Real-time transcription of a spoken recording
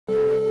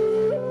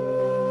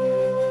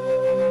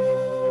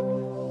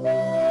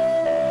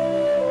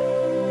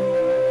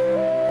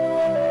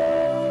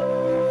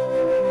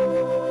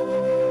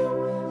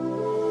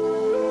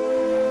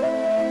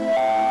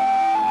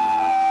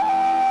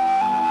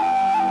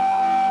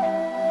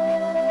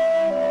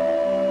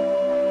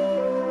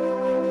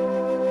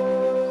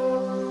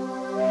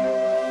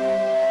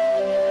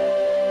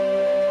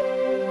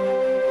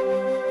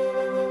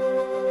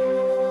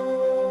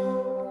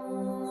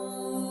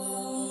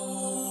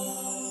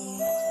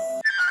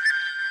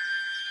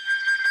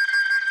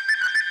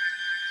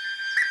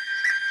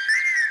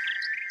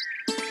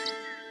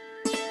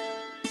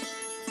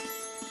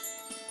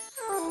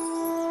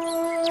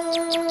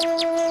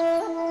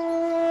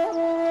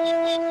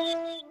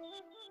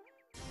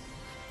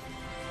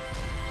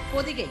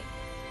பொதிகை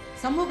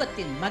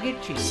சமூகத்தின்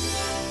மகிழ்ச்சி.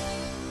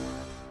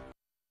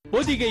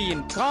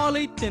 பொதிகையின்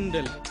காலை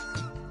தென்றல்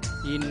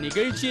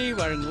இந்நிகழ்ச்சியை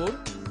வழங்குவோர்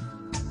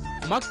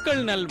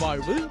மக்கள்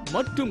நல்வாழ்வு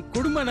மற்றும்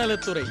குடும்ப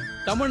நலத்துறை,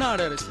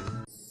 தமிழ்நாடு அரசு.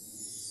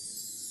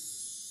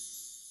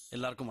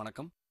 எல்லாருக்கும்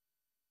வணக்கம்.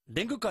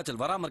 டெங்கு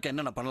காய்ச்சல் வராம இருக்க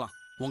என்னென்ன பண்ணலாம்?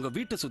 உங்க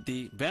வீட்டை சுத்தி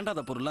வேண்டாத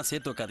பொருள்லாம்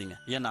சேர்த்து வைக்காதீங்க.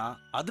 ஏன்னா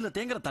அதுல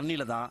தேங்குற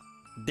தண்ணியில தான்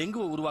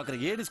டெங்குவை உருவாக்குற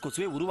ஏடிஸ்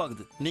கொசுவே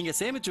உருவாகுது. நீங்க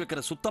சேமிச்சு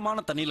வைக்கிற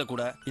சுத்தமான தண்ணியில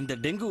கூட இந்த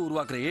டெங்கு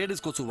உருவாக்குற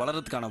ஏடிஸ் கொசு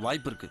வளர்றதுக்கான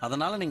வாய்ப்பு இருக்கு.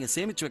 அதனால நீங்க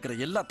சேமிச்சு வைக்கிற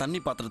எல்லா தண்ணி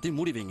பாத்திரத்தையும்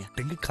மூடி வைங்க.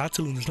 டெங்கு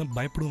காய்ச்சல் வந்துச்சுன்னா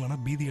பயப்படும்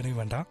வேணாம், பீதி அடைய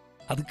வேண்டாம்.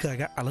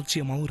 அதுக்காக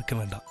அலட்சியமாகவும் இருக்க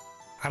வேண்டாம்.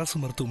 அரசு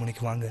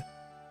மருத்துவமனைக்கு வாங்க.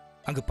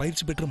 அங்க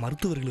பயிற்சி பெற்ற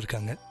மருத்துவர்கள்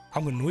இருக்காங்க.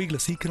 அவங்க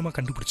நோய்களை சீக்கிரமா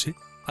கண்டுபிடிச்சு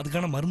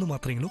அதுக்கான மருந்து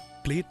மாத்திரைகளும்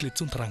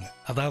பிளேட்லெட்ஸும் தராங்க.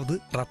 அதாவது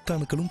ரத்த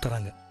அணுக்களும்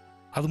தராங்க.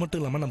 அது மட்டும்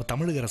இல்லாம நம்ம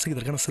தமிழக அரசு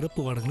இதற்கான சிறப்பு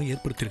வார்டுகளும்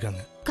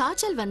ஏற்படுத்தியிருக்காங்க.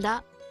 காய்ச்சல் வந்தா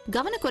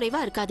கவனக்குறைவா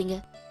இருக்காதீங்க.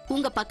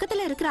 உங்க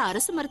பக்கத்துல இருக்கிற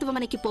அரசு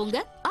மருத்துவமனைக்கு போங்க,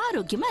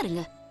 ஆரோக்கியமா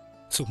இருங்க.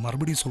 சோ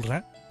மறுபடியும்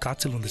சொல்றேன்,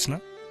 காய்ச்சல் வந்துச்சுன்னா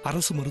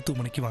அரசு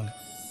மருத்துவமனைக்கு வாங்க.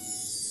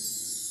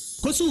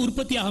 கொசு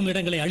உற்பத்தியாகும்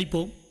இடங்களை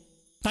அழிப்போம்,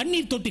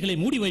 தண்ணீர் தொட்டிகளை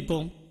மூடி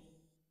வைப்போம்,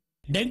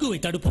 டெங்குவை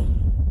தடுப்போம்.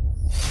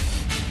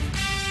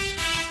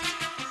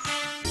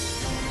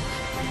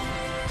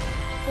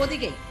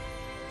 பொதிகை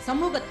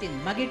சமூகத்தின்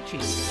மகிழ்ச்சி.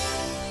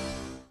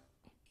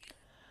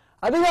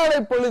 அதிகாலை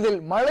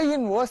பொழுதில்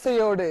மழையின்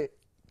ஓசையோடு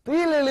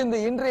துயிலெழுந்து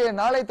இன்றைய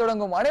நாளை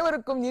தொடங்கும்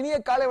அனைவருக்கும் இனிய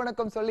காலை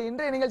வணக்கம் சொல்லி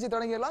இன்றைய நிகழ்ச்சி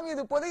தொடங்கிடலாம்.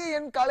 இது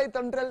பொதிகையின் காலை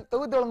தென்றல்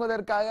தொகுத்து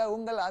தொடங்குவதற்காக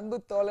உங்கள் அன்பு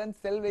தோழன்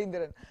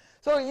செல்வேந்திரன்.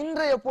 சோ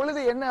இன்றைய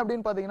பொழுது என்ன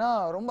அப்படின்னு பாத்தீங்கன்னா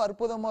ரொம்ப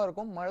அற்புதமா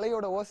இருக்கும்.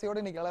 மழையோட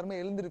ஓசையோட இன்னைக்கு எல்லாருமே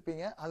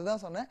எழுந்திருப்பீங்க.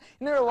 அதுதான் சொன்னேன்.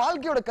 என்னோட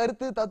வாழ்க்கையோட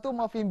கருத்து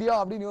தத்துவம் ஆஃப் இந்தியா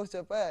அப்படின்னு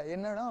யோசிச்சப்ப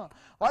என்னன்னா,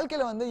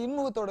 வாழ்க்கையில வந்து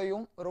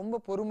இன்முகத்தோடையும்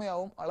ரொம்ப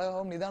பொறுமையாகவும்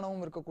அழகாகவும்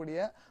நிதானமும்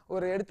இருக்கக்கூடிய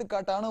ஒரு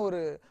எடுத்துக்காட்டான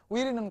ஒரு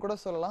உயிரினம் கூட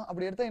சொல்லலாம்.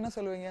 அப்படி எடுத்தா என்ன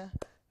சொல்லுவீங்க?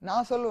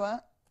 நான் சொல்லுவேன்,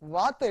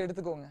 வாத்தை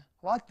எடுத்துக்கோங்க.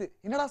 வாத்து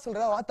என்னடா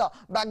சொல்ற, வாத்தா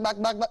பேக் பேக்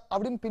பேக் பேக்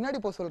அப்படின்னு பின்னாடி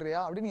போ சொல்றியா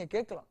அப்படின்னு நீங்க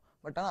கேட்கலாம்.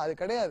 பட் ஆனா அது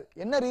கிடையாது.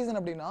 என்ன ரீசன்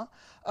அப்படின்னா,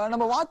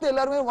 நம்ம வாத்து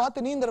எல்லாருமே வாத்து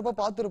நீந்தறப்ப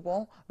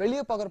பார்த்திருப்போம்.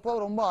 வெளியே பாக்குறப்ப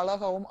ரொம்ப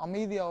அழகாவும்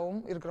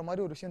அமைதியாகவும் இருக்கிற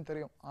மாதிரி ஒரு விஷயம்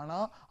தெரியும். ஆனா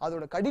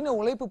அதோட கடின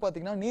உழைப்பு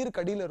பாத்தீங்கன்னா நீர்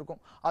கடியில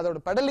இருக்கும்.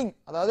 அதோட பெடலிங்,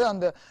 அதாவது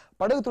அந்த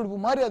படகு துடுப்பு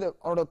மாதிரி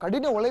அதோட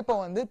கடின உழைப்பை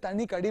வந்து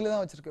தண்ணி கடியில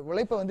தான் வச்சிருக்கு.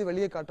 உழைப்பை வந்து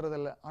வெளியே காட்டுறது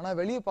இல்லை. ஆனா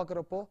வெளியே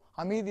பாக்குறப்போ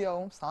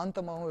அமைதியாகவும்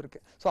சாந்தமாகவும்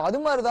இருக்கு. சோ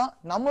அது மாதிரிதான்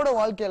நம்மளோட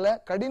வாழ்க்கையில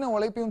கடின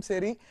உழைப்பையும்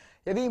சரி,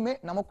 எதையுமே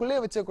நமக்குள்ளே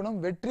வச்சுக்கணும்.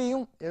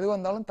 வெற்றியும் எது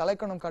வந்தாலும்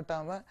தலைக்கணம்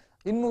காட்டாம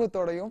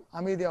இன்முகத்தோடையும்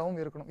அமைதியாகவும்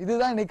இருக்கணும்.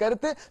 இதுதான் இன்னைக்கு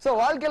கருத்து. சோ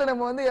வாழ்க்கையில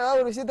நம்ம வந்து ஏதாவது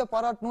ஒரு விஷயத்த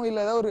பாராட்டணும்,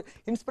 இல்ல ஏதாவது ஒரு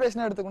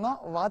இன்ஸ்பிரேஷனா எடுத்துக்கணும்,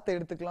 வார்த்தை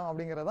எடுத்துக்கலாம்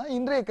அப்படிங்கறதா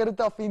இன்றைய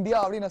கருத்து ஆஃப் இந்தியா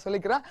அப்படின்னு நான்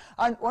சொல்லிக்கிறேன்.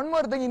 அண்ட் ஒன்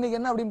மோர் திங், இன்னைக்கு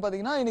என்ன அப்படின்னு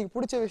பாத்தீங்கன்னா, இன்னைக்கு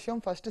பிடிச்ச விஷயம்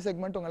ஃபர்ஸ்ட்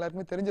செக்மெண்ட் உங்க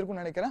எல்லாருக்குமே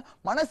தெரிஞ்சிருக்கும்னு நினைக்கிறேன்.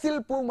 மனசில்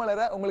பூ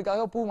மலர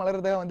உங்களுக்காக பூ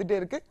மலர்றதாக வந்துட்டே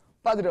இருக்கு,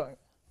 பாத்துட்டு வாங்க.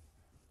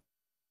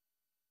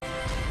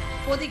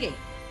 பொதிகை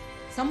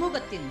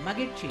சமூகத்தின்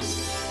மகிழ்ச்சி.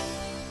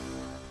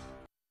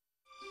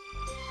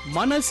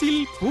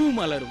 மனசில் பூ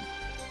மலரும்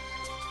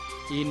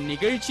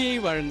இந்நிகழ்ச்சியை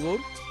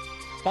வழங்குவோர்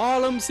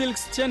பாலம்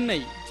சில்க்ஸ், சென்னை.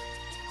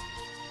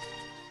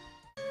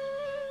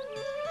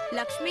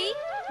 லக்ஷ்மி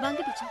வாங்க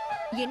டீச்சர்.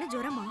 என்ன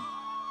ஜுரமா?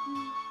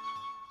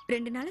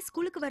 2 நாள்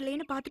ஸ்கூலுக்கு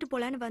வரலைன்னு பாத்துட்டு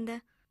போலான்னு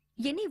வந்தேன்.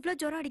 என்ன இவ்ளோ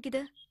ஜுரம்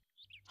அடிக்குது?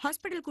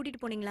 ஹாஸ்பிட்டல்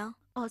கூட்டிட்டு போனீங்களா?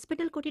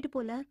 ஹாஸ்பிட்டல் கூட்டிட்டு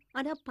போல,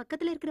 ஆனா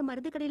பக்கத்துல இருக்கிற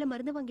மருந்து கடையில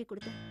மருந்து வாங்கி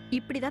கொடுத்தேன்.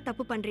 இப்படிதான்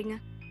தப்பு பண்றீங்க.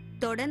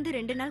 தொடர்ந்து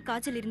 2 நாள்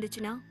காய்ச்சல்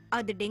இருந்துச்சுன்னா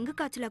அது டெங்கு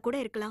காய்ச்சலா கூட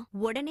இருக்கலாம்.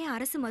 உடனே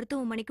அரசு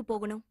மருத்துவமனைக்கு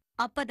போகணும்.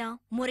 அப்பதான்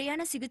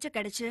முறையான சிகிச்சை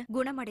கிடைச்சு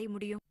குணமடைய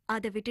முடியும்.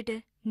 அதை விட்டுட்டு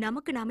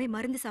நமக்கு நாமே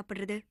மருந்து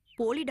சாப்பிடுறது,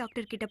 போலி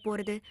டாக்டர் கிட்ட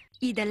போறது,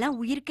 இதெல்லாம்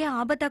உயிருக்கே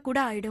ஆபத்தா கூட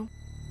ஆயிடும்.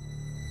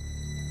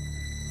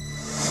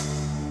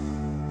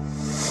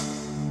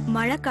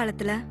 மழை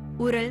காலத்துல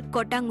உரல்,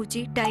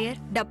 கொட்டாங்குச்சி,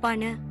 டயர்,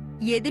 டப்பான்னு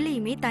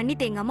எதுலயுமே தண்ணி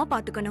தேங்காம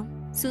பாத்துக்கணும்.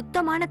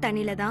 சுத்தமான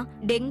தண்ணில தான்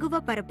டெங்குவை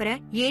பரப்புற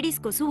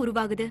ஏடிஸ் கொசு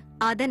உருவாகுது.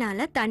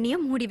 அதனால தண்ணிய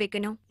மூடி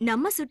வைக்கணும்.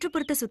 நம்ம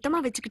சுற்றுப்புறத்தை சுத்தமா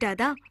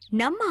வச்சுக்கிட்டாதான்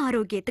நம்ம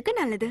ஆரோக்கியத்துக்கு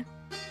நல்லது.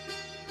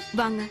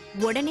 வாங்க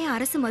உடனே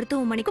அரசு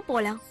மருத்துவமனைக்கு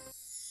போலாம்.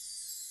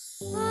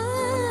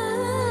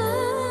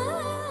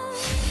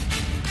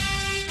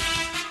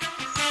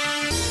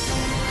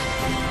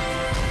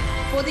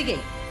 பொதிகை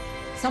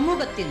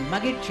சமூகத்தின்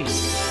மகிழ்ச்சி.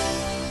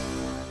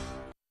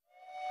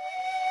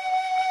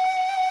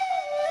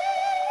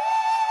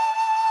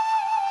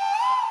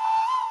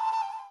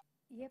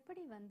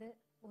 எப்படி வந்து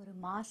ஒரு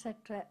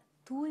மாசற்ற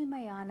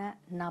தூய்மையான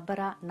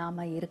நபரா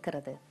நாம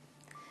இருக்கிறது?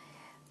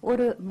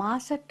 ஒரு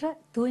மாசற்ற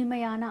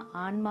தூய்மையான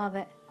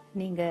ஆன்மாவை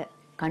நீங்க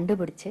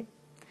கண்டுபிடிச்சு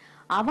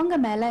அவங்க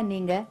மேல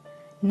நீங்க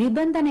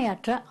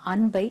நிபந்தனையற்ற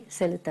அன்பை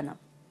செலுத்தணும்.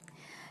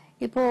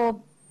 இப்போ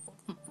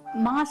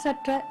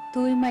மாசற்ற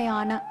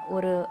தூய்மையான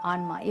ஒரு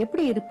ஆன்மா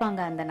எப்படி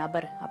இருப்பாங்க அந்த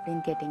நபர்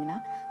அப்படின்னு கேட்டீங்கன்னா,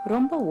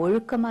 ரொம்ப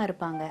ஒழுக்கமா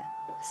இருப்பாங்க,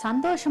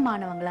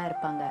 சந்தோஷமானவங்களா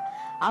இருப்பாங்க.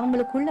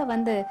 அவங்களுக்குள்ள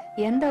வந்து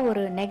எந்த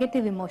ஒரு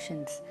நெகட்டிவ்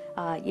இமோஷன்ஸ்,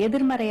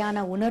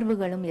 எதிர்மறையான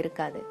உணர்வுகளும்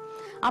இருக்காது.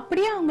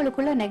 அப்படியே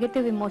அவங்களுக்குள்ள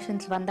நெகட்டிவ்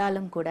இமோஷன்ஸ்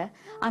வந்தாலும் கூட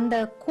அந்த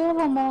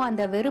கோபமோ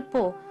அந்த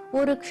வெறுப்போ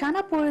ஒரு க்ஷண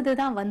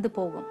பொழுதுதான் வந்து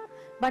போகும்.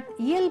 பட்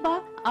இயல்பா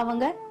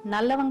அவங்க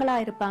நல்லவங்களா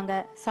இருப்பாங்க,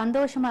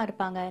 சந்தோஷமா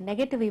இருப்பாங்க,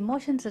 நெகட்டிவ்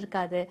இமோஷன்ஸ்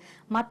இருக்காது,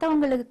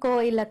 மற்றவங்களுக்கோ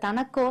இல்ல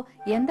தனக்கோ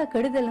எந்த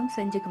கெடுதலும்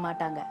செஞ்சுக்க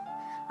மாட்டாங்க.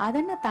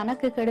 அதென்ன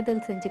தனக்கு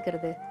கெடுதல்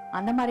செஞ்சுக்கிறது,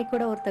 அந்த மாதிரி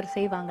கூட ஒருத்தர்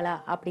செய்வாங்களா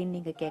அப்படின்னு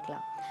நீங்க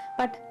கேட்கலாம்.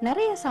 பட்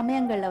நிறைய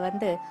சமயங்கள்ல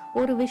வந்து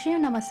ஒரு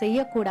விஷயம் நம்ம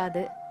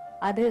செய்யக்கூடாது,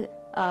 அது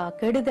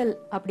கெடுதல்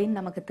அப்படின்னு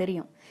நமக்கு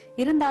தெரியும்.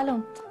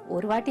 இருந்தாலும்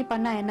ஒரு வாட்டி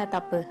பண்ணா என்ன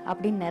தப்பு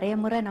அப்படின்னு நிறைய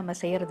முறை நம்ம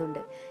செய்யறது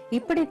உண்டு.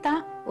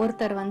 இப்படித்தான்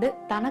ஒருத்தர் வந்து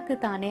தனக்கு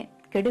தானே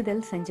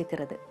கெடுதல்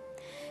செஞ்சுக்கிறது.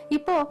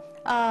 இப்போ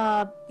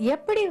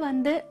எப்படி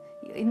வந்து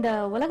இந்த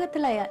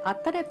உலகத்துல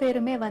அத்தனை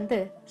பேருமே வந்து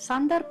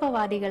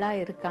சந்தர்ப்பவாதிகளா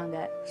இருக்காங்க,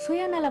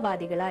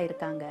 சுயநலவாதிகளா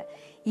இருக்காங்க.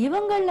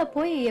 இவங்கள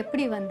போய்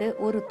எப்படி வந்து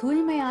ஒரு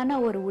தூய்மையான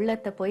ஒரு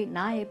உள்ளத்தை போய்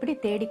நான் எப்படி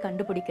தேடி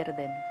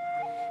கண்டுபிடிக்கிறது?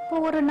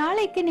 இப்போ ஒரு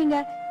நாளைக்கு நீங்க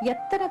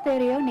எத்தனை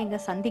பேரையோ நீங்க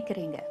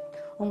சந்திக்கிறீங்க,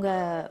 உங்க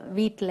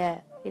வீட்டுல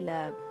இல்ல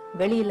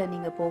வெளியில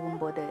நீங்க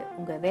போகும்போது,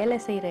 உங்க வேலை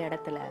செய்யற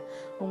இடத்துல,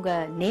 உங்க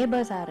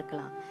நேபர்ஸா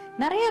இருக்கலாம்,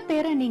 நிறைய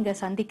பேரை நீங்க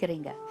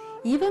சந்திக்கிறீங்க.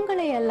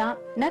 இவங்களை எல்லாம்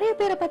நிறைய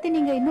பேரை பத்தி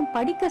நீங்க இன்னும்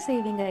படிக்க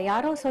செய்வீங்க,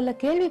 யாரோ சொல்ல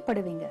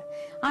கேள்விப்படுவீங்க.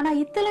 ஆனா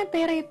இத்தனை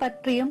பேரை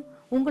பற்றியும்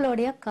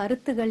உங்களுடைய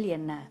கருத்துகள்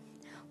என்ன?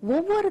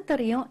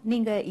 ஒவ்வொருத்தரையும்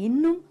நீங்க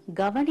இன்னும்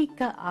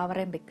கவனிக்க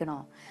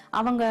ஆரம்பிக்கணும்.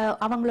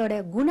 அவங்களோட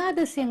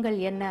குணாதிசயங்கள்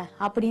என்ன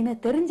அப்படின்னு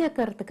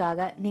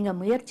தெரிஞ்சுக்கிறதுக்காக நீங்க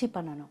முயற்சி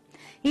பண்ணணும்.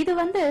 இது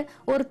வந்து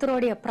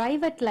ஒருத்தருடைய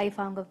பிரைவேட் லைஃப்,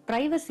 அவங்க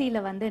பிரைவசியில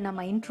வந்து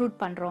நம்ம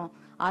இன்ட்ரூட் பண்றோம்,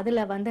 அதுல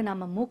வந்து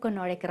நம்ம மூக்க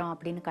நுழைக்கிறோம்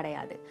அப்படின்னு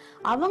கிடையாது.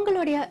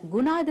 அவங்களுடைய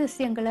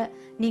குணாதிசயங்களை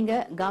நீங்க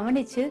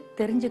கவனிச்சு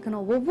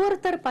தெரிஞ்சுக்கணும்.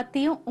 ஒவ்வொருத்தர்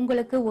பத்தியும்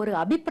உங்களுக்கு ஒரு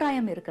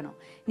அபிப்பிராயம் இருக்கணும்.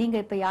 நீங்க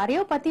இப்ப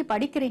யாரையோ பத்தி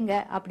படிக்கிறீங்க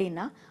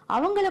அப்படின்னா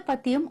அவங்கள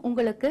பத்தியும்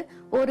உங்களுக்கு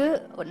ஒரு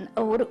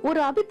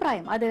ஒரு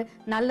அபிப்பிராயம், அது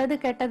நல்லது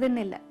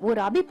கெட்டதுன்னு இல்லை, ஒரு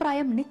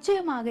அபிப்பிராயம்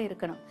நிச்சயமாக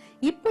இருக்கணும்.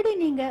 இப்படி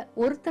நீங்க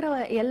ஒருத்தர்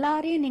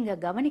எல்லாரையும் நீங்க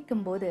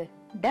கவனிக்கும் போது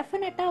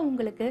டெஃபினட்டா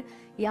உங்களுக்கு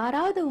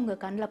யாராவது உங்க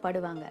கண்ணில்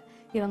படுவாங்க,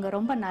 இவங்க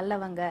ரொம்ப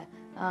நல்லவங்க,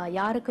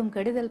 யாருக்கும்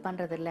கெடுதல்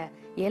பண்றதில்ல,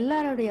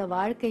 எல்லாருடைய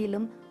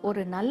வாழ்க்கையிலும்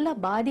ஒரு நல்ல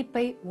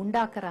பாதிப்பை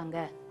உண்டாக்குறாங்க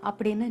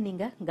அப்படின்னு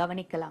நீங்க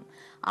கவனிக்கலாம்.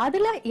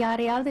 அதுல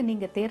யாரையாவது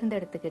நீங்க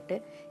தேர்ந்தெடுத்துக்கிட்டு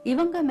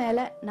இவங்க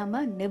மேல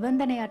நம்ம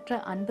நிபந்தனையற்ற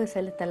அன்பு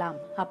செலுத்தலாம்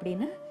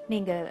அப்படின்னு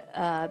நீங்க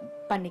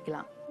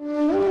பண்ணிக்கலாம்.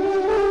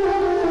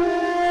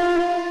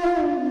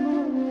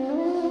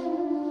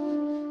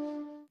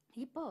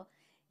 இப்போ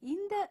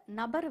இந்த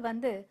நபர்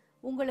வந்து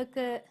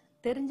உங்களுக்கு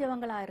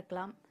தெரிஞ்சவங்களா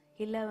இருக்கலாம்,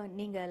 இல்ல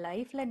நீங்க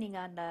லைஃப்ல நீங்க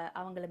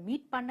அவங்கள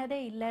மீட் பண்ணதே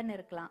இல்லைன்னு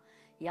இருக்கலாம்,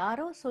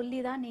 யாரோ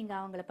சொல்லிதான் நீங்க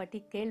அவங்கள பத்தி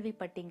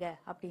கேள்விப்பட்டீங்க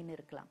அப்படின்னு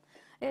இருக்கலாம்,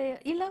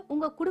 இல்ல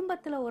உங்க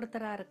குடும்பத்துல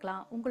ஒருத்தரா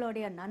இருக்கலாம்,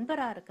 உங்களுடைய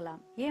நண்பரா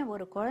இருக்கலாம், ஏன்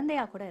ஒரு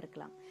குழந்தையா கூட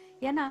இருக்கலாம்.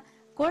 ஏன்னா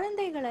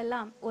குழந்தைகள்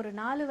எல்லாம் ஒரு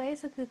 4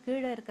 வயசுக்கு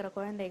கீழே இருக்கிற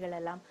குழந்தைகள்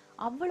எல்லாம்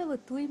அவ்வளவு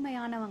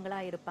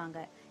தூய்மையானவங்களா இருப்பாங்க.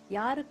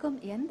 யாருக்கும்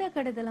எந்த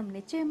கெடுதலும்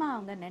நிச்சயமா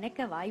அவங்க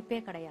நினைக்க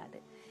வாய்ப்பே கிடையாது.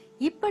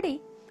 இப்படி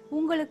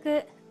உங்களுக்கு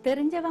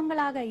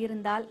தெரிஞ்சவங்களாக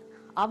இருந்தால்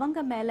அவங்க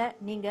மேல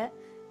நீங்க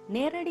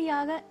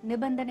நேரடியாக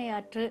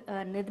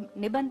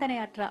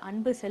நிபந்தனையற்ற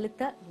அன்பு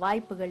செலுத்த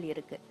வாய்ப்புகள்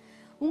இருக்கு.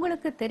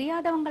 உங்களுக்கு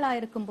தெரியாதவங்களா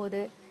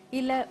இருக்கும்போது,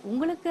 இல்ல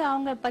உங்களுக்கு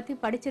அவங்க பத்தி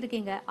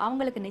படிச்சிருக்கீங்க,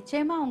 அவங்களுக்கு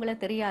நிச்சயமா அவங்கள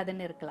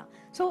தெரியாதுன்னு இருக்கலாம்.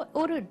 சோ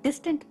ஒரு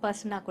டிஸ்டன்ட்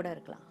பர்சனா கூட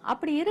இருக்கலாம்.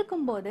 அப்படி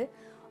இருக்கும்போது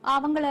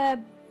அவங்கள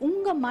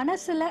உங்க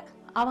மனசுல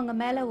அவங்க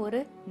மேல ஒரு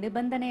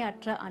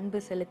நிபந்தனையற்ற அன்பு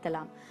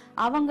செலுத்தலாம்.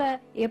 அவங்க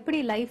எப்படி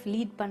லைஃப்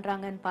லீட்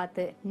பண்றாங்கன்னு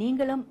பார்த்து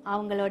நீங்களும்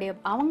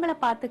அவங்கள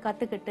பார்த்து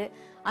கத்துக்கிட்டு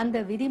அந்த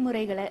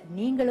விதிமுறைகளை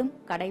நீங்களும்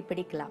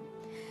கடைபிடிக்கலாம்.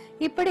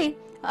 இப்படி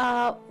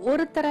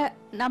ஒருத்தரை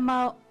நம்ம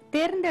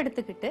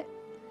தேர்ந்தெடுத்துக்கிட்டு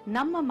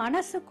நம்ம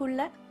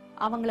மனசுக்குள்ள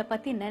அவங்கள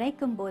பத்தி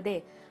நினைக்கும் போதே,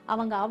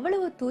 அவங்க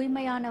அவ்வளவு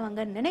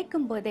தூய்மையானவங்க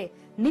நினைக்கும் போதே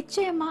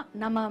நிச்சயமா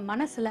நம்ம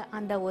மனசுல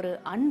அந்த ஒரு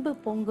அன்பு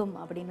பொங்கும்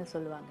அப்படின்னு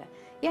சொல்லுவாங்க.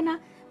 ஏன்னா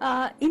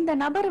இந்த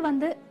நபர்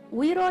வந்து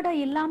உயிரோட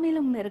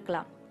இல்லாமலும்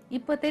இருக்கலாம்.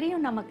 இப்ப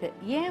தெரியும் நமக்கு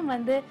ஏன்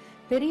வந்து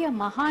பெரிய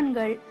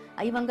மகான்கள்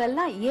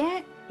இவங்கெல்லாம் ஏன்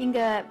இங்க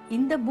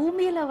இந்த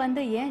பூமியில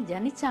வந்து ஏன்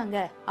ஜனிச்சாங்க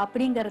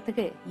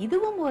அப்படிங்கறதுக்கு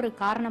இதுவும் ஒரு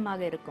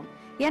காரணமாக இருக்கும்.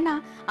 ஏன்னா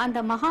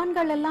அந்த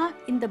மகான்கள் எல்லாம்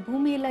இந்த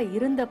பூமியில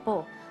இருந்தப்போ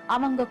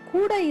அவங்க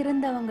கூட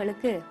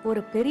இருந்தவங்களுக்கு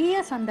ஒரு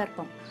பெரிய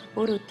சந்தர்ப்பம்,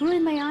 ஒரு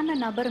தூய்மையான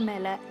நபர்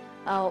மேல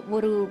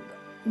ஒரு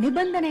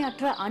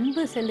நிபந்தனையற்ற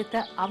அன்பு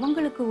செலுத்த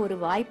அவங்களுக்கு ஒரு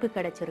வாய்ப்பு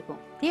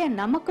கிடைச்சிருக்கும். ஏன்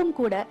நமக்கும்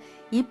கூட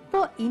இப்போ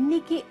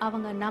இன்னைக்கு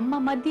அவங்க நம்ம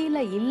மத்தியில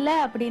இல்ல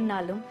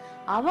அப்படின்னாலும்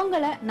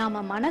அவங்கள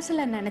நாம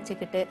மனசுல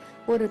நினைச்சுக்கிட்டு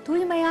ஒரு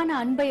தூய்மையான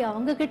அன்பை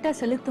அவங்க கிட்ட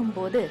செலுத்தும்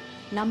போது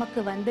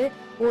நமக்கு வந்து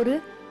ஒரு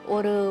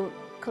ஒரு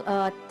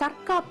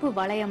தற்காப்பு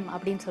வளையம்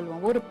அப்படின்னு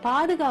சொல்லுவோம், ஒரு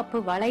பாதுகாப்பு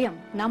வளையம்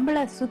நம்மள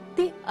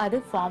சுத்தி அது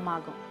ஃபார்ம்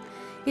ஆகும்.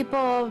 இப்போ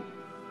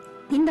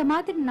இந்த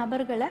மாதிரி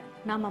நபர்களை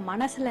நாம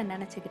மனசுல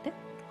நினைச்சுக்கிட்டு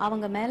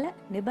அவங்க மேல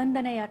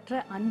நிபந்தனையற்ற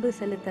அன்பு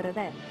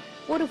செலுத்துறத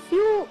ஒரு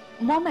ஃபியூ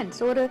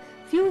மொமெண்ட்ஸ், ஒரு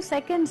ஃபியூ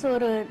செகண்ட்ஸ்,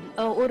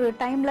 ஒரு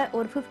டைம்ல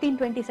ஒரு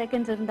 15-20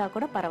 செகண்ட்ஸ் இருந்தா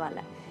கூட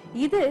பரவாயில்ல.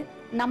 இது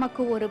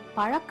நமக்கு ஒரு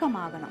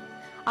பழக்கமாகணும்.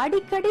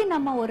 அடிக்கடி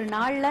நம்ம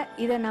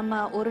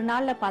ஒரு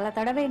நாள்ல பல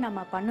தடவை நம்ம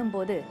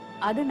பண்ணும்போது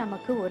அது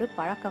நமக்கு ஒரு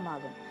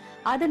பழக்கமாகும்.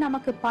 அது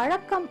நமக்கு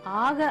பழக்கம்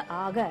ஆக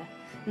ஆக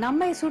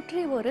நம்மை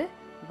சுற்றி ஒரு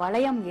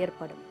வளையம்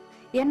ஏற்படும்.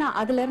 ஏன்னா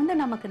அதுல இருந்து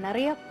நமக்கு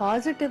நிறைய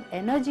பாசிட்டிவ்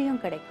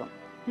எனர்ஜியும் கிடைக்கும்.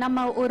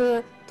 நம்ம ஒரு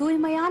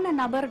தூய்மையான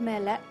நபர்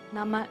மேல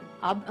நம்ம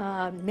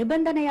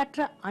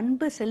நிபந்தனையற்ற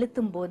அன்பு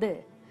செலுத்தும் போது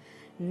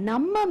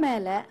நம்ம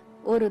மேல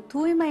ஒரு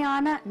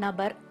தூய்மையான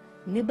நபர்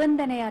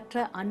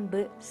நிபந்தனையற்ற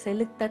அன்பு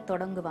செலுத்த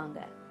தொடங்குவாங்க.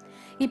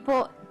 இப்போ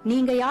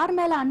நீங்க யார்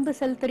மேல அன்பு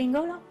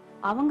செலுத்துறீங்களோ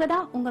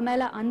அவங்கதான் உங்க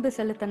மேல அன்பு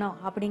செலுத்தணும்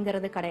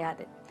அப்படிங்கறது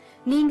கிடையாது.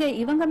 நீங்க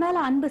இவங்க மேல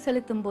அன்பு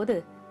செலுத்தும் போது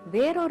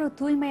வேறொரு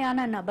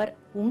தூய்மையான நபர்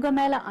உங்க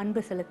மேல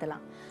அன்பு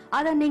செலுத்தலாம்.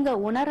 அத நீங்க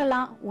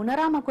உணரலாம்,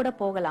 உணராம கூட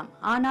போகலாம்.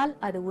 ஆனால்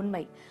அது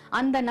உண்மை.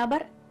 அந்த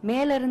நபர்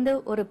மேலிருந்து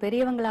ஒரு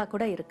பெரியவங்களா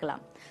கூட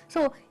இருக்கலாம்.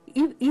 சோ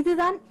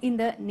இதுதான்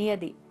இந்த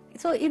நியதி.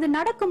 சோ இது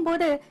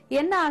நடக்கும்போது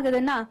என்ன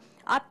ஆகுதுன்னா,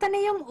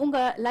 அத்தனையும் உங்க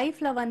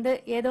லைஃப்ல வந்து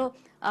ஏதோ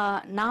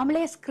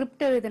நாமளே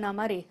ஸ்கிரிப்ட் எழுதின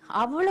மாதிரி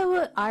அவ்வளவு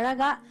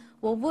அழகா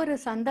ஒவ்வொரு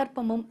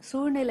சந்தர்ப்பமும்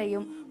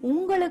சூழ்நிலையும்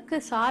உங்களுக்கு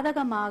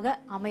சாதகமாக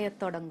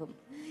அமையத் தொடங்கும்.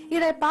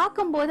 இதை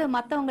பார்க்கும்போது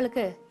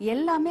மத்தவங்களுக்கு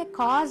எல்லாமே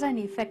காஸ்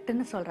அண்ட்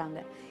இஃபெக்ட்னு சொல்றாங்க.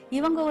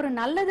 இவங்க ஒரு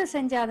நல்லது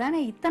செஞ்சாதானே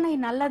இத்தனை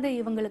நல்லது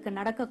இவங்களுக்கு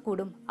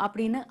நடக்கக்கூடும்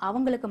அப்படின்னு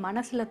அவங்களுக்கு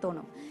மனசுல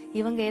தோணும்.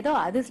 இவங்க ஏதோ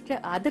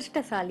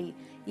அதிர்ஷ்டசாலி,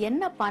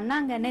 என்ன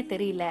பண்ணாங்கன்னே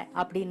தெரியல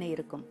அப்படின்னு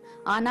இருக்கும்.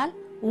 ஆனால்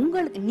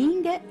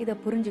நீங்க இத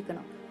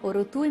புரிஞ்சுக்கணும். ஒரு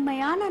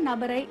தூய்மையான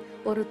நபரை,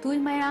 ஒரு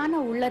தூய்மையான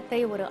உள்ளத்தை,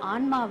 ஒரு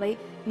ஆன்மாவை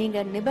நீங்க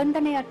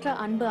நிபந்தனையற்ற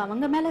அன்பு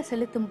அவங்க மேல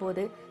செலுத்தும்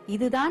போது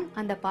இதுதான்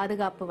அந்த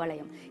பாதுகாப்பு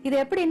வளையம். இது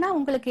எப்படின்னா,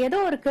 உங்களுக்கு ஏதோ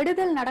ஒரு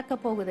கெடுதல் நடக்க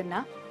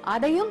போகுதுன்னா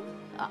அதையும்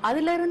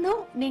அதுல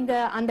இருந்தும் நீங்க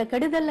அந்த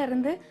கெடுதல்ல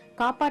இருந்து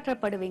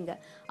காப்பாற்றப்படுவீங்க.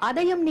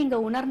 அதையும் நீங்க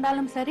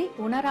உணர்ந்தாலும் சரி,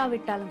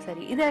 உணராவிட்டாலும்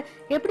சரி. இத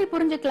எப்படி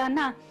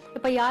புரிஞ்சுக்கலாம்னா,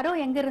 இப்ப யாரோ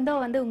எங்க இருந்தோ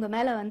வந்து உங்க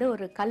மேல வந்து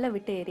ஒரு கல்லை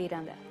விட்டு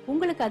எறியறாங்க.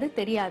 உங்களுக்கு அது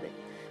தெரியாது.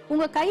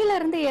 உங்க கையில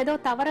இருந்து ஏதோ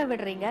தவற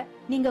விடுறீங்க,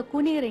 நீங்க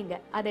குனியறீங்க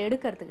அதை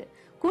எடுக்கிறதுக்கு.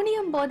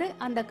 குனியும் போது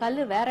அந்த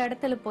கல்லு வேற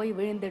இடத்துல போய்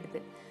விழுந்துடுது.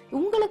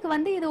 உங்களுக்கு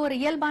வந்து இது ஒரு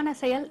இயல்பான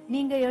செயல்.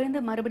 நீங்க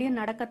எழுந்து மறுபடியும்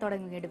நடக்க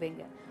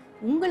தொடங்கிடுவீங்க.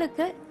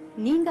 உங்களுக்கு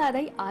நீங்க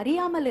அதை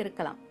அறியாமல்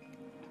இருக்கலாம்,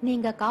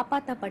 நீங்க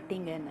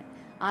காப்பாற்றப்பட்டீங்கன்னு.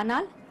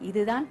 ஆனால்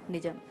இதுதான்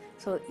நிஜம்.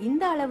 சோ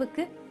இந்த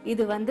அளவுக்கு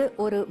இது வந்து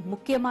ஒரு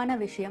முக்கியமான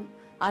விஷயம்.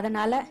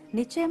 அதனால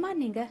நிச்சயமா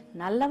நீங்க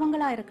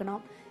நல்லவங்களா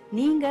இருக்கணும்.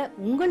 நீங்க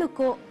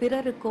உங்களுக்கோ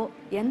பிறருக்கோ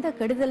எந்த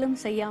கெடுதலும்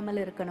செய்யாமல்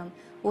இருக்கணும்.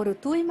 ஒரு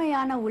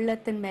தூய்மையான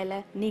உள்ளத்தின் மேல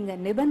நீங்க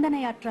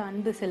நிபந்தனையற்ற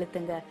அன்பு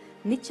செலுத்துங்க.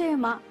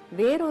 நிச்சயமா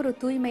வேறொரு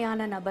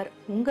தூய்மையான நபர்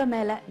உங்க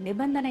மேல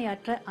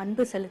நிபந்தனையற்ற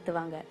அன்பு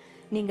செலுத்துவாங்க.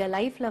 நீங்க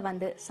லைஃப்ல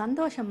வந்து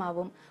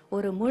சந்தோஷமாவும்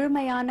ஒரு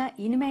முழுமையான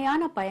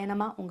இனிமையான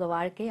பயணமா உங்க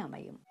வாழ்க்கை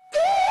அமையும்.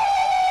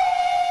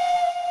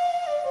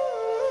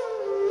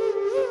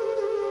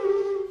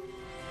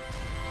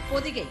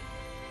 பொதிகை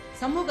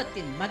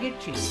சமூகத்தின்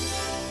மகிழ்ச்சி.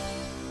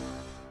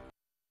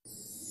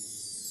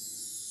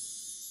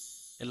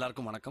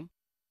 எல்லாருக்கும் வணக்கம்.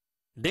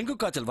 டெங்கு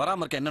காய்ச்சல்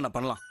வராம இருக்க என்னென்ன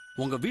பண்ணலாம்?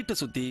 உங்க வீட்டை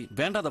சுத்தி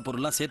வேண்டாத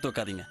பொருள்லாம் சேர்த்து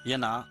வைக்காதீங்க.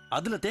 ஏன்னா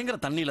அதுல தேங்குற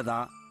தண்ணியில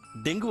தான்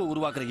டெங்குவை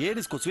உருவாக்குற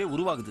ஏடிஸ் கொசுவே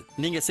உருவாகுது.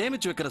 நீங்க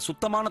சேமிச்சு வைக்கிற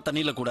சுத்தமான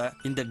தண்ணியில கூட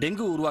இந்த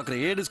டெங்கு உருவாக்குற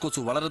ஏடிஸ்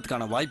கொசு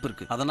வளர்றதுக்கான வாய்ப்பு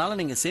இருக்கு. அதனால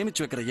நீங்க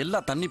சேமிச்சு வைக்கிற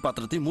எல்லா தண்ணி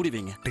பாத்திரத்தையும் மூடி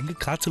வைங்க. டெங்கு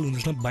காய்ச்சல்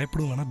வந்துச்சுன்னா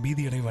பயப்படும் வேணாம்,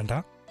 பீதி அடைய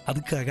வேண்டாம்.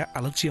 அதுக்காக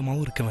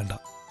அலட்சியமாவும் இருக்க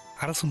வேண்டாம்.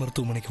 அரசு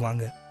மருத்துவமனைக்கு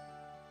வாங்க.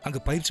 அங்க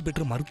பயிற்சி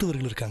பெற்ற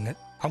மருத்துவர்கள் இருக்காங்க.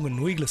 அவங்க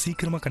நோய்களை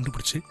சீக்கிரமா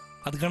கண்டுபிடிச்சு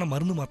அதுக்கான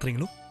மருந்து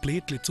மாத்திரைகளும்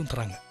பிளேட்லெட்ஸும்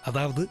தராங்க.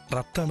 அதாவது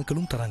ரத்த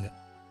அணுக்களும் தராங்க.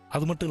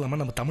 அது மட்டும் இல்லாம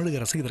நம்ம தமிழக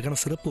அரசு இதற்கான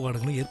சிறப்பு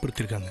வார்டுகளும்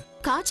ஏற்படுத்தியிருக்காங்க.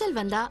 காய்ச்சல்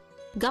வந்தா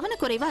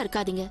கவனக்குறைவா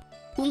இருக்காதீங்க.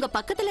 உங்க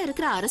பக்கத்துல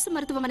இருக்கிற அரசு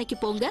மருத்துவமனைக்கு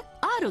போங்க,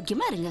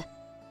 ஆரோக்கியமா இருங்க.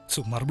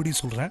 மறுபடியும்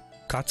சொல்றேன்,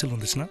 காய்ச்சல்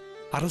வந்துச்சுன்னா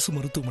அரசு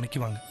மருத்துவமனைக்கு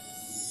வாங்க.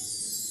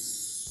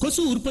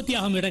 கொசு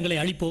உற்பத்தியாகும் இடங்களை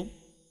அழிப்போம்,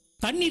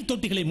 தண்ணீர்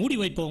தொட்டிகளை மூடி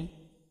வைப்போம்,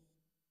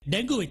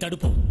 டெங்குவை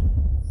தடுப்போம்.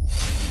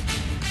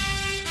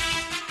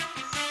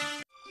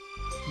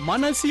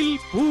 மனசில்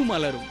பூ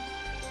மலரும்.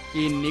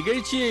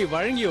 இந்நிகழ்ச்சியை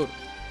வழங்கியோர்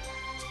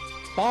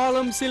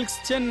பாலம் சில்க்ஸ்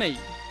சென்னை.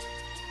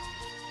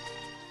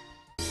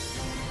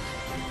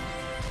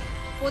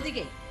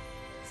 பொதிகை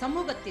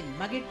சமூகத்தின்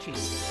மகிழ்ச்சி.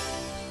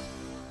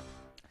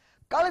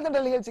 காலை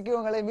தண்டல் நிகழ்ச்சிக்கு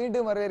உங்களை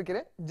மீண்டும்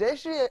வரவேற்கிறேன்.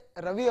 ஜெயஸ்ரீ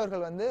ரவி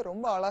அவர்கள் வந்து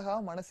ரொம்ப அழகா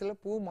மனசுல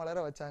பூ மலர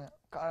வச்சாங்க.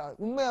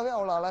 உண்மையாவே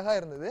அவ்வளவு அழகா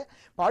இருந்தது.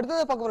 இப்போ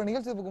அடுத்ததை பார்க்க போற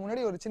நிகழ்ச்சிக்கு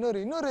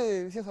முன்னாடி இன்னொரு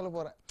விஷயம் சொல்ல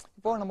போறேன்.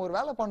 இப்போ நம்ம ஒரு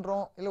வேலை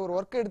பண்றோம், இல்ல ஒரு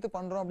ஒர்க் எடுத்து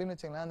பண்றோம் அப்படின்னு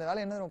வச்சுங்களேன். அந்த வேலை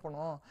என்ன நம்ம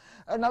பண்ணுவோம்,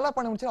 நல்லா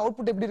பண்ண முடிச்சு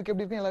அவுட்புட் எப்படி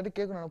இருக்கு எல்லாத்தையும்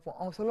கேட்கணும் நினைப்போம்.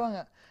 அவங்க சொல்லுவாங்க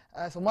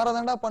சுமாரா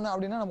தாண்டா பண்ண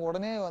அப்படின்னா நம்ம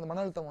உடனே அந்த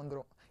மன அழுத்தம்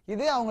வந்துடும்.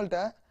 இதே அவங்கள்ட்ட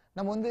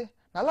நம்ம வந்து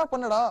நல்லா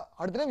பண்ணடா,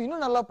 அடுத்த டைம்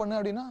இன்னும் நல்லா பண்ணு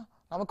அப்படின்னா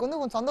நமக்கு வந்து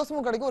கொஞ்சம்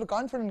சந்தோஷமும் கிடைக்கும், ஒரு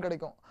கான்ஃபிடென்ட்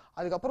கிடைக்கும்.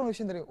 அதுக்கப்புறம் ஒரு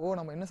விஷயம் தெரியும், ஓ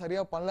நம்ம என்ன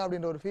சரியா பண்ணல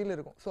அப்படின்ற ஒரு ஃபீல்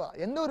இருக்கும். ஸோ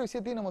எந்த ஒரு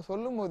விஷயத்தையும் நம்ம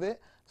சொல்லும் போது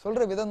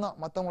சொல்ற விதம் தான்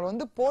மற்றவங்களை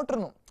வந்து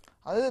போற்றணும்,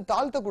 அதாவது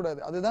தாழ்த்தக்கூடாது.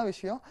 அதுதான்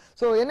விஷயம்.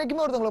 ஸோ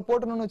என்னைக்குமே ஒருத்தவங்களை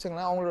போட்டணும்னு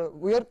வச்சுங்களேன், அவங்களோட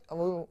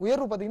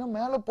உயர்வு பார்த்தீங்கன்னா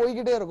மேலே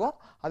போய்கிட்டே இருக்கும்.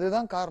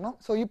 அதுதான் காரணம்.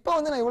 ஸோ இப்போ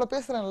வந்து நான் இவ்வளோ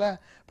பேசுறேன்ல,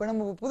 இப்போ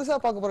நம்ம புதுசாக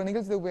பார்க்க போற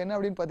நிகழ்ச்சி என்ன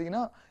அப்படின்னு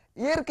பார்த்தீங்கன்னா,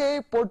 இயற்கையை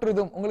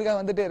போற்றுதும் உங்களுக்காக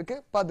வந்துட்டே இருக்கு,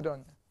 பார்த்துட்டு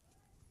வாங்க.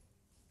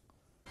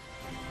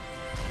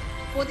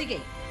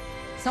 பொதிகை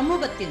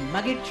சமூகத்தின்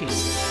மகிழ்ச்சி.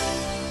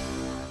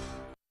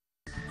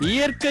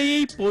 இயற்கையை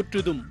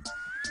போற்றுதும்.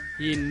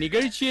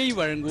 இந்நிகழ்ச்சியை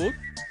வழங்குவோர்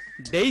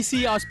Daisy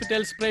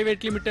hospitals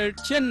private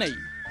limited Chennai.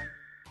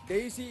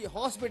 Daisy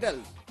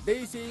hospital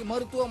Daisy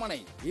மருத்துவமனை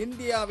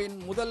இந்தியாவின்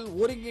முதல்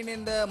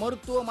ஒருங்கிணைந்த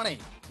மருத்துவமனை.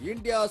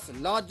 India's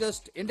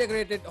largest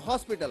integrated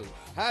hospital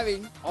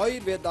having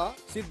Ayurveda,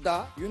 Siddha,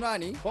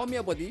 Unani,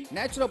 Homeopathy,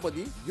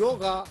 Naturopathy,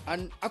 Yoga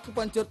and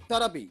Acupuncture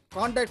Therapy.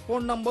 Contact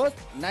phone numbers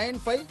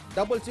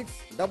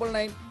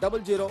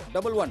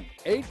 9566990011,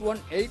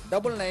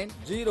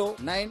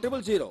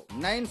 818990900,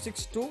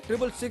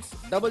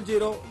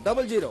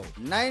 962660000,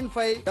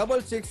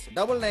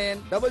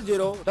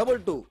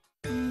 9566990022.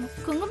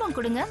 குங்குமம்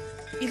கொடுங்க.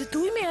 இது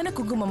தூய்மையான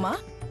குங்குமமா?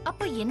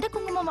 அப்ப எந்த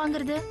குங்குமம்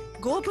வாங்குறது?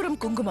 கோபுரம்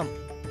குங்குமம்.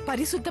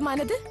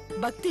 பரிசுத்தமானது,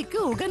 பக்திக்கு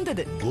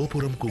உகந்தது.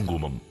 கோபுரம்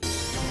குங்குமம்.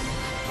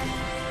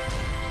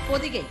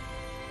 பொதிகை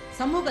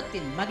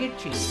சமூகத்தின்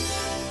மகிழ்ச்சி.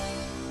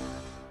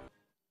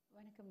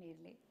 வணக்கம்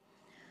நேயர்களே.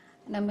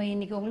 நம்ம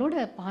இன்னைக்கு உங்களோட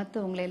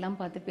உங்களை எல்லாம்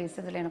பார்த்து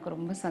பேசுறதுல எனக்கு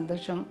ரொம்ப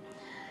சந்தோஷம்.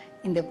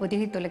 இந்த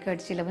பொதிகை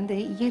தொலைக்காட்சியில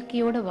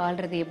இயற்கையோட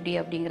வாழ்றது எப்படி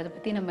அப்படிங்கறத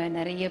பத்தி நம்ம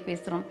நிறைய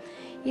பேசுறோம்.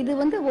 இது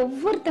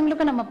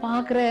ஒவ்வொருத்தங்களுக்கும் நம்ம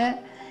பார்க்குற,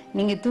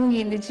 நீங்க தூங்கி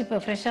எழுந்திரிச்சு இப்போ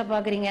ஃப்ரெஷ்ஷாக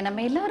பார்க்குறீங்க,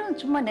 நம்ம எல்லாரும்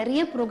சும்மா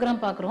நிறைய ப்ரோக்ராம்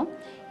பார்க்குறோம்.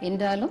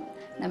 என்றாலும்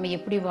நம்ம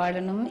எப்படி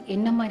வாழணும்,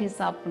 என்ன மாதிரி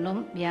சாப்பிடணும்,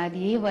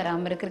 வியாதியே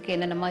வராமல் இருக்கிறதுக்கு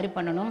என்னென்ன மாதிரி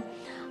பண்ணணும்,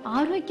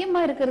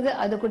 ஆரோக்கியமாக இருக்கிறது,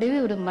 அது கூடவே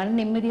ஒரு மன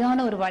நிம்மதியான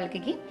ஒரு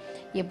வாழ்க்கைக்கு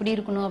எப்படி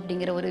இருக்கணும்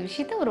அப்படிங்கிற ஒரு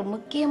விஷயத்த, ஒரு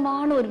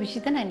முக்கியமான ஒரு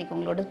விஷயத்த நான் இன்னைக்கு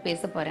உங்களோட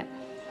பேச போகிறேன்.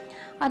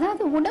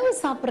 அதாவது உணவு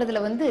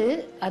சாப்பிட்றதுல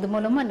அது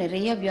மூலமாக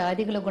நிறைய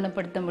வியாதிகளை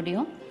குணப்படுத்த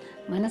முடியும்,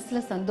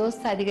 மனசில்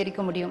சந்தோஷத்தை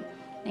அதிகரிக்க முடியும்.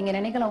 நீங்கள்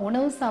நினைக்கலாம்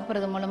உணவு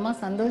சாப்பிட்றது மூலமாக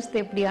சந்தோஷத்தை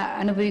எப்படி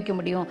அனுபவிக்க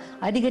முடியும்,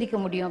 அதிகரிக்க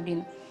முடியும்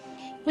அப்படின்னு.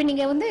 இப்போ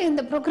நீங்கள்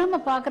இந்த ப்ரோக்ராமை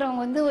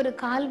பார்க்குறவங்க ஒரு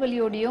கால்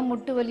வலியோடையோ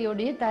முட்டு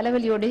வலியோடையோ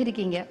தலைவலியோடய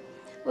இருக்கீங்க.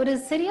 ஒரு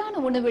சரியான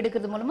உணவு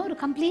எடுக்கிறது மூலமாக, ஒரு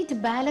கம்ப்ளீட்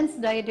பேலன்ஸ்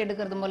டயட்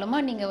எடுக்கிறது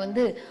மூலமாக நீங்கள்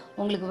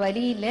உங்களுக்கு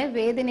வலி இல்லை,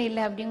 வேதனை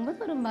இல்லை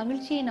அப்படிங்கும்போது ஒரு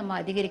மகிழ்ச்சியை நம்ம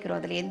அதிகரிக்கிறோம்.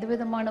 அதில் எந்த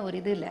விதமான ஒரு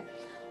இது இல்லை.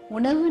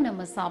 உணவு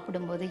நம்ம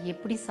சாப்பிடும்போது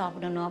எப்படி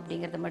சாப்பிடணும்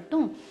அப்படிங்கிறத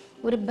மட்டும்,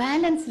 ஒரு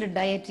பேலன்ஸ்டு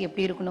டயட்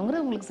எப்படி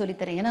இருக்கணுங்கிறத உங்களுக்கு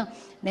சொல்லித்தரேன். ஏன்னா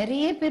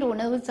நிறைய பேர்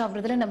உணவு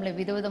சாப்பிட்றதுல நம்மளை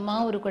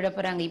விதவிதமாக ஒரு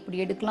குழப்பறாங்க. இப்படி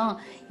எடுக்கலாம்,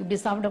 இப்படி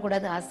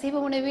சாப்பிடக்கூடாது, அசைவ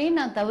உணவே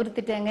நான்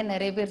தவிர்த்துட்டேங்க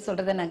நிறைய பேர்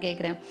சொல்கிறத நான்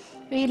கேட்குறேன்.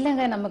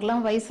 இல்லைங்க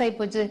நமக்கெல்லாம் வயசாகி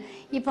போச்சு,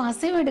 இப்போ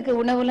அசைவம்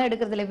உணவுலாம்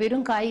எடுக்கிறதுல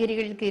வெறும்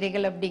காய்கறிகள்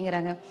கீரைகள்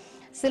அப்படிங்கிறாங்க.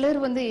 சிலர்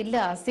இல்லை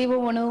அசைவ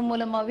உணவு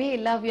மூலமாகவே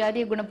எல்லா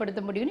வியாதியை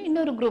குணப்படுத்த முடியும்னு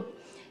இன்னொரு குரூப்.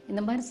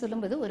 இந்த மாதிரி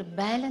சொல்லும்போது ஒரு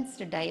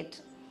பேலன்ஸ்டு டயட்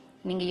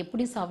நீங்கள்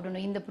எப்படி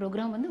சாப்பிடணும், இந்த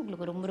ப்ரோக்ராம்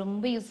உங்களுக்கு ரொம்ப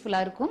ரொம்ப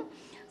யூஸ்ஃபுல்லாக இருக்கும்.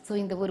 ஸோ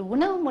இந்த ஒரு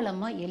உணவு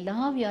மூலமாக எல்லா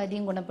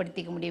வியாதியும்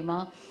குணப்படுத்திக்க முடியுமா,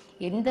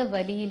 எந்த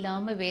வலி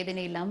இல்லாமல்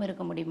வேதனை இல்லாமல்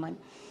இருக்க முடியுமா?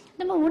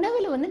 நம்ம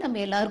உணவில் நம்ம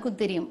எல்லாருக்கும்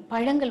தெரியும்,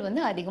 பழங்கள்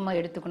அதிகமாக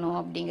எடுத்துக்கணும்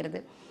அப்படிங்கிறது.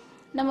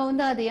 நம்ம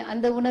அது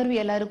அந்த உணர்வு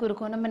எல்லாருக்கும்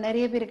இருக்கும். நம்ம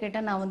நிறைய பேர்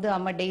கேட்டால் நான்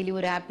அம்மா டெய்லி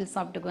ஒரு ஆப்பிள்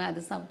சாப்பிட்டுக்குவேன்,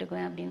 அது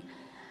சாப்பிட்டுக்குவேன் அப்படின்னு.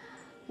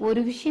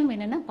 ஒரு விஷயம்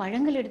என்னென்னா,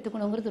 பழங்கள்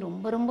எடுத்துக்கணுங்கிறது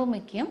ரொம்ப ரொம்ப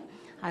முக்கியம்.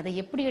 அதை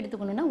எப்படி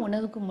எடுத்துக்கணும்னா,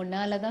 உணவுக்கு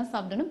முன்னால் தான்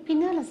சாப்பிடணும்,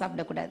 பின்னால்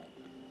சாப்பிடக்கூடாது.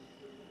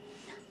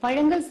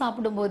 பழங்கள்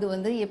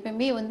சாப்பிடும்போது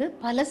எப்பவுமே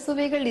பல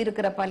சுவைகள்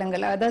இருக்கிற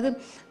பழங்கள், அதாவது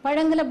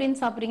பழங்கள் அப்படின்னு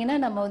சாப்பிட்றீங்கன்னா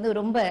நம்ம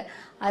ரொம்ப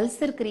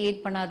அல்சர் கிரியேட்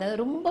பண்ணாத,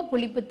 ரொம்ப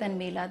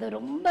புளிப்புத்தன்மை இல்லாத,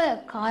 ரொம்ப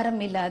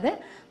காரம் இல்லாத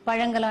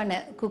பழங்களான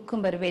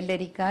குக்கும்பர்,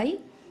 வெள்ளரிக்காய்,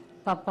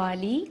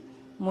 பப்பாளி,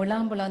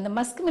 முலாம்பழம், அந்த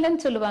மஸ்க்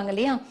மிலன் சொல்லுவாங்க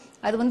இல்லையா,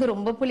 அது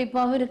ரொம்ப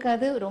புளிப்பாகவும்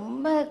இருக்காது,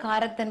 ரொம்ப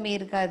காரத்தன்மை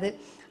இருக்காது,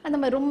 அந்த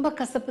மாதிரி ரொம்ப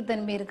கசப்பு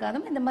தன்மை இருக்காது.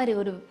 இந்த மாதிரி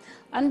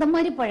அந்த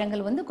மாதிரி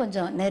பழங்கள்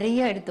கொஞ்சம்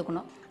நிறைய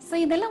எடுத்துக்கணும். ஸோ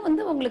இதெல்லாம்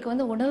உங்களுக்கு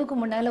உணவுக்கு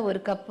முன்னால் ஒரு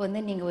கப்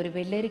நீங்கள் ஒரு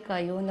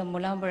வெள்ளரிக்காயோ இந்த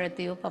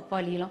முலாம்பழத்தையோ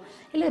பப்பாளியோ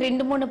இல்லை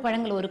 2-3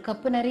 பழங்கள் ஒரு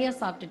கப்பு நிறைய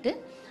சாப்பிட்டுட்டு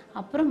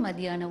அப்புறம்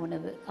மதியான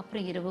உணவு,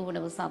 அப்புறம் இரவு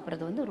உணவு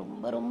சாப்பிட்றது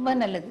ரொம்ப ரொம்ப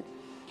நல்லது.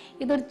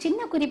 இது ஒரு சின்ன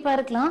குறிப்பாக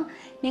இருக்கலாம்.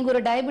 நீங்கள் ஒரு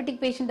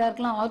டயபெட்டிக் பேஷண்ட்டாக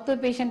இருக்கலாம், ஆர்த்தோ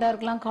பேஷண்ட்டாக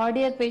இருக்கலாம்,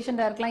 கார்டியாக்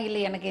பேஷண்ட்டாக இருக்கலாம்,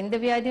 இல்லை எனக்கு எந்த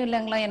வியாதியும்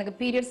இல்லைங்களா, எனக்கு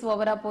பீரியட்ஸ்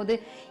ஓவராக போகுது,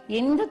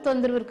 எந்த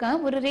தொந்தரவு இருக்கா,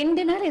 ஒரு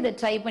 2 நாள் இதை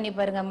ட்ரை பண்ணி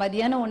பாருங்கள்.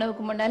 மதியான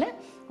உணவுக்கு முன்னால்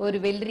ஒரு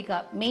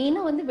வெள்ளரிக்காய்,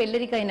 மெயினாக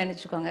வெள்ளரிக்காய்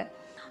நினச்சிக்கோங்க.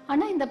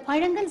 ஆனால் இந்த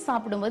பழங்கள்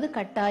சாப்பிடும்போது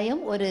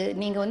கட்டாயம்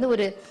நீங்கள்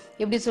ஒரு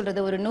எப்படி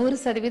சொல்கிறது, ஒரு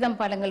 100%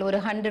 பழங்கள், ஒரு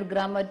 100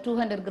 கிராம்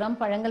 200 கிராம்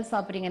பழங்கள்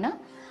சாப்பிட்றீங்கன்னா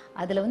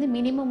அதில்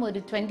மினிமம் ஒரு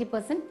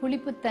 20%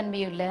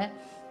 புளிப்புத்தன்மையுள்ள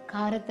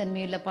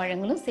காரத்தன்மையுள்ள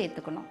பழங்களும்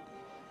சேர்த்துக்கணும்.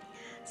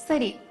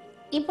 சரி,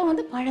 இப்போ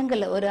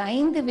பழங்கள் ஒரு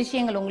 5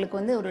 விஷயங்கள்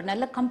உங்களுக்கு ஒரு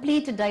நல்ல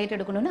கம்ப்ளீட் டயட்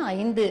எடுக்கணும்னு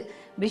 5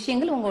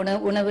 விஷயங்கள்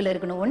உங்கள் உணவில்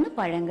இருக்கணும். 1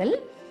 பழங்கள்,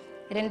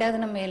 2வது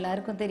நம்ம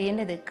எல்லாருக்கும்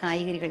தெரியுது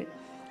காய்கறிகள்.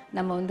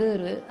 நம்ம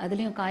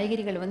அதுலேயும்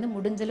காய்கறிகள்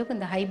முடிஞ்ச அளவுக்கு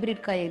இந்த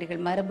ஹைபிரிட் காய்கறிகள்,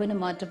 மரபணு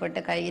மாற்றப்பட்ட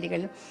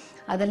காய்கறிகள்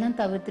அதெல்லாம்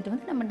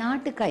தவிர்த்துட்டு நம்ம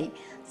நாட்டுக்காய்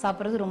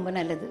சாப்பிட்றது ரொம்ப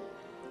நல்லது.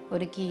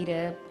 ஒரு கீரை,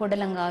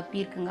 புடலங்காய்,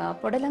 பீர்க்கங்காய்.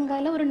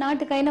 புடலங்காயில் ஒரு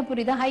நாட்டுக்காய்னா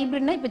புரியுதா,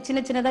 ஹைபிரிட்னா இப்போ சின்ன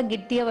சின்னதாக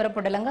கெட்டியாக வர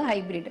புடலங்காய்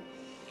ஹைபிரிட்.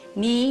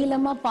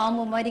 நீளமாக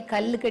பாம்பு மாதிரி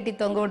கல் கட்டி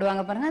தொங்க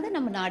விடுவாங்க பாருங்க, அது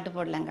நம்ம நாட்டு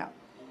புடலங்காய்.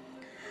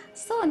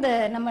 ஸோ அந்த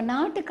நம்ம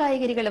நாட்டு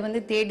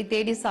காய்கறிகளை தேடி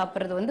தேடி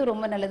சாப்பிட்றது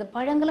ரொம்ப நல்லது.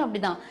 பழங்களும்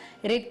அப்படிதான்.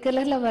 ரெட்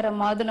கலரில் வர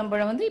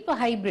மாதுளம்பழம் இப்போ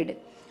ஹைபிரிட்.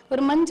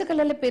 ஒரு மஞ்சள்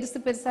கலரில் பெருசு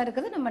பெருசாக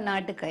இருக்கிறது நம்ம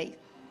நாட்டுக்காய்.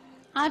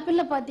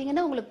 ஆப்பிளில்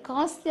பார்த்தீங்கன்னா உங்களுக்கு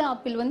காஸ்ட்லி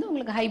ஆப்பிள்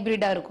உங்களுக்கு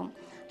ஹைபிரிடாக இருக்கும்.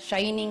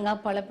 ஷைனிங்காக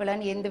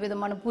பழப்பழன்னு எந்த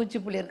விதமான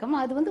பூச்சிப்புள்ளி இருக்காமோ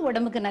அது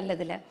உடம்புக்கு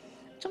நல்லதில்லை.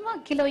 சும்மா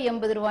கிலோ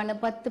 80 ரூபான்னு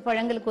 10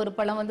 பழங்களுக்கு ஒரு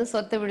பழம்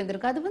சொத்தை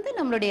விழுந்திருக்கு. அது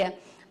நம்மளுடைய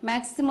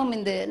மேக்சிமம்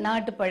இந்த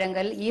நாட்டு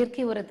பழங்கள்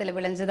இயற்கை உரத்தில்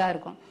விளைஞ்சதாக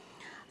இருக்கும்.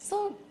 ஸோ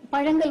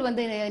பழங்கள்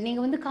வந்து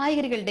நீங்கள் வந்து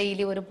காய்கறிகள்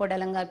டெய்லி ஒரு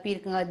புடலங்காய்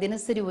பீர்க்கங்காய்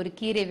தினசரி ஒரு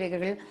கீரை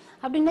வகைகள்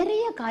அப்படி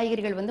நிறைய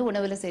காய்கறிகள் வந்து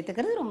உணவில்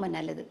சேர்த்துக்கிறது ரொம்ப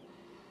நல்லது.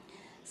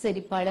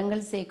 சரி,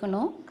 பழங்கள்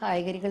சேர்க்கணும்,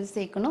 காய்கறிகள்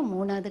சேர்க்கணும்.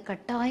 மூணாவது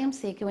கட்டாயம்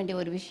சேர்க்க வேண்டிய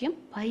ஒரு விஷயம்,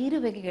 பயிறு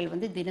வகைகள்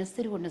வந்து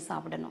தினசரி ஒன்று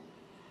சாப்பிடணும்.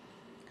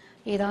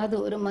 ஏதாவது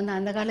ஒரு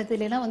அந்த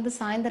காலத்துலலாம் வந்து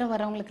சாயந்தரம்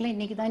வரவங்களுக்குலாம்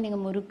இன்னைக்கு தான்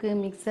நீங்கள் முறுக்கு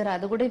மிக்சர்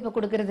அது கூட இப்போ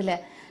கொடுக்கறது இல்லை.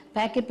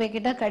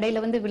 பேக்கெட்டாக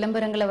கடையில் வந்து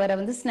விளம்பரங்களை வர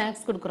வந்து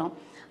ஸ்நாக்ஸ் கொடுக்குறோம்.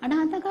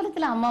 ஆனால் அந்த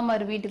காலத்தில்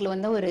அம்மாமார் வீட்டுக்குள்ள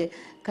வந்து ஒரு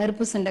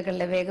கருப்பு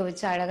சுண்டைக்கல்ல வேக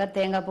வச்சு அழகாக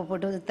தேங்காய் பூ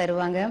போட்டு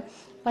தருவாங்க.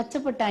 பச்சை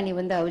பட்டாணி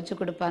வந்து அவிச்சு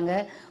கொடுப்பாங்க.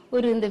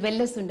 ஒரு இந்த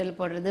வெள்ளை சுண்டல்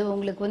போடுறது,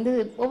 உங்களுக்கு வந்து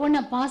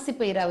ஒவ்வொன்றா பாசி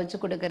பயிரை அவிச்சு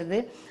கொடுக்கறது,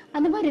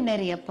 அந்த மாதிரி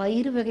நிறைய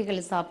பயிறு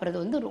வகைகள் சாப்பிட்றது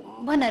வந்து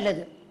ரொம்ப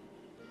நல்லது.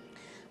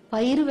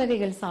 பயிறு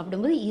வகைகள்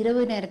சாப்பிடும்போது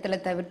இரவு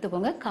நேரத்தில்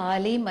தவிர்த்துக்கோங்க.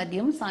 காலை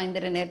மதியம்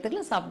சாயந்தர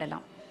நேரத்துல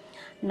சாப்பிடலாம்.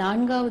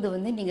 நான்காவது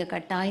வந்து நீங்க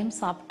கட்டாயம்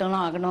சாப்பிட்டோம்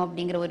ஆகணும்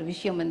அப்படிங்கிற ஒரு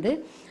விஷயம் வந்து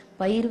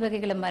பயிர்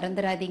வகைகளை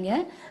மறந்துடாதீங்க.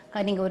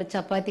 நீங்க ஒரு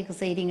சப்பாத்திக்கு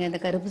செய்றீங்க, இந்த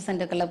கருப்பு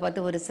சுண்டைக்கல்லை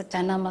பார்த்து ஒரு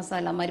சன்னா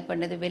மசாலா மாதிரி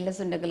பண்ணது, வெள்ளை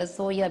சுண்டைக்கல்லை,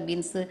 சோயா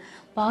பீன்ஸு,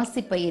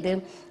 பாசி பயிறு,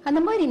 அந்த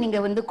மாதிரி நீங்க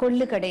வந்து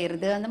கொள்ளு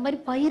கடையிறது, அந்த மாதிரி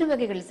பயிர்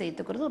வகைகள்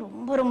சேர்த்துக்கிறது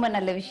ரொம்ப ரொம்ப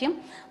நல்ல விஷயம்.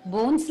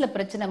 போன்ஸ்ல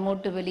பிரச்சனை,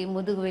 மூட்டு வலி,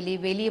 முதுகு வலி,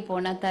 வெளியே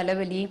போனா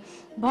தலைவலி,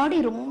 பாடி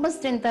ரொம்ப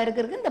ஸ்ட்ரென்த்தா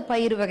இருக்கிறதுக்கு இந்த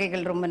பயிர்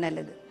வகைகள் ரொம்ப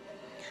நல்லது.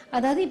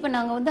 அதாவது இப்ப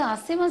நாங்க வந்து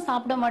அசைவம்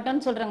சாப்பிட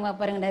மாட்டோம்னு சொல்றாங்க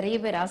பாருங்க, நிறைய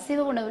பேர்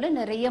அசைவ உணவுல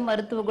நிறைய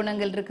மருத்துவ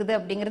குணங்கள் இருக்குது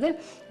அப்படிங்கறது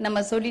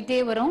நம்ம சொல்லிட்டே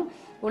வரோம்.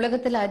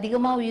 உலகத்துல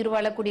அதிகமா உயிர்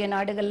வாழக்கூடிய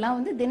நாடுகள்லாம்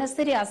வந்து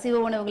தினசரி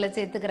அசைவ உணவுகளை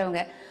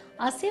சேர்த்துக்கிறவங்க.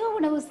 அசைவ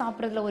உணவு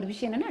சாப்பிட்றதுல ஒரு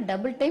விஷயம் என்னன்னா,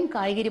 டபுள் டைம்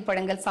காய்கறி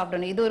பழங்கள்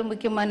சாப்பிடணும். இது ஒரு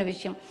முக்கியமான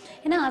விஷயம்.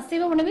 ஏன்னா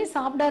அசைவ உணவே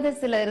சாப்பிடாத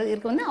சிலர்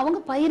இருக்கு வந்து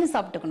அவங்க பயிறு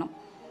சாப்பிட்டுக்கணும்.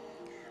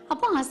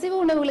 அப்போ அசைவ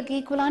உணவுகளுக்கு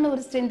ஈக்குவலான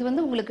ஒரு ஸ்ட்ரென்த்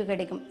வந்து உங்களுக்கு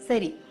கிடைக்கும்.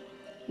 சரி,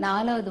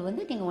 நாலாவது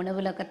வந்து நீங்க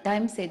உணவுல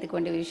கட்டாயம் சேர்த்துக்க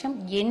வேண்டிய விஷயம்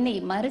எண்ணெய்.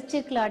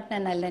 மரச்செக்கில் ஆட்டின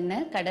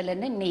நல்லெண்ணெய்,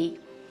 கடலெண்ணெய், நெய்,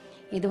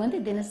 இது வந்து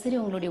தினசரி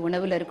உங்களுடைய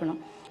உணவுல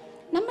இருக்கணும்.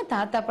 நம்ம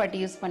தாத்தா பாட்டி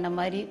யூஸ் பண்ண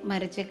மாதிரி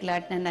மரச்செக்கில்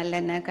ஆட்டின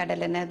நல்லெண்ணெய்,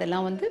 கடலெண்ணெய்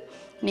அதெல்லாம் வந்து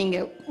நீங்க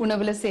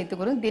உணவுல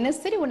சேர்த்துக்கணும்.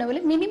 தினசரி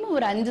உணவுல மினிமம்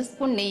ஒரு 5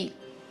 ஸ்பூன் நெய்,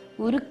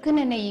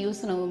 உருக்குன நெய்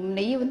யூஸ்.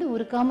 நெய்யை வந்து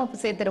உருக்காம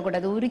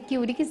சேர்த்துடக்கூடாது,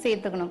 உருக்கி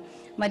சேர்த்துக்கணும்.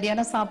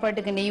 மத்தியானம்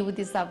சாப்பாட்டுக்கு நெய்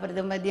ஊற்றி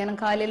சாப்பிட்றது,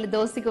 மத்தியானம் காலையில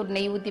தோசைக்கு ஒரு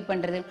நெய் ஊற்றி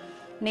பண்றது.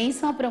 நெய்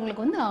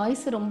சாப்பிட்றவங்களுக்கு வந்து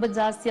ஆயுசு ரொம்ப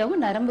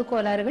ஜாஸ்தியாகவும் நரம்பு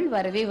கோளாறுகள்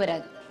வரவே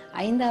வராது.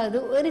 ஐந்தாவது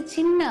ஒரு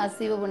சின்ன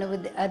அசைவ உணவு,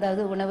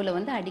 அதாவது உணவுல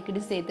வந்து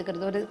அடிக்கடி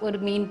சேர்த்துக்கிறது ஒரு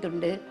மீன்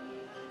துண்டு.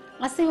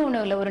 அசைவ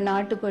உணவுல ஒரு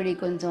நாட்டுக்கோழி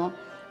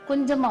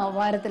கொஞ்சமா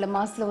வாரத்துல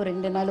மாசத்துல ஒரு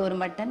 2 நாள் ஒரு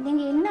மட்டன்.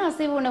 நீங்க என்ன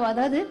அசைவ உணவு,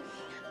 அதாவது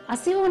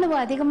அசைவ உணவு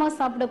அதிகமா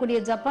சாப்பிடக்கூடிய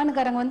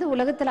ஜப்பான்காரங்க வந்து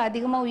உலகத்துல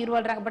அதிகமா உயிர்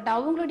வாழ்றாங்க. பட்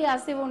அவங்களுடைய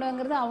அசைவ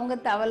உணவுங்கிறது அவங்க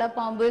தவளை,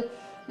 பாம்பு,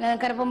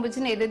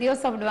 கரப்பம்பூச்சின்னு எதையோ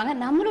சாப்பிடுவாங்க.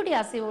 நம்மளுடைய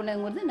அசைவ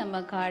உணவுங்கிறது நம்ம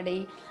காடை,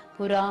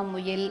 புறா,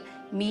 முயல்,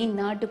 மீன்,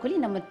 நாட்டுக்கோழி,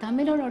 நம்ம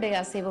தமிழனுடைய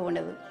அசைவ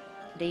உணவு.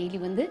 டெய்லி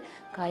வந்து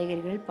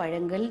காய்கறிகள்,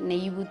 பழங்கள்,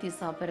 நெய் ஊற்றி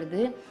சாப்பிட்றது,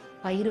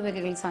 பயிறு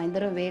வகைகள்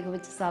சாயந்தரம் வேக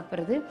வச்சு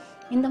சாப்பிட்றது,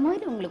 இந்த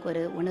மாதிரி உங்களுக்கு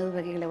ஒரு உணவு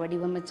வகைகளை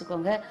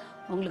வடிவமைச்சுக்கோங்க.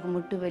 உங்களுக்கு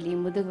முட்டு வலி,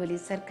 முதுகு வலி,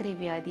 சர்க்கரை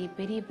வியாதி,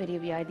 பெரிய பெரிய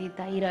வியாதி,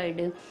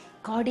 தைராய்டு,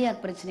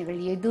 கார்டியாக் பிரச்சனைகள்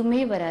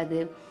எதுவுமே வராது.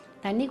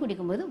 தண்ணி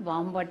குடிக்கும்போது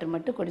வார்ம் வாட்டர்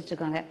மட்டும்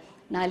குடிச்சுக்கோங்க.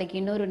 நாளைக்கு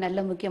இன்னொரு நல்ல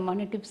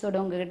முக்கியமான டிப்ஸோட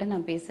உங்ககிட்ட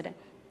நான் பேசுறேன்.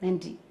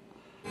 நன்றி.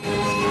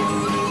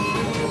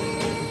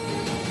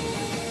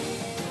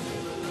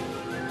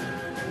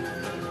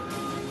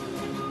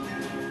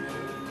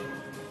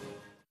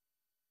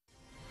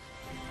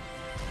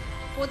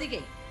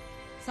 பொதிகை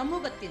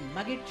சமூகத்தின்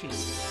மகிழ்ச்சி.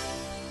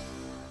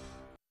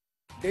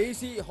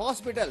 டெய்சி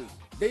ஹாஸ்பிட்டல்,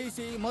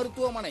 டெய்சி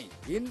மருத்துவமனை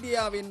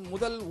இந்தியாவின்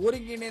முதல்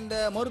ஒருங்கிணைந்த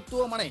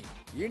மருத்துவமனை.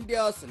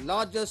 India's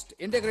largest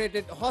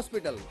integrated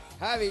hospital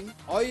having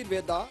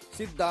Ayurveda,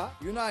 Siddha,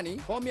 Unani,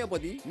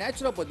 Homeopathy,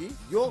 Naturopathy,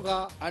 Yoga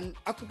and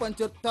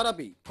Acupuncture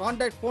Therapy.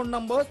 Contact phone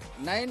numbers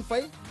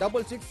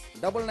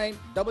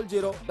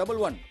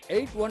 9566990011,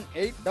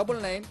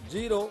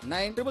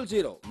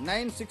 818990900,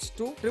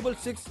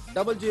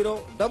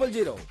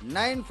 962660000,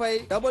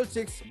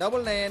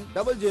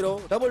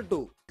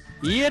 9566990022.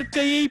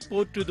 இயற்கையை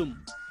போற்றுதும்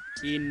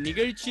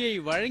இந்நிகழ்ச்சியை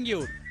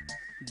வழங்கியோர்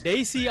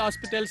Daisy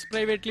hospitals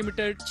private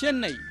limited,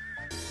 Chennai.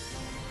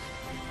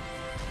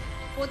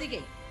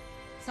 Pothigai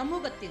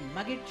சமூகத்தின்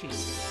மகிழ்ச்சி.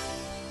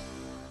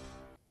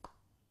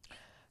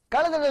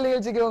 காலத்தண்டல்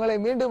நிகழ்ச்சிக்கு உங்களை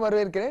மீண்டும்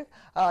வரவேற்கிறேன்.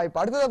 இப்ப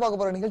அடுத்ததா பார்க்க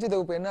போற நிகழ்ச்சி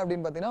தொகுப்பு என்ன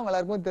அப்படின்னு பாத்தீங்கன்னா,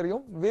 எல்லாருக்கும்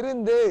தெரியும்,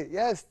 விருந்து.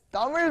 எஸ்,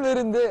 தமிழ்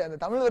விருந்து. அந்த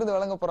தமிழ் விருந்து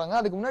வழங்க போறாங்க.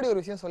 அதுக்கு முன்னாடி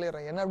ஒரு விஷயம்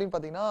சொல்லிடுறேன். என்ன அப்படின்னு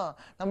பாத்தீங்கன்னா,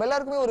 நம்ம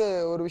எல்லாருக்குமே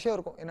ஒரு விஷயம்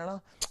இருக்கும். என்னன்னா,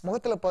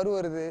 முகத்துல பரு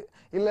வருது,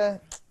 இல்ல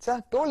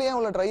தோல் ஏன்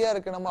இவ்வளவு ட்ரையா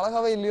இருக்கு, நம்ம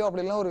அழகாவே இல்லையோ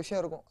அப்படிலாம் ஒரு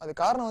விஷயம் இருக்கும். அது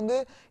காரணம் வந்து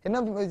என்ன,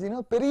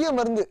 பெரிய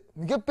மருந்து,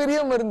 மிகப்பெரிய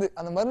மருந்து.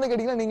 அந்த மருந்து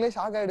கேட்டீங்கன்னா நீங்களே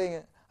ஷாக்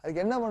ஆயிடுவீங்க.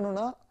 அதுக்கு என்ன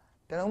பண்ணணும்னா,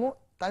 தினமும்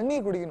தண்ணி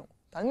குடிக்கணும்.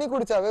 தண்ணி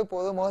குடிச்சாவே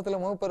போதும், முகத்துல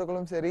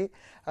முகப்பருக்களும் சரி,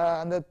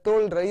 அந்த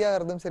தோல் ட்ரை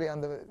ஆகிறதும் சரி,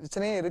 அந்த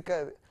பிரச்சனையே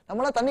இருக்காது.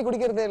 நம்மளாம் தண்ணி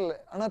குடிக்கிறதே இல்லை.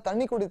 ஆனா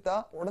தண்ணி குடித்தா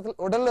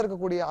உடல்ல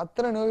இருக்கக்கூடிய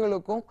அத்தனை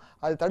நோய்களுக்கும்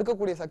அது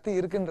தடுக்கக்கூடிய சக்தி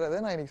இருக்குன்றதை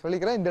நான் இன்னைக்கு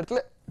சொல்லிக்கிறேன், இந்த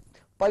இடத்துல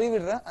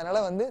பதிவிடுறேன். அதனால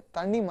வந்து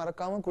தண்ணி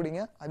மறக்காம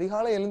குடிங்க.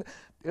 அதிகாலை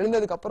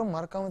எழுந்ததுக்கு அப்புறம்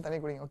மறக்காம தண்ணி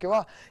குடிங்க. ஓகேவா?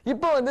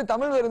 இப்போ வந்து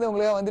தமிழ் விருந்து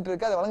உங்களுக்கு வந்துட்டு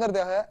இருக்கு. அதை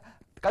வழங்குறதுக்காக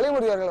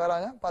கலைமுறையாளர்கள்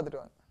வராங்க, பாத்துட்டு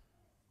வாங்க.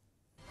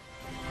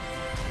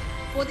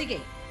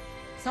 பொதிகை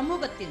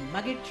சமூகத்தின்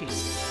மகிழ்ச்சி.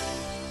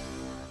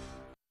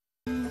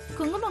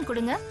 குங்குமம்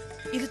கொடுங்க.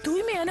 இது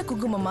தூய்மையான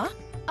குங்குமமா?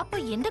 அப்ப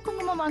எந்த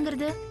குங்குமம்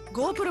வாங்குறது?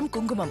 கோபுரம்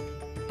குங்குமம்.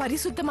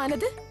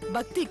 பரிசுத்தமானது,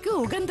 பக்திக்கு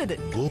உகந்தது.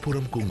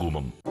 கோபுரம்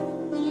குங்குமம்.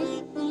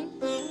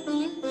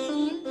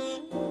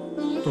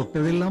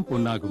 தொட்டதெல்லாம்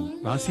பொன்னாகும்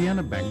ராசியான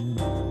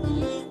பேங்க்.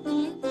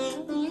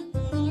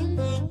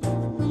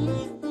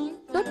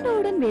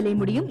 தொட்டவுடன் வேலை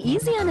முடியும்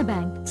ஈஸியான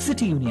பேங்க்.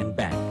 City union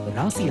bank.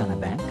 ராசியான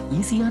பேங்க்,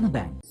 ஈஸியான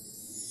பேங்க்.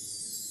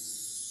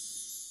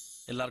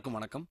 எல்லாருக்கும்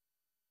வணக்கம்.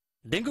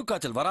 டெங்கு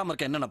காய்ச்சல் வராம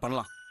இருக்க என்னென்ன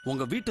பண்ணலாம்?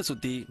 உங்க வீட்டை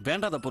சுத்தி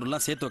வேண்டாத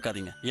பொருள்லாம் சேர்த்து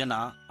வைக்காதீங்க. ஏன்னா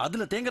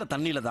அதுல தேங்குற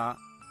தண்ணியில தான்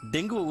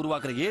டெங்குவை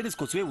உருவாக்குற ஏடிஸ்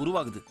கொசுவே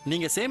உருவாகுது.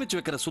 நீங்க சேமிச்சு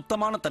வைக்கிற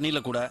சுத்தமான தண்ணியில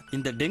கூட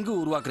இந்த டெங்கு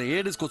உருவாக்குற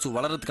ஏடிஸ் கொசு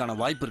வளர்றதுக்கான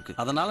வாய்ப்பு இருக்கு.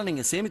 அதனால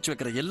நீங்க சேமிச்சு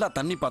வைக்கிற எல்லா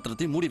தண்ணி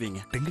பாத்திரத்தையும் மூடி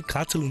வைங்க. டெங்கு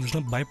காய்ச்சல்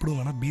வந்துச்சுன்னா பயப்படும்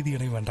வேணாம், பீதி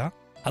அடைய வேண்டாம்.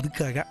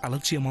 அதுக்காக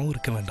அலட்சியமாவும்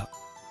இருக்க வேண்டாம்.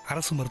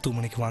 அரசு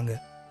மருத்துவமனைக்கு வாங்க.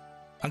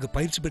 அங்க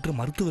பயிற்சி பெற்ற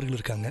மருத்துவர்கள்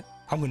இருக்காங்க.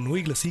 அவங்க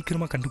நோய்களை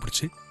சீக்கிரமா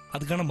கண்டுபிடிச்சு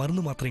அதுக்கான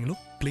மருந்து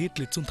மாத்திரைகளும்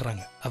பிளேட்லெட்ஸும்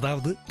தராங்க.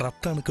 அதாவது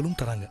ரத்த அணுக்களும்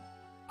தராங்க.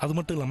 அது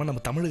மட்டும் இல்லாம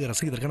நம்ம தமிழக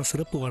அரசு இதற்கான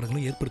சிறப்பு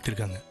வார்டுகளும்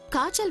ஏற்படுத்தியிருக்காங்க.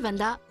 காய்ச்சல்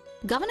வந்தா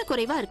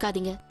கவனக்குறைவா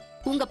இருக்காதீங்க.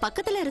 உங்க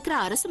பக்கத்துல இருக்கிற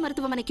அரசு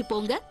மருத்துவமனைக்கு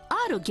போங்க,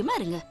 ஆரோக்கியமா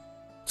இருங்க.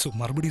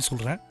 மறுபடியும்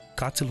சொல்றேன்,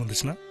 காய்ச்சல்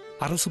வந்துச்சுன்னா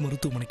அரசு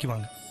மருத்துவமனைக்கு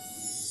வாங்க.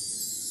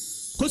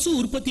 கொசு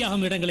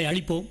உற்பத்தியாகும் இடங்களை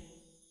அழிப்போம்,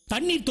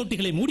 தண்ணீர்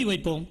தொட்டிகளை மூடி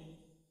வைப்போம்,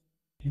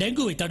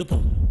 டெங்குவை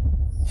தடுப்போம்.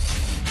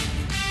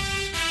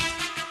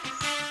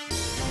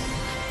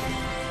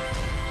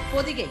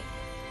 பொதிகை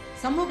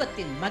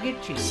சமூகத்தின்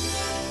மகிழ்ச்சி.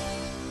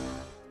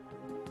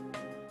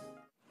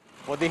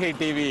 பொதிகை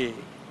டிவி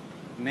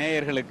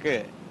நேயர்களுக்கு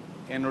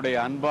என்னுடைய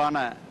அன்பான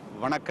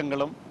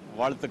வணக்கங்களும்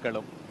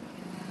வாழ்த்துக்களும்.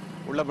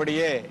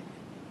 உள்ளபடியே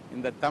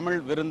இந்த தமிழ்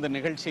விருந்து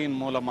நிகழ்ச்சியின்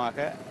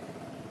மூலமாக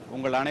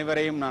உங்கள்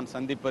அனைவரையும் நான்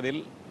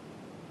சந்திப்பதில்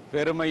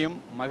பெருமையும்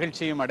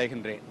மகிழ்ச்சியும்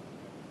அடைகின்றேன்.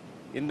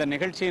 இந்த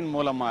நிகழ்ச்சியின்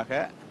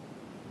மூலமாக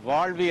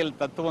வாழ்வியல்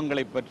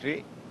தத்துவங்களை பற்றி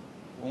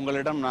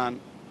உங்களிடம் நான்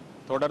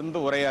தொடர்ந்து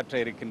உரையாற்ற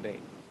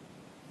இருக்கின்றேன்.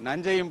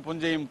 நஞ்சையும்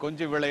புஞ்சையும்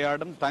கொஞ்சி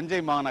விளையாடும்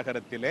தஞ்சை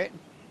மாநகரத்திலே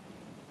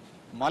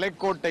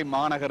மலைக்கோட்டை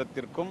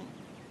மாநகரத்திற்கும்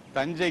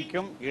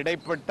தஞ்சைக்கும்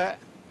இடைப்பட்ட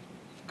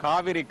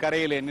காவிரி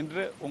கரையிலே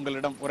நின்று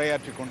உங்களிடம்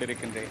உரையாற்றி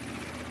கொண்டிருக்கின்றேன்.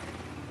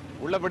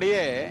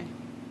 உள்ளபடியே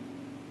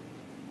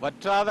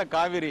வற்றாத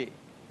காவிரி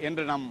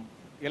என்று நம்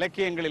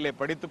இலக்கியங்களிலே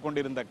படித்து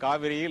கொண்டிருந்த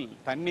காவிரியில்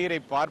தண்ணீரை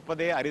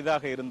பார்ப்பதே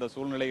அரிதாக இருந்த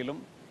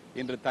சூழ்நிலையிலும்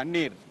இன்று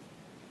தண்ணீர்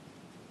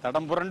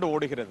தடம்புரண்டு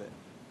ஓடுகிறது.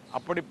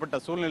 அப்படிப்பட்ட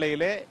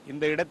சூழ்நிலையிலே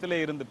இந்த இடத்திலே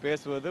இருந்து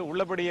பேசுவது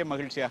உள்ளபடியே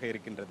மகிழ்ச்சியாக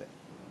இருக்கின்றது.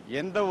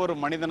 எந்த ஒரு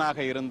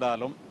மனிதனாக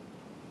இருந்தாலும்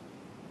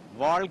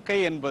வாழ்க்கை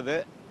என்பது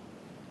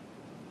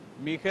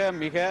மிக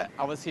மிக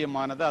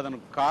அவசியமானது.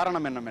 அதற்கு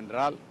காரணம்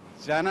என்னவென்றால்,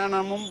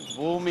 ஜனனமும்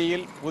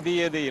பூமியில்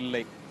புதியது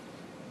இல்லை,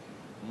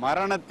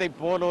 மரணத்தை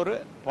போலொரு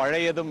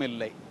பழையதும்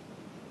இல்லை.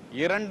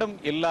 இரண்டும்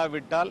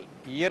இல்லாவிட்டால்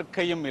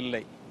இயற்கையும்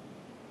இல்லை.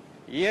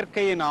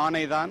 இயற்கையின்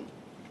ஆணைதான்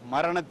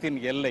மரணத்தின்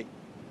எல்லை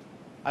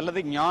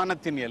அல்லது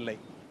ஞானத்தின் எல்லை.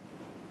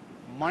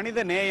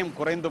 மனித நேயம்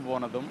குறைந்து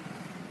போனதும்,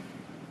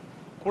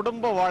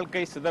 குடும்ப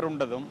வாழ்க்கை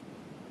சிதறுண்டதும்,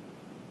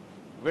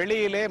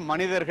 வெளியிலே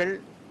மனிதர்கள்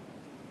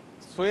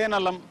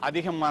சுயநலம்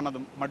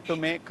அதிகமானதும்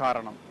மட்டுமே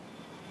காரணம்.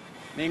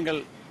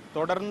 நீங்கள்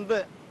தொடர்ந்து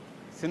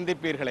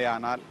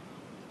சிந்திப்பீர்களேயானால்,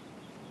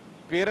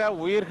 பிற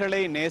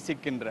உயிர்களை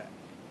நேசிக்கின்ற,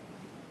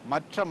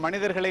 மற்ற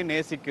மனிதர்களை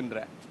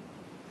நேசிக்கின்ற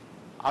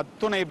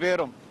அத்துணை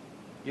பேரும்,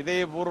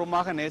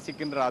 இதயபூர்வமாக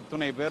நேசிக்கின்ற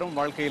அத்துணை பேரும்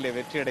வாழ்க்கையிலே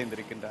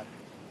வெற்றியடைந்திருக்கின்றார்கள்.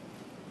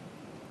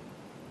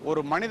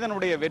 ஒரு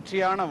மனிதனுடைய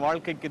வெற்றியான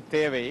வாழ்க்கைக்கு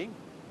தேவை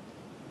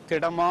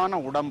திடமான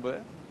உடம்பு,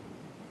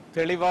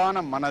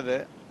 தெளிவான மனது,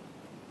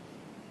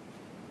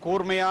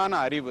 கூர்மையான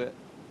அறிவு,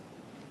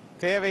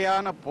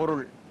 தேவையான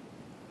பொருள்,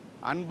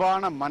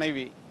 அன்பான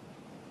மனைவி,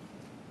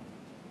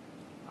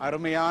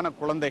 அருமையான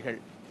குழந்தைகள்,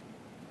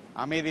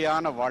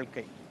 அமைதியான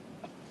வாழ்க்கை.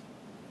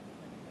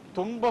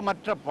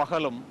 துன்பமற்ற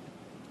பகலும்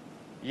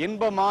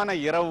இன்பமான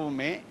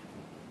இரவுமே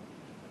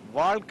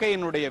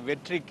வாழ்க்கையினுடைய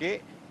வெற்றிக்கு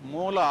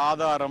மூல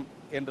ஆதாரம்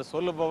என்று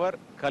சொல்லுபவர்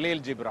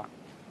கலீல் ஜிப்ரான்.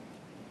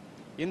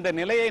 இந்த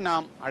நிலையை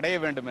நாம் அடைய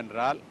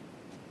வேண்டுமென்றால்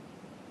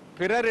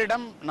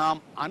பிறரிடம் நாம்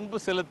அன்பு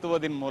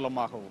செலுத்துவதன்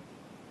மூலமாகவும்,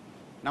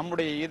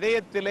 நம்முடைய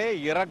இதயத்திலே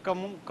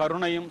இரக்கமும்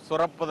கருணையும்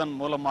சுரப்பதன்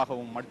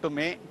மூலமாகவும்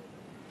மட்டுமே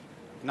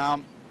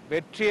நாம்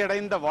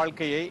வெற்றியடைந்த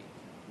வாழ்க்கையை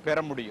பெற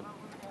முடியும்.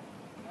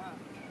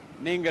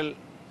 நீங்கள்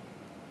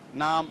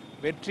நாம்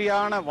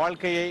வெற்றியான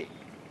வாழ்க்கையை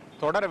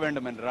தொடர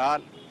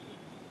வேண்டுமென்றால்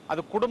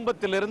அது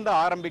குடும்பத்திலிருந்து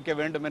ஆரம்பிக்க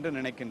வேண்டும் என்று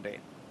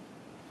நினைக்கின்றேன்.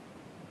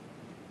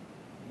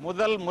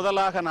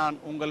 முதலாக நான்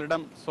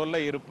உங்களிடம் சொல்ல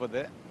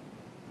இருப்பது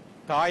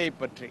தாயை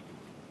பற்றி.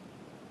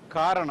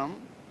 காரணம்,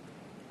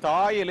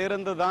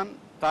 தாயிலிருந்து தான்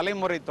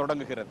தலைமுறை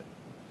தொடங்குகிறது.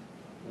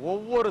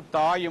 ஒவ்வொரு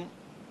தாயும்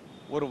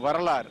ஒரு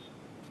வரலாறு.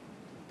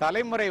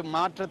 தலைமுறை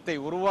மாற்றத்தை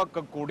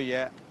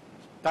உருவாக்கக்கூடிய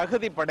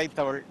தகுதி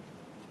படைத்தவள்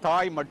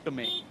தாய்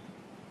மட்டுமே.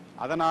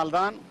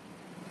 அதனால்தான்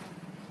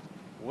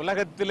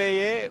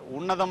உலகத்திலேயே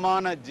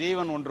உன்னதமான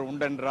ஜீவன் ஒன்று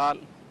உண்டென்றால்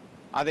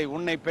அதை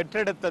உன்னை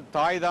பெற்றெடுத்த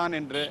தாய்தான்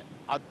என்று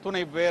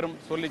அத்துணை பேரும்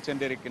சொல்லி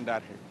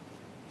சென்றிருக்கின்றார்கள்.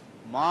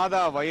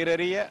 மாதா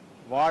வயிறறிய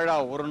வாழா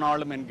ஒரு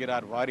நாளும்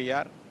என்கிறார்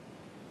வாரியார்.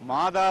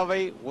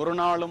 மாதாவை ஒரு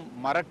நாளும்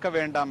மறக்க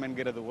வேண்டாம்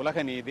என்கிறது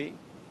உலக நீதி.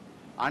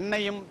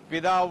 அன்னையும்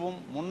பிதாவும்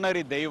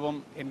முன்னறி தெய்வம்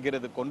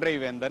என்கிறது கொன்றை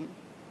வேந்தன்.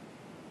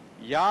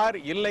 யார்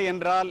இல்லை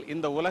என்றால்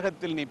இந்த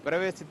உலகத்தில் நீ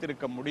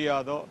பிரவேசித்திருக்க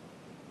முடியாதோ,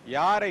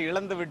 யாரை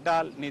இழந்து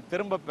விட்டால் நீ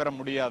திரும்ப பெற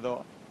முடியாதோ,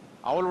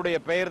 அவளுடைய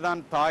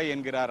பெயர்தான் தாய்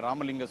என்கிறார்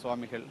ராமலிங்க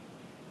சுவாமிகள்.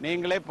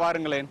 நீங்களே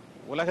பாருங்களேன்,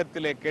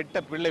 உலகத்திலே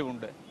கெட்ட பிள்ளை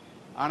உண்டு,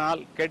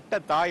 ஆனால் கெட்ட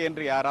தாய்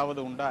என்று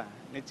யாராவது உண்டா?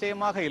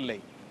 நிச்சயமாக இல்லை.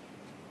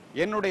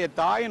 என்னுடைய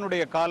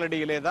தாயினுடைய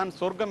காலடியிலே தான்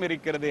சொர்க்கம்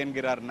இருக்கிறது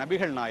என்கிறார்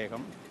நபிகள்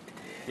நாயகம்.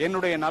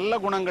 என்னுடைய நல்ல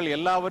குணங்கள்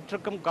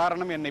எல்லாவற்றுக்கும்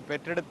காரணம் என்னை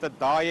பெற்றெடுத்த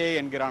தாயே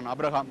என்கிறான்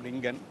ஆபிரகாம்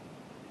லிங்கன்.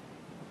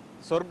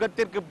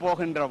 சொர்க்கத்திற்கு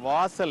போகின்ற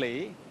வாசலை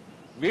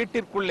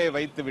வீட்டிற்குள்ளே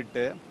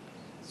வைத்துவிட்டு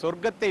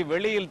சொர்க்கத்தை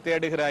வெளியில்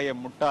தேடுகிறாய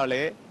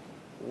முட்டாளே,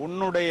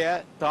 உன்னுடைய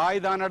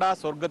தாய் தானடா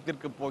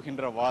சொர்க்கத்திற்கு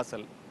போகின்ற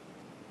வாசல்.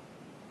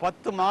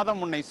 10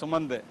 மாதம் உன்னை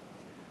சுமந்து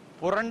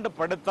புரண்டு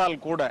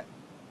படுத்தால் கூட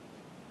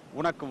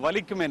உனக்கு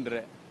வலிக்கும் என்று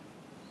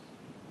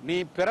நீ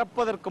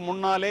பிறப்பதற்கு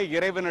முன்னாலே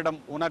இறைவனிடம்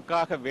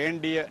உனக்காக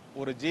வேண்டிய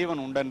ஒரு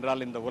ஜீவன்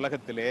உண்டென்றால் இந்த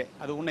உலகத்திலே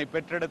அது உன்னை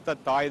பெற்றெடுத்த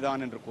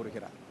தாய்தான் என்று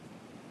கூறுகிறார்.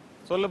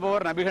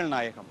 சொல்லுபவர் நபிகள்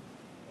நாயகம்.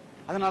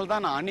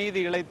 அதனால்தான்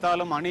அநீதி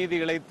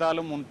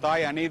இழைத்தாலும் உன்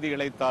தாய் அநீதி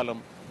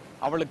இழைத்தாலும்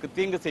அவளுக்கு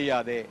தீங்கு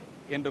செய்யாதே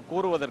என்று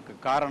கூறுவதற்கு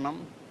காரணம்,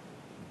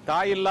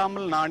 தாய்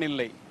இல்லாமல் நான்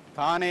இல்லை,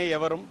 தானே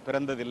எவரும்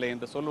பிறந்ததில்லை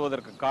என்று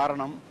சொல்வதற்கு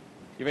காரணம்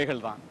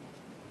இவைகள்தான்.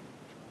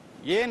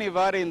 ஏன்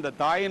இவ்வாறு இந்த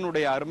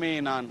தாயினுடைய அருமையை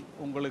நான்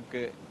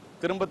உங்களுக்கு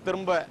திரும்ப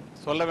திரும்ப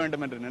சொல்ல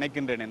வேண்டும் என்று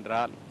நினைக்கின்றேன்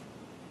என்றால்,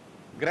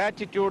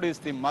 gratitude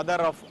is the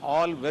mother of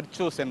all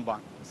virtues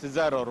என்பான்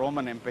சிசாரோ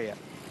ரோமன்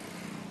எம்பையர்.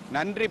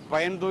 நன்றி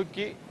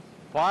பயன்தூக்கி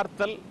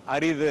பார்த்தல்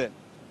அரிது.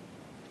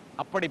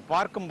 அப்படி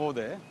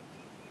பார்க்கும்போது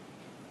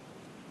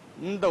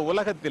இந்த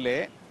உலகத்திலே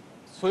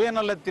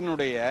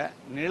சுயநலத்தினுடைய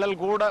நிழல்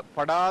கூட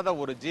படாத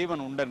ஒரு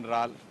ஜீவன்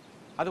உண்டென்றால்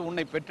அது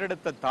உன்னை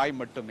பெற்றெடுத்த தாய்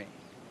மட்டுமே.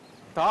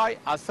 தாய்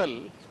அசல்,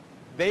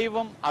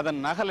 தெய்வம்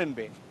அதன் நகல்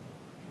என்பேன்.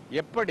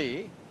 எப்படி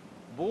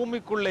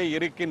பூமிக்குள்ளே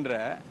இருக்கின்ற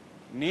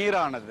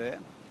நீரானது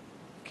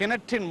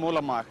கிணற்றின்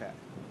மூலமாக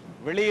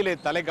வெளியிலே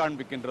தலை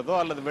காண்பிக்கின்றதோ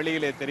அல்லது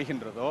வெளியிலே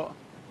தெரிகின்றதோ,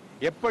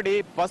 எப்படி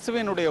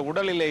பசுவினுடைய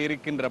உடலிலே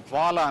இருக்கின்ற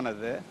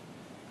பாலானது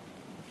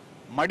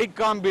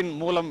மடிக்காம்பின்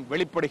மூலம்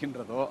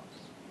வெளிப்படுகின்றதோ,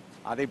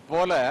 அதை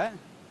போல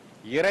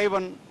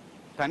இறைவன்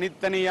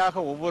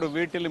தனித்தனியாக ஒவ்வொரு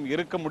வீட்டிலும்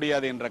இருக்க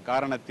முடியாது என்ற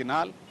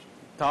காரணத்தினால்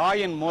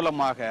தாயின்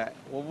மூலமாக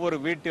ஒவ்வொரு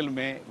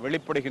வீட்டிலுமே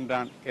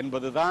வெளிப்படுகின்றான்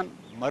என்பதுதான்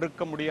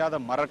மறுக்க முடியாத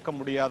மறக்க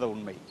முடியாத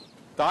உண்மை.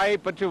 தாயை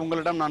பற்றி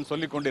உங்களிடம் நான்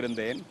சொல்லிக்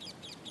கொண்டிருந்தேன்.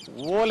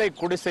 ஓலை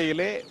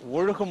குடிசையிலே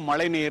ஒழுகும்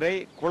மழை நீரை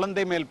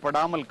குழந்தை மேல்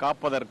படாமல்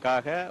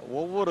காப்பதற்காக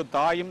ஒவ்வொரு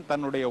தாயும்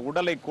தன்னுடைய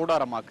உடலை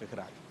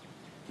கூடாரமாக்குகிறார்.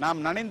 நாம்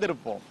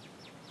நனைந்திருப்போம்,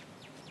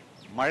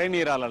 மழை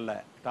நீரால் அல்ல,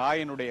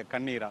 தாயினுடைய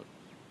கண்ணீரால்.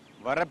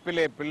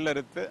 வரப்பிலே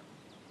பில்லறுத்து,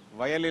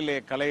 வயலிலே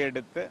களை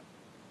எடுத்து,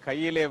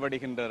 கையிலே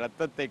வடிகின்ற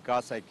இரத்தத்தை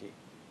காசாக்கி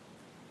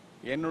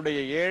என்னுடைய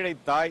ஏழை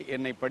தாய்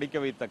என்னை படிக்க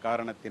வைத்த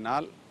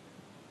காரணத்தினால்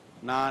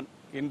நான்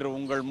இன்று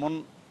உங்கள் முன்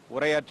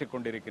உரையாற்றிக்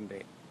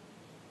கொண்டிருக்கின்றேன்.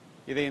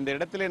 இதை இந்த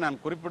இடத்திலே நான்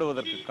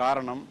குறிப்பிடுவதற்கு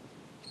காரணம்,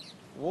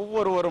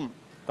 ஒவ்வொருவரும்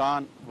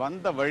தான்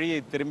வந்த வழியை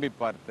திரும்பி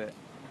பார்த்து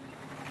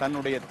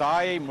தன்னுடைய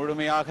தாயை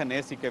முழுமையாக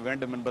நேசிக்க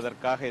வேண்டும்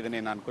என்பதற்காக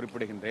இதனை நான்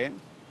குறிப்பிடுகின்றேன்.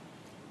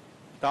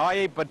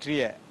 தாயை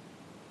பற்றிய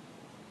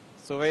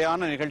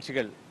சுவையான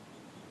நிகழ்ச்சிகள்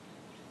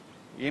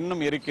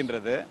இன்னும்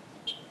இருக்கின்றது.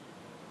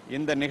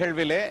 இந்த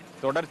நிகழ்விலே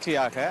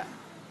தொடர்ச்சியாக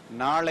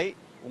நாளை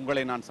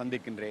உங்களை நான்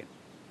சந்திக்கின்றேன்.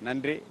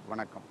 நன்றி,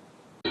 வணக்கம்.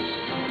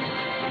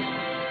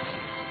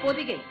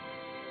 பொதிகை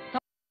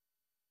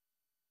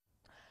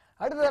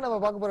அடுத்ததான் நம்ம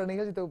பார்க்க போற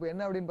நிகழ்ச்சி தொகுப்பு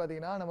என்ன அப்படின்னு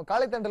பாத்தீங்கன்னா, நம்ம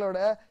காலை தண்டலோட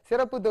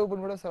சிறப்பு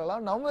தொகுப்புன்னு கூட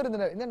சொல்லலாம். நம்ம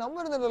விருந்தினர். இந்த நம்ம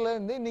விருந்தினர்ல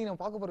இருந்து இன்னைக்கு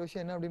நம்ம பார்க்க போற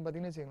விஷயம் என்ன அப்படின்னு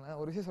பாத்தீங்கன்னா வச்சுக்கோங்களேன்,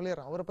 ஒரு விஷயம்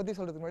சொல்லிடுறேன். அவரை பத்தி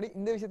சொல்றதுக்கு முன்னாடி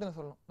இந்த விஷயத்த நான்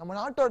சொல்லணும். நம்ம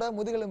நாட்டோட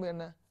முதுகெலும்பு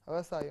என்ன?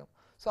 விவசாயம்.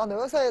 ஸோ அந்த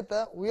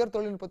விவசாயத்தை உயர்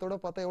தொழில்நுட்பத்தோட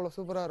பார்த்தா எவ்வளவு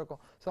சூப்பரா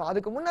இருக்கும். ஸோ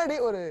அதுக்கு முன்னாடி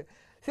ஒரு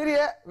சிறிய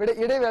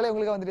இடைவேளை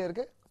உங்களுக்கு வந்துட்டே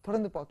இருக்கு,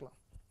 தொடர்ந்து பார்க்கலாம்.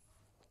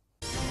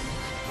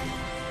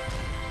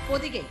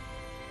 பொதிகை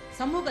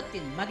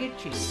சமூகத்தின்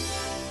மகிழ்ச்சி.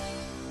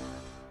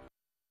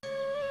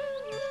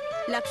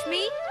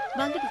 லக்ஷ்மி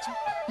வாங்க டீச்சர்.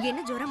 என்ன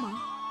ஜுரமா?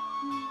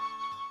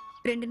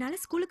 2 நாள்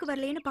ஸ்கூலுக்கு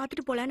வரலைன்னு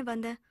பாத்துட்டு போலான்னு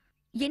வந்தேன்.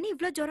 என்ன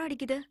இவ்ளோ ஜுரம்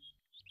அடிக்குது?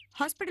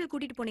 ஹாஸ்பிடல்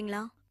கூட்டிட்டு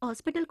போனீங்களா?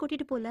 ஹாஸ்பிடல்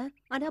கூட்டிட்டு போல,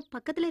 ஆனா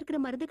பக்கத்துல இருக்கிற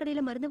மருந்து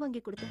கடையில மருந்து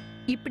வாங்கி கொடுத்தேன்.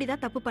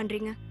 இப்படிதான் தப்பு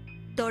பண்றீங்க.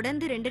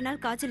 தொடர்ந்து 2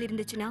 நாள் காய்ச்சல்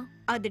இருந்துச்சுன்னா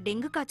அது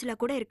டெங்கு காய்ச்சலா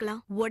கூட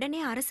இருக்கலாம்.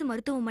 உடனே அரசு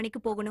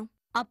மருத்துவமனைக்கு போகணும்.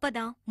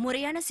 அப்பதான்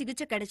முறையான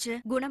சிகிச்சை கிடைச்சு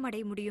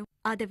குணமடைய முடியும்.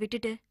 அதை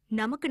விட்டுட்டு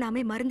நமக்கு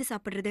நாமே மருந்து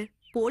சாப்பிடுறது,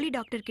 போலி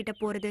டாக்டர் கிட்ட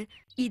போறது,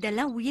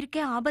 இதெல்லாம்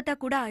உயிருக்கே ஆபத்தா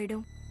கூட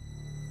ஆயிடும்.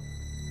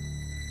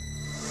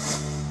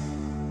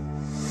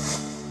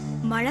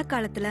 மழை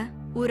காலத்துல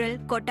உரல்,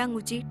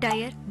 கொட்டாங்குச்சி,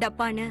 டயர்,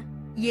 டப்பான்னு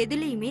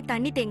எதுலயுமே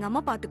தண்ணி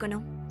தேங்காம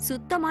பாத்துக்கணும்.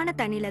 சுத்தமான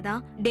தண்ணில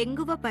தான்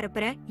டெங்குவை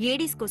பரப்புற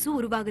ஏடிஸ் கொசு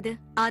உருவாகுது.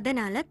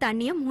 அதனால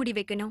தண்ணிய மூடி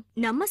வைக்கணும்.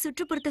 நம்ம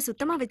சுற்றுப்புறத்தை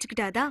சுத்தமா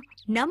வச்சுக்கிட்டாதான்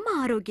நம்ம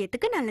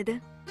ஆரோக்கியத்துக்கு நல்லது.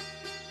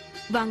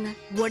 வாங்க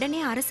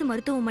உடனே அரசு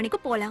மருத்துவமனைக்கு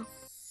போலாம்.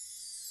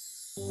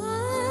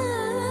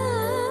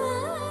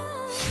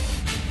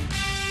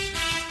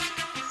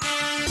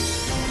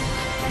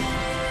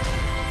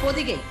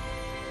 பொதிகை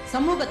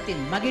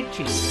சமூகத்தின்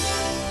மகிழ்ச்சி.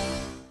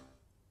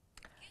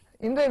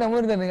 இன்றைய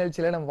நம்ம இந்த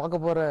நிகழ்ச்சியில நம்ம பார்க்க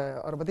போற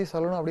அவரை பத்தி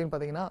சொல்லணும் அப்படின்னு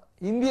பாத்தீங்கன்னா,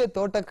 இந்திய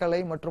தோட்டக்கலை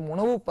மற்றும்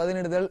உணவு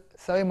பதனிடுதல்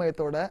சேவை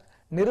மையத்தோட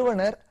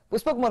நிறுவனர்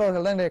புஷ்பகுமார்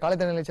அவர்கள் தான் இந்த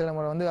காலைத்தண்டல் நிகழ்ச்சியில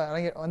நம்ம வந்து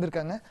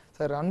வந்திருக்காங்க.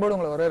 சார், அன்போடு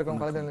உங்களை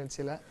வரவேற்கிறோம் காலைத்தண்டல்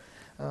நிகழ்ச்சியில.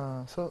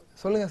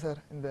 சொல்லுங்க சார்,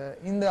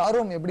 இந்த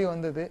ஆர்வம் எப்படி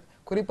வந்தது?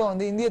 குறிப்பா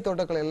வந்து இந்திய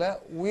தோட்டக்கலையில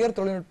உயர்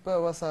தொழில்நுட்ப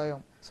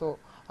விவசாயம், ஸோ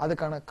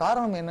அதுக்கான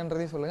காரணம்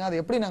என்னன்றதையும் சொல்லுங்க. அதை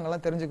எப்படி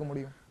நாங்கெல்லாம் தெரிஞ்சுக்க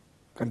முடியும்?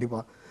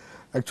 கண்டிப்பா.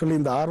 ஆக்சுவலி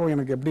இந்த ஆர்வம்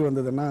எனக்கு எப்படி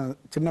வந்ததுன்னா,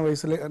 சின்ன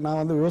வயசுல நான்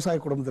வந்து விவசாய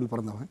குடும்பத்தில்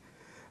பிறந்தவன்.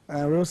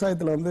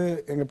 விவசாயத்தில் வந்து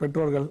எங்கள்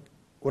பெற்றோர்கள்,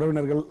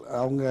 உறவினர்கள்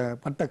அவங்க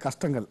பட்ட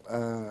கஷ்டங்கள்,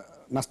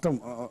 நஷ்டம்,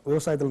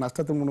 விவசாயத்தில்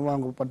நஷ்டத்தின் மூலமாக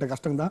அவங்க பட்ட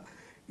கஷ்டம் தான்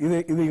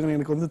இது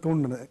எனக்கு வந்து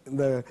தூண்டினது.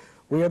 இந்த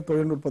உயர்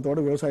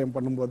தொழில்நுட்பத்தோடு விவசாயம்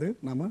பண்ணும்போது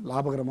நம்ம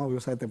லாபகரமாக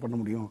விவசாயத்தை பண்ண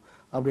முடியும்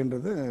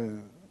அப்படின்றது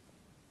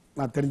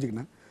நான்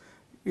தெரிஞ்சுக்கினேன்.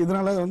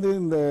 இதனால் வந்து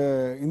இந்த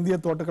இந்திய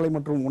தோட்டக்கலை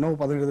மற்றும் உணவு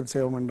பதனிடுதல்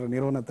சேவை என்ற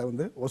நிறுவனத்தை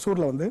வந்து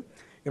ஒசூரில் வந்து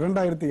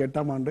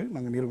 2008ஆம் ஆண்டு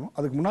நாங்கள் நிறுவனம்.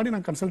 அதுக்கு முன்னாடி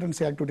நாங்கள்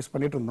கன்சல்டன்சி ஆக்டிவிட்டிஸ்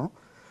பண்ணிட்டு இருந்தோம்.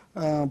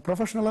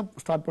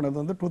 ப்ரொஃபஷனலாக ஸ்டார்ட் பண்ணது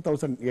வந்து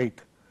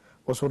 2008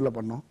 ஒசூரில்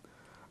பண்ணோம்.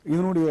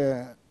 இதனுடைய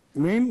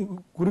மெயின்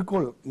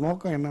குறிக்கோள்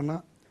நோக்கம் என்னென்னா,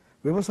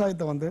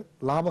 விவசாயத்தை வந்து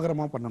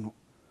லாபகரமாக பண்ணணும்.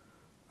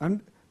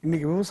 அண்ட்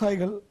இன்னைக்கு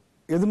விவசாயிகள்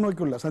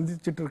எதிர்நோக்கியுள்ள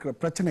சந்திச்சுட்டு இருக்கிற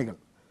பிரச்சனைகள்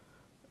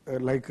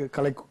லைக்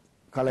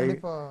களை,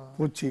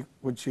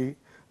 பூச்சி,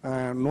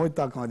 நோய்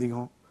தாக்கம்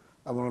அதிகம்,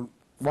 அப்புறம்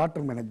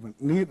வாட்டர் மேனேஜ்மெண்ட்,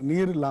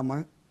 நீர்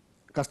இல்லாமல்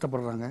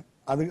கஷ்டப்படுறாங்க.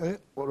 அது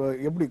ஒரு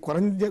எப்படி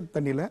குறைஞ்ச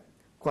தண்ணியில்,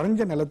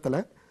 குறைஞ்ச நிலத்தில்,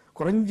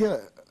 குறைஞ்ச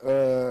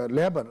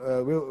லேபர்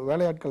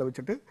வேலையாட்களை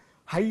வச்சுட்டு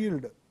ஹை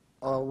ஈல்டு,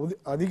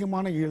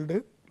 அதிகமான ஈல்டு,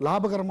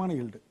 லாபகரமான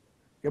ஈல்டு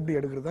எப்படி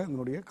எடுக்கிறது தான்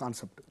என்னுடைய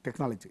கான்செப்ட்,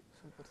 டெக்னாலஜி.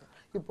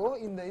 இப்போ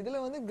இந்த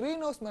இதுல வந்து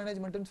கிரீன் ஹவுஸ்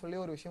மேனேஜ்மெண்ட்னு சொல்லி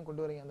ஒரு விஷயம்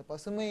கொண்டு வரீங்க, அந்த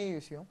பசுமை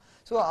விஷயம்.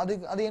 ஸோ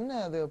அது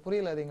என்ன, அது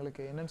புரியல, அது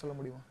எங்களுக்கு என்னன்னு சொல்ல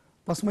முடியுமா?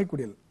 பசுமை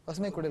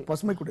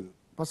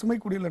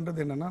குடில்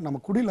என்னன்னா, நம்ம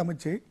குடில்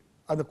அமைச்சு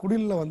அந்த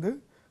குடிலில் வந்து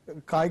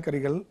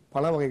காய்கறிகள்,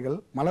 பழ வகைகள்,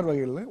 மலர்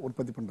வகைகள்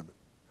உற்பத்தி பண்றது.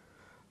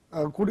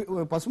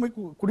 பசுமை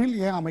குடில்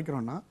ஏன்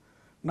அமைக்கிறோம்னா,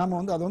 நம்ம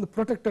வந்து அதை வந்து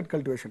protected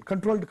cultivation,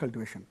 controlled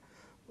cultivation.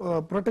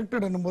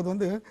 Protected என்னும்போது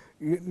வந்து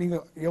நீங்க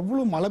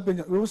எவ்வளவு மழை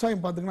பெஞ்ச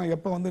விவசாயம் பார்த்தீங்கன்னா,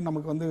 எப்போ வந்து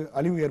நமக்கு வந்து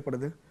அழிவு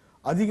ஏற்படுது,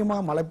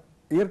 அதிகமாக மழை,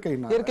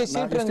 இயற்கை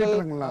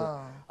சீற்றங்களால்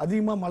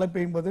அதிகமாக மழை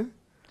பெய்யும் போது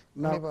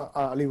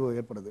அழிவு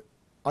ஏற்படுது.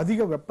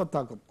 அதிக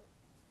வெப்பத்தாக்கம்,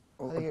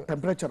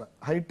 டெம்பரேச்சர்,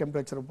 ஹை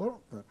டெம்பரேச்சர்,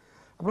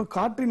 அப்புறம்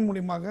காற்றின்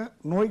மூலியமாக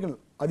நோய்கள்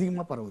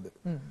அதிகமாக பரவுது.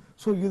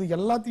 ஸோ இது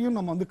எல்லாத்தையும்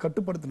நம்ம வந்து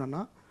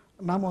கட்டுப்படுத்தணும்னா,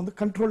 நாம வந்து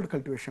கண்ட்ரோல்டு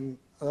கல்டிவேஷன்,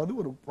 அதாவது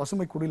ஒரு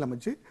பசுமை குடில்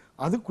அமைச்சு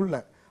அதுக்குள்ள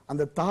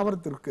அந்த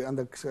தாவரத்திற்கு,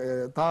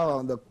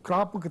 அந்த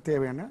கிராப்புக்கு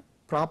தேவையான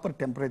proper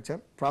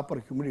temperature,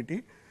 proper humidity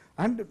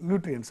and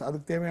nutrients,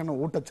 அதுக்கு தேவையான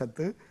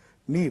ஊட்டச்சத்து,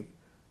 நீர்,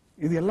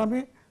 இது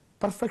எல்லாமே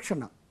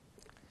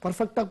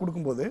பர்ஃபெக்டாக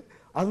கொடுக்கும்போது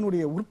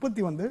அதனுடைய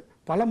உற்பத்தி வந்து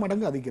பல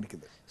மடங்கு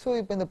அதிகரிக்குது. ஸோ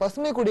இப்போ இந்த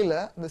பசுமை குடியில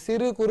இந்த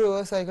சிறு குறு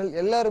விவசாயிகள்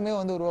எல்லாருமே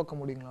வந்து உருவாக்க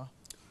முடியுங்களா?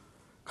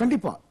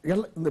 கண்டிப்பா.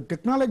 இந்த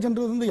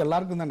டெக்னாலஜின்றது வந்து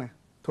எல்லாருக்கும் தானே,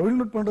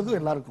 தொழில்நுட்பன்றது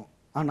எல்லாருக்கும்.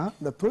 ஆனா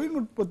இந்த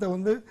தொழில்நுட்பத்தை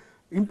வந்து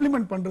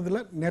இம்ப்ளிமெண்ட்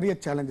பண்றதுல நிறைய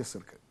சேலஞ்சஸ்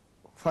இருக்கு.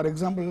 ஃபார்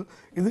எக்ஸாம்பிள்,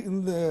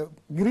 இந்த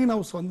கிரீன்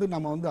ஹவுஸ் வந்து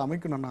நம்ம வந்து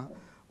அமைக்கணும்னா,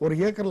 ஒரு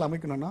ஏக்கர்ல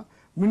அமைக்கணும்னா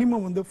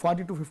மினிமம் வந்து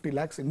 40 to 50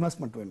 lakhs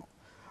இன்வெஸ்ட்மெண்ட் வேணும்.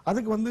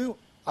 அதுக்கு வந்து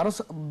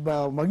அரசு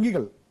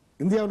வங்கிகள்,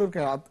 இந்தியாவில்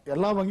இருக்க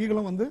எல்லா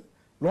வங்கிகளும் வந்து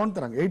லோன்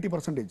தராங்க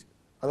 80%,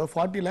 அதாவது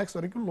 40 lakhs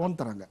வரைக்கும் லோன்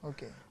தராங்க.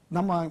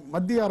 நம்ம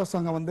மத்திய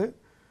அரசாங்கம் வந்து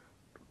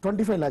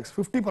 25 lakhs,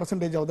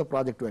 50% of the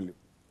project value,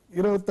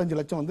 25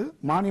 லட்சம் வந்து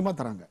மானியமா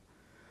தராங்க.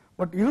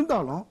 பட்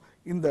இருந்தாலும்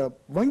இந்த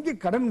வங்கி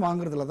கடன்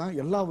வாங்குறதுல தான்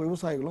எல்லா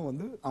விவசாயிகளும்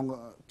வந்து அவங்க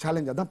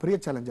சேலஞ்ச், அதான் பெரிய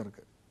சேலஞ்சா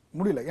இருக்கு,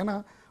 முடியல. ஏன்னா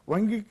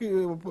வங்கிக்கு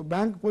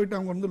பேங்க் போயிட்டு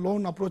அவங்க வந்து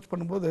லோன் அப்ரோச்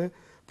பண்ணும்போது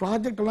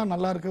ப்ராஜெக்ட் எல்லாம்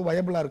நல்லா இருக்கு,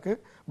 வயபிளா இருக்கு,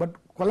 பட்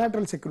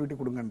கொலாட்ரல் செக்யூரிட்டி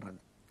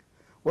கொடுங்கன்றாங்க.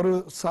 ஒரு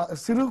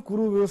சிறு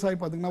குறு விவசாயி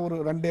பார்த்தீங்கன்னா ஒரு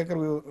 2 ஏக்கர்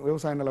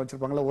விவசாய நிலம்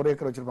வச்சிருப்பாங்களா, 1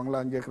 ஏக்கர் வச்சிருப்பாங்களா,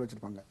 5 ஏக்கர்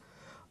வச்சிருப்பாங்க.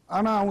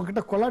 ஆனா அவங்க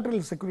கிட்ட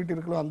கொலாட்ரல் செக்யூரிட்டி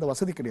இருக்கிற அந்த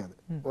வசதி கிடையாது.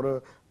 ஒரு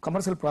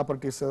கமர்ஷியல்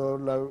ப்ராப்பர்ட்டிஸோ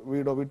இல்லை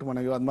வீடோ, வீட்டு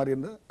மனையோ அது மாதிரி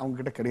இருந்து அவங்க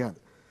கிட்ட கிடையாது.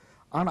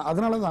 ஆனா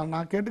அதனால தான்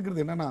நான்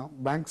கேட்டுக்கிறது என்னன்னா,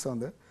 பேங்க்ஸ்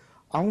வந்து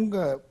அவங்க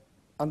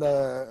அந்த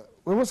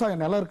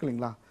விவசாய நிலம் இருக்கு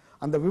இல்லைங்களா,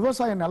 அந்த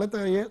விவசாய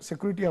நிலத்தையே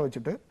செக்யூரிட்டியா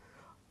வச்சுட்டு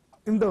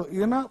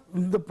ஏன்னா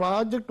இந்த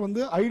ப்ராஜெக்ட்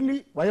வந்து highly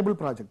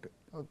viable project.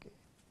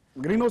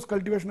 Green house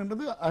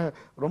கல்டிவேஷன்ன்றது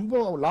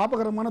ரொம்ப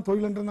லாபகரமான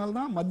தொழில்ன்றதுனால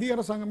தான் மத்திய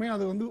அரசாங்கமே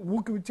அதை வந்து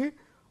ஊக்குவிச்சு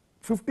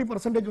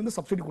 50% வந்து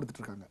சப்சிடி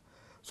கொடுத்துட்டு இருக்காங்க.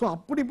 ஸோ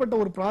அப்படிப்பட்ட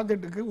ஒரு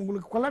ப்ராஜெக்ட்டுக்கு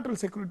உங்களுக்கு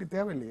கொலாட்ரல் செக்யூரிட்டி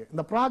தேவையில்லையே.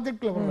 இந்த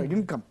ப்ராஜெக்ட்ல வர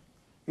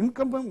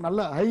இன்கம்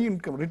நல்ல ஹை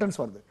இன்கம்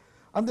ரிட்டர்ன்ஸ் வருது.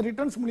 அந்த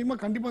ரிட்டர்ன்ஸ்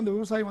மூலியமா கண்டிப்பா அந்த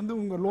விவசாயி வந்து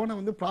உங்க லோனை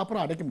வந்து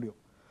ப்ராப்பரா அடைக்க முடியும்.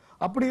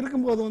 அப்படி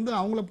இருக்கும்போது வந்து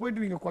அவங்கள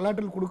போயிட்டு நீங்க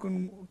கொலாட்ரல்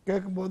கொடுக்கணும்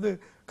கேட்கும்போது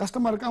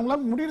கஷ்டமா இருக்கு,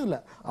 அவங்களால முடியல.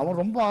 அவன்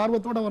ரொம்ப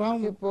ஆர்வத்தோட வரான்.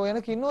 இப்போ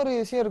எனக்கு இன்னொரு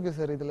விஷயம் இருக்கு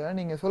சார், இதுல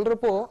நீங்க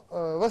சொல்றப்போ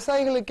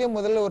விவசாயிகளுக்கே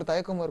முதல்ல ஒரு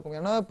தயக்கம் இருக்கும்.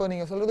 ஏன்னா இப்ப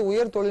நீங்க சொல்றது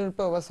உயர்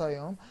தொழில்நுட்ப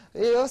விவசாயம்,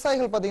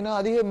 விவசாயிகள் பாத்தீங்கன்னா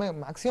அதிக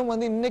மேக்சிமம்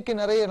வந்து இன்னைக்கு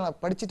நிறைய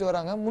படிச்சுட்டு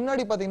வராங்க,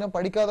 முன்னாடி பாத்தீங்கன்னா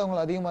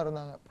படிக்காதவங்க அதிகமா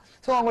இருந்தாங்க.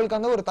 சோ அவங்களுக்கு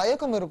அந்த ஒரு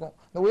தயக்கம் இருக்கும்,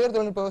 இந்த உயர்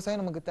தொழில்நுட்ப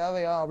விவசாயம் நமக்கு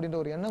தேவையா அப்படின்ற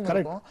ஒரு எண்ணம்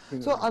இருக்கும்.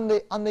 சோ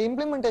அந்த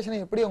இம்ப்ளிமெண்டேஷனை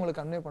எப்படி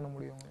அவங்களுக்கு கன்வே பண்ண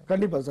முடியும்?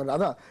 கண்டிப்பா சார்.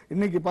 அதான்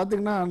இன்னைக்கு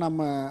பாத்தீங்கன்னா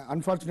நம்ம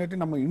அன்பார்ச்சுனேட்லி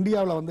நம்ம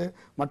இந்தியாவில் வந்து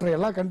மற்ற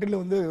எல்லா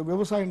கண்ட்ரிலும் வந்து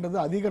விவசாயன்றது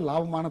அதிக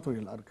லாபமான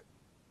தொழிலாக இருக்கு.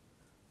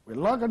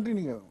 எல்லா கண்ட்ரி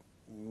நீங்க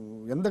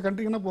எந்த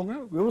கண்ட்ரிக்குன்னா போங்க,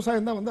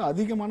 விவசாயம் தான் வந்து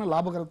அதிகமான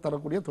லாபம்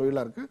தரக்கூடிய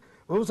தொழிலாக இருக்கு.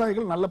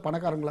 விவசாயிகள் நல்ல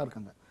பணக்காரங்களா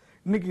இருக்காங்க.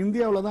 இன்னைக்கு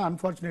இந்தியாவில் தான்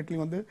அன்பார்ச்சுனேட்லி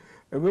வந்து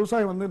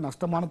விவசாயம் வந்து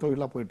நஷ்டமான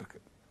தொழிலாக போயிட்டு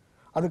இருக்கு.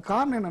 அது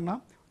காரணம் என்னன்னா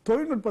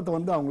தொழில்நுட்பத்தை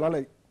வந்து அவங்களால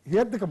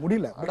ஏத்துக்க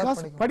முடியல.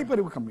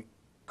 படிப்பறிவு கம்மி,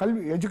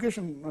 கல்வி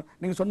எஜுகேஷன்.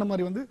 நீங்க சொன்ன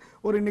மாதிரி வந்து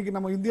ஒரு இன்னைக்கு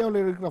நம்ம இந்தியாவில்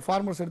இருக்கிற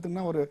ஃபார்மர்ஸ்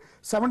எடுத்தீங்கன்னா ஒரு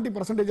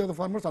 70% ஆஃப்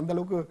ஃபார்மர்ஸ் அந்த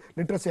அளவுக்கு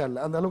லிட்ரஸியா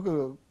இல்லை, அந்த அளவுக்கு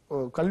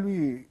கல்வி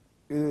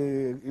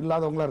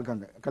இல்லாதவங்களா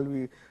இருக்காங்க,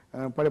 கல்வி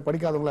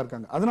படிக்காதவங்களா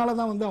இருக்காங்க. அதனால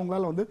தான் வந்து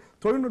அவங்களால வந்து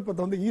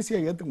தொழில்நுட்பத்தை வந்து ஈஸியா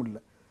ஏத்துக்க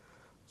முடியல.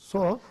 சோ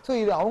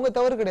இது அவங்க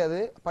தவறு கிடையாது,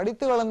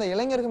 படித்து வளர்ந்த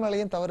இளைஞர்கள்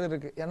மேலேயும் தவறு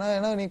இருக்கு. ஏன்னா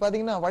நீங்க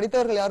பாத்தீங்கன்னா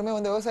படித்தவர்கள் யாருமே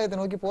வந்து விவசாயத்தை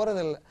நோக்கி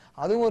போறது இல்லை,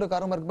 அதுவும் ஒரு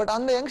காரணமா இருக்கு. பட்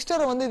அந்த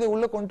யங்ஸ்டரை வந்து இது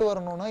உள்ள கொண்டு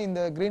வரணும்னா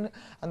இந்த கிரீன்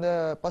அந்த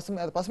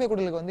பசுமை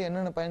குடிலுக்கு வந்து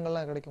என்னென்ன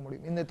பயன்கள்லாம் கிடைக்க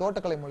முடியும் இந்த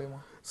தோட்டக்கலை மூலியமா?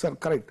 Sir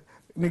correct.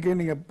 இன்னைக்கு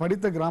நீங்க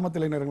படித்த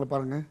கிராமத்து இளைஞர்களை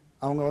பாருங்க,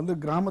 அவங்க வந்து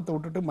கிராமத்தை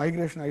விட்டுட்டு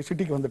மைக்ரேஷன் ஆகி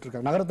சிட்டிக்கு வந்துட்டு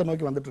இருக்காங்க, நகரத்தை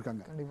நோக்கி வந்துட்டு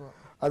இருக்காங்க.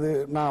 அது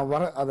நான்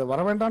வர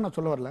வேண்டாம் நான்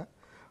சொல்ல வரல.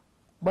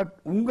 பட்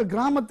உங்க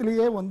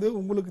கிராமத்திலேயே வந்து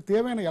உங்களுக்கு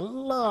தேவையான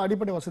எல்லா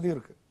அடிப்படை வசதியும்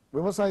இருக்கு.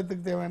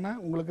 விவசாயத்துக்கு தேவையான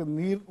உங்களுக்கு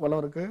நீர்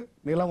வளம் இருக்கு,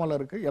 நிலம் வளம்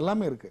இருக்கு,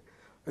 எல்லாமே இருக்கு.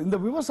 இந்த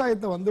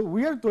விவசாயத்தை வந்து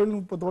உயர்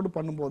தொழில்நுட்பத்தோடு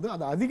பண்ணும்போது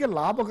அது அதிக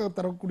லாபம்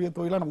தரக்கூடிய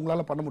தொழிலா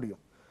நம்மளால பண்ண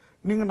முடியும்.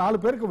 நீங்க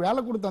 4 பேருக்கு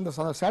வேலை கொடுத்த அந்த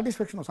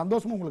சாட்டிஸ்பேக்ஷனும்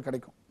சந்தோஷமும் உங்களுக்கு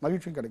கிடைக்கும்,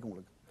 மகிழ்ச்சியும் கிடைக்கும்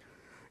உங்களுக்கு.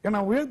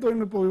 ஏன்னா உயர்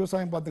தொழில்நுட்ப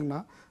விவசாயம்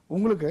பார்த்தீங்கன்னா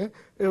உங்களுக்கு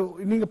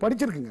நீங்க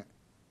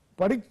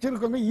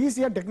படிச்சிருக்கவங்க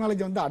ஈஸியா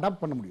டெக்னாலஜி வந்து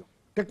அடாப்ட் பண்ண முடியும்,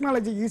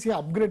 டெக்னாலஜி ஈஸியா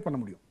அப்கிரேட் பண்ண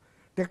முடியும்.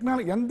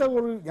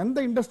 எந்த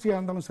இண்டஸ்ட்ரியா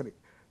இருந்தாலும் சரி,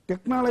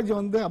 டெக்னாலஜி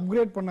வந்து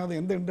அப்கிரேட் பண்ணாத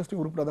எந்த இண்டஸ்ட்ரி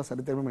உருப்படாத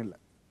சரித்திரமே இல்லை.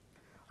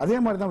 அதே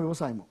மாதிரி தான்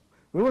விவசாயமும்.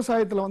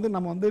 விவசாயத்தில் வந்து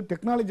நம்ம வந்து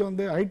டெக்னாலஜி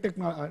வந்து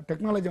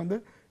டெக்னாலஜி வந்து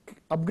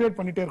அப்கிரேட்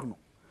பண்ணிட்டே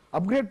இருக்கணும்.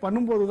 அப்கிரேட்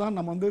பண்ணும்போது தான்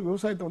நம்ம வந்து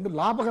விவசாயத்தை வந்து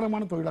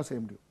லாபகரமான தொழிலாக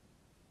செய்ய முடியும்.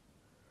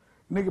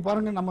 இன்னைக்கு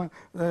பாருங்க,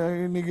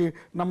 இன்னைக்கு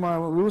நம்ம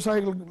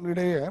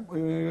விவசாயிகளிடையே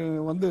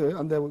வந்து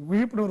அந்த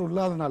விழிப்புணர்வு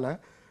இல்லாதனால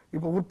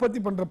இப்போ உற்பத்தி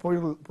பண்ற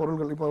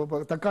பொருள்கள் இப்போ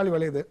தக்காளி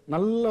விளையுது,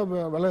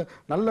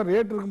 நல்ல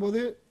ரேட்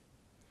இருக்கும்போது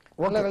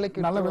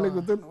நல்ல விலைக்கு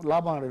வித்து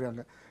லாபம்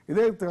அடைகிறாங்க.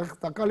 இதே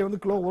தக்காளி வந்து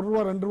கிலோ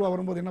 ₹1 ₹2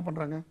 வரும்போது என்ன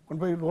பண்றாங்க,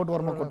 கொண்டு போய் ரோட்டு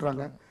ஓரமா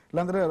கொட்டுறாங்க,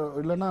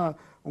 இல்லைன்னா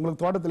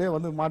உங்களுக்கு தோட்டத்திலேயே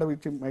வந்து மாடை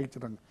வச்சு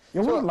மகிழ்ச்சிடுறாங்க.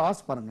 எவ்வளவு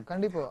லாஸ் பாருங்க.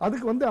 கண்டிப்பா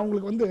அதுக்கு வந்து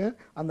அவங்களுக்கு வந்து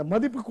அந்த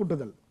மதிப்பு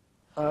கூட்டுதல்,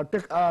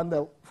 அந்த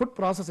ஃபுட்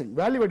ப்ராசஸிங்,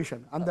 வேல்யூ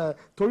அடிஷன், அந்த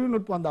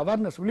தொழில்நுட்பம், அந்த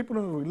அவேர்னஸ்,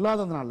 விழிப்புணர்வு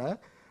இல்லாததுனால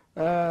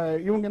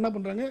இவங்க என்ன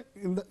பண்றாங்க,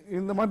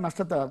 இந்த மாதிரி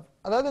நஷ்டத்தை,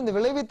 அதாவது இந்த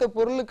விளைவித்த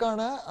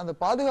பொருளுக்கான அந்த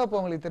பாதுகாப்பு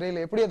அவங்களுக்கு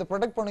தெரியல, எப்படி அதை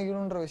ப்ரொடெக்ட்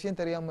பண்ணிக்கணும்ன்ற விஷயம்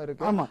தெரியாம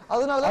இருக்கு.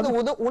 அதனால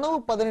உணவு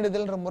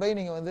பதனிடுதல்ன்ற முறை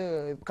நீங்க வந்து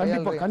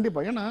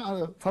கண்டிப்பா ஏன்னா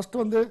ஃபர்ஸ்ட்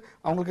வந்து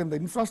அவங்களுக்கு இந்த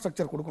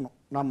இன்ஃப்ராஸ்ட்ரக்சர் கொடுக்கணும்.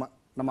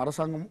 நம்ம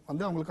அரசாங்கம்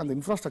வந்து அவங்களுக்கு அந்த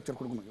இன்ஃப்ராஸ்ட்ரக்சர்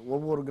கொடுக்கணும்.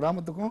 ஒவ்வொரு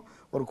கிராமத்துக்கும்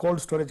ஒரு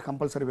கோல்ட் ஸ்டோரேஜ்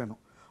கம்பல்சரி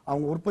வேணும்.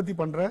 அவங்க உற்பத்தி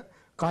பண்ற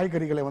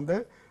காய்கறிகளை வந்து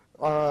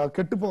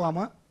கெட்டு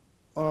போகாம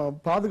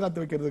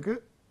பாதுகாத்து வைக்கிறதுக்கு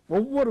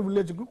ஒவ்வொரு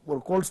வில்லேஜுக்கும் ஒரு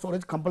கோல்ட்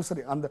ஸ்டோரேஜ்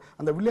கம்பல்சரி.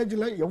 அந்த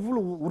வில்லேஜில்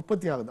எவ்வளவு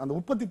உற்பத்தி ஆகுது, அந்த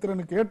உற்பத்தி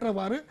திறனுக்கு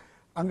ஏற்றவாறு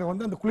அங்கே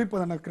வந்து அந்த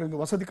குளிர்பதன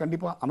வசதி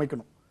கண்டிப்பாக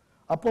அமைக்கணும்.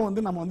 அப்போ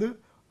வந்து நம்ம வந்து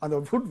அந்த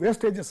ஃபுட்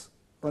வேஸ்டேஜஸ்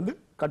வந்து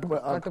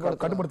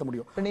கட்டுப்படுத்த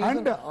முடியும்.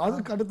 அண்ட்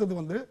அதுக்கு அடுத்தது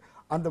வந்து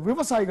அந்த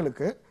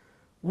விவசாயிகளுக்கு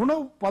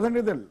உணவு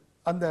பதனிடுதல்,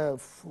 அந்த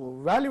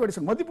வேல்யூ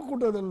அடிஷன், மதிப்பு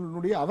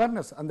கூட்டுதலுடைய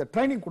அவேர்னஸ், அந்த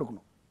ட்ரைனிங்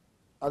கொடுக்கணும்.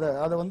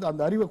 அதை வந்து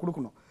அந்த அறிவை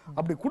கொடுக்கணும்.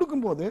 அப்படி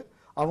கொடுக்கும்போது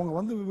அவங்க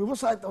வந்து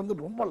விவசாயத்தை வந்து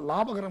ரொம்ப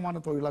லாபகரமான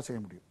தொழிலாக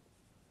செய்ய முடியும்.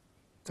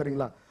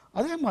 சரிங்களா?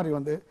 அதே மாதிரி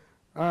வந்து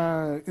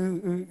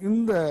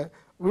இந்த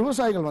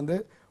விவசாயிகள் வந்து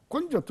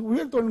கொஞ்சம்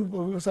உயர்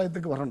தொழில்நுட்ப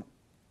விவசாயத்துக்கு வரணும்.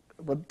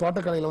 இப்போ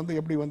தோட்டக்கலையில் வந்து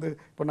எப்படி வந்து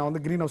இப்போ நான்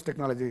வந்து கிரீன் ஹவுஸ்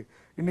டெக்னாலஜி,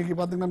 இன்னைக்கு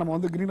பார்த்தீங்கன்னா நம்ம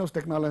வந்து கிரீன் ஹவுஸ்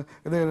டெக்னாலஜி,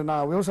 இது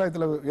நான்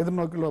விவசாயத்தில்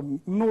எதிர்நோக்கில்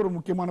இன்னொரு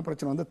முக்கியமான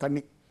பிரச்சனை வந்து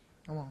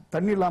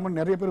தண்ணி இல்லாமல்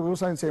நிறைய பேர்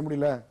விவசாயம் செய்ய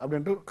முடியல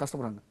அப்படின்ட்டு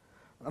கஷ்டப்படுறாங்க.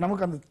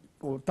 நமக்கு அந்த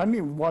தண்ணி,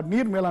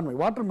 நீர் மேலாண்மை,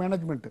 வாட்டர்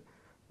மேனேஜ்மெண்ட்,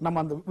 நம்ம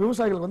அந்த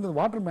விவசாயிகளுக்கு வந்து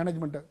வாட்டர்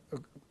மேனேஜ்மெண்ட்டை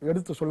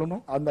எடுத்து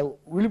சொல்லணும், அந்த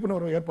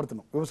விழிப்புணர்வை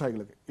ஏற்படுத்தணும்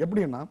விவசாயிகளுக்கு.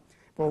 எப்படின்னா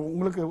இப்போ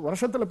உங்களுக்கு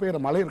வருஷத்துல பெய்யுற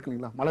மழை இருக்கு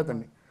இல்லைங்களா, மழை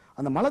தண்ணி,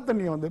 அந்த மழை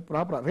தண்ணியை வந்து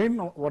ப்ராப்பரா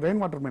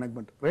rain water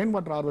management, rain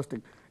water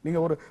harvesting, நீங்க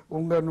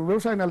உங்க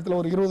விவசாய நிலத்துல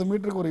ஒரு 20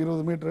 மீட்டருக்கு ஒரு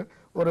 20 மீட்டர்,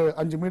 ஒரு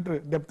 5 மீட்டர்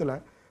டெப்த்ல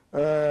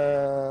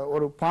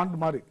ஒரு பாண்ட்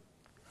மாதிரி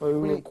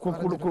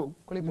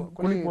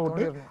குழி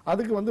போட்டு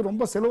அதுக்கு வந்து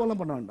ரொம்ப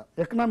செலவெல்லாம் பண்ண வேண்டாம்,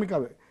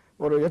 எக்கனாமிக்காவே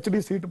ஒரு HD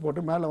சீட்டு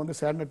போட்டு மேல வந்து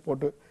சேட்நெட்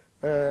போட்டு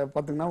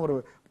பாத்தீங்கன்னா ஒரு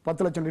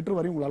 10 லட்சம் லிட்டர்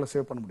வரையும் உங்களால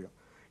சேவ் பண்ண முடியும்.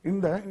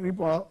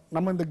 இப்போ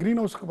நம்ம இந்த கிரீன்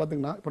ஹவுஸ்க்கு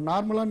பாத்தீங்கன்னா இப்போ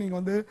நார்மலா நீங்க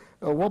வந்து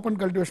ஓப்பன்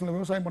கல்டிவேஷன்ல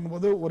விவசாயம்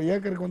பண்ணும்போது ஒரு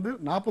ஏக்கருக்கு வந்து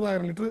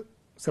 40,000 லிட்டர்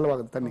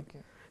செலவாகுது தண்ணி.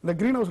 இந்த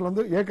கிரீன் ஹவுஸ்ல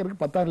வந்து ஏக்கருக்கு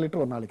 10,000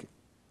 லிட்டர் ஒரு நாளைக்கு,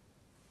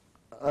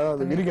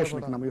 அதாவது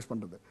இரிகேஷனுக்கு நம்ம யூஸ்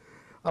பண்றது.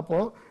 அப்போ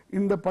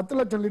இந்த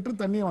 10 லட்சம் லிட்டர்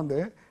தண்ணியை வந்து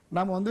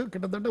நாம வந்து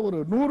கிட்டத்தட்ட ஒரு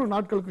 100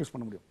 நாட்களுக்கு யூஸ்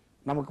பண்ண முடியும்.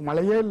 நமக்கு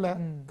மழையே இல்லை,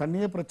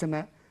 தண்ணியே பிரச்சனை,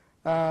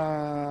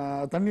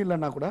 தண்ணி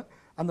இல்லைன்னா கூட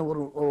அந்த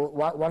ஒரு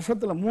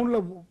வருஷத்துல 3ல,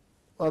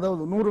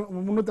 அதாவது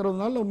 360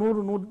 நாள்ல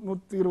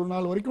 100-120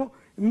 நாள் வரைக்கும்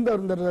இந்த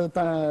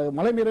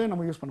மழை நீரை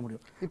நம்ம யூஸ் பண்ண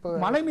முடியும்.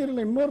 மழை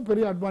நீரில் இன்னொரு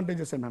பெரிய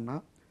அட்வான்டேஜஸ் என்னன்னா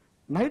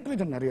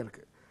நைட்ரஜன் நிறைய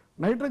இருக்கு.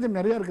 நைட்ரஜன்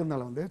நிறைய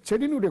இருக்கிறதுனால வந்து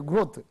செடியினுடைய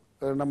growth,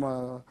 நம்ம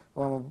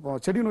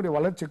செடியினுடைய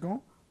வளர்ச்சிக்கும்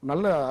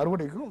நல்ல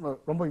அறுவடைக்கும்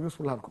ரொம்ப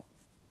யூஸ்ஃபுல்லாக இருக்கும்,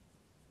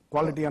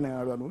 குவாலிட்டியான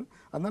அறுவடை.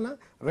 அதனால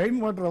ரெயின்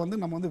வாட்டரை வந்து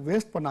நம்ம வந்து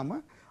வேஸ்ட்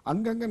பண்ணாமல்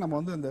அங்கங்கே நம்ம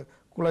வந்து அந்த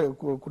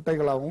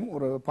குட்டைகளாகவும்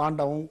ஒரு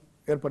பாண்டாவும்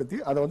ஏற்படுத்தி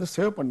அதை வந்து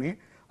சேவ் பண்ணி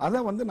அதை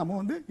வந்து நம்ம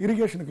வந்து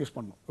இரிகேஷனுக்கு யூஸ்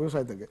பண்ணணும்.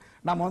 விவசாயத்துக்கு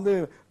நம்ம வந்து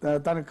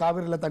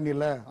காவிரியில் தண்ணி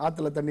இல்லை,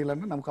 ஆற்றுல தண்ணி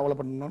இல்லைன்னு நம்ம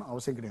கவலைப்படணும்னு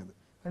அவசியம் கிடையாது.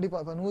 கண்டிப்பா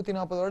இப்ப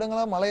 140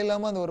 வருடங்களா மழை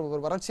இல்லாம அந்த ஒரு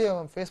வறட்சியை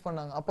ஃபேஸ்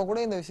பண்ணாங்க. அப்ப கூட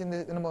இந்த விஷயம்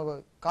நம்ம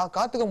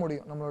காத்துக்க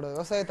முடியும் நம்மளோட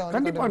விவசாயத்தை.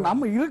 கண்டிப்பா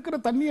நம்ம இருக்கிற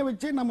தண்ணியை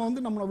வச்சு நம்ம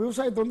வந்து நம்ம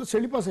விவசாயத்தை வந்து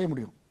செழிப்பா செய்ய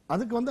முடியும்.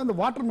 அதுக்கு வந்து அந்த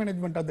வாட்டர்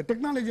மேனேஜ்மெண்ட் அந்த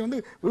டெக்னாலஜி வந்து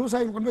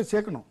விவசாயிகள் கொண்டு போய்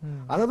சேர்க்கணும்.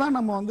 அதை தான்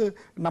நம்ம வந்து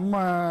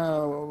நம்ம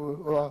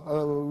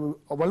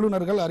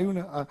வல்லுநர்கள்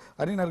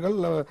அறிஞர்கள்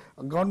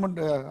கவர்மெண்ட்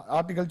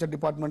ஹார்டிகல்ச்சர்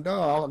டிபார்ட்மெண்ட்டோ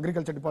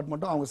அக்ரிகல்ச்சர்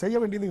டிபார்ட்மெண்ட்டோ அவங்க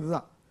செய்ய வேண்டியது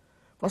இதுதான்.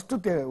 ஃபர்ஸ்ட்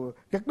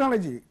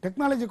டெக்னாலஜி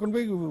கொண்டு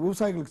போய்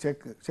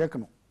விவசாயிகளுக்கு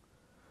சேர்க்கணும்.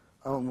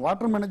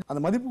 வாட்டர் மேனேஜ்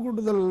அந்த மதிப்பு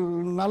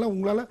கூட்டுதல்னால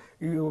உங்களால்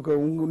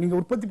நீங்கள்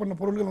உற்பத்தி பண்ண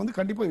பொருட்கள் வந்து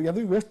கண்டிப்பாக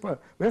எதுவும்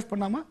வேஸ்ட்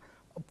பண்ணாமல்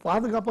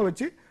பாதுகாப்பாக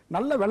வச்சு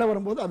நல்ல விலை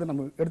வரும்போது அதை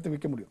நம்ம எடுத்து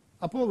விற்க முடியும்.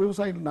 அப்போது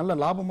விவசாயிகள் நல்ல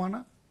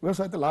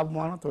விவசாயத்தை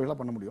லாபமான தொழிலாக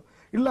பண்ண முடியும்.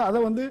 இல்லை அதை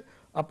வந்து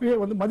அப்பயே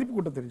வந்து மதிப்பு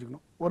கூட்ட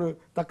தெரிஞ்சுக்கணும். ஒரு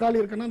தக்காளி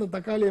இருக்குன்னா அந்த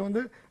தக்காளியை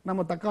வந்து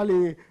நம்ம தக்காளி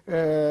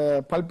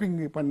பல்பிங்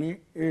பண்ணி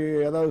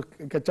ஏதாவது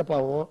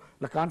கெச்சப்பாவோ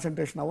இல்லை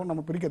கான்சன்ட்ரேஷனாவோ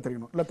நம்ம பிரிக்க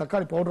தெரியணும், இல்லை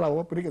தக்காளி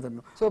பவுடராவோ பிரிக்க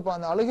தெரியணும். ஸோ இப்போ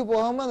அந்த அழுகி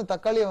போகாமல் அந்த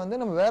தக்காளியை வந்து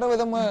நம்ம வேற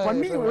விதமாக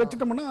பண்ணி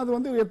வச்சுட்டோம்னா அது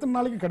வந்து எத்தனை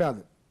நாளைக்கு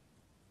கிடையாது.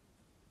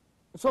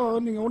 ஸோ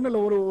நீங்கள் ஒன்றும்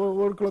இல்லை,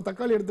 ஒரு கிலோ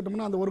தக்காளி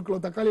எடுத்துட்டோம்னா அந்த 1 கிலோ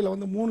தக்காளியில்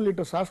வந்து 3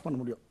 லிட்டர் சாஸ் பண்ண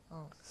முடியும்.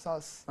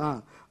 சாஸ்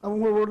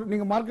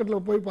நீங்கள்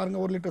மார்க்கெட்டில் போய் பாருங்க,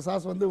 1 லிட்டர்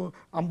சாஸ் வந்து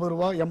 50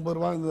 ரூபா 80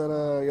 ரூபா இந்த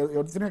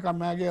எத்தனையோ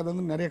கம்மியாகி அது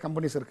வந்து நிறைய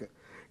கம்பெனிஸ் இருக்கு.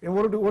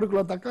 ஒரு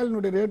கிலோ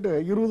தக்காளினுடைய ரேட்டு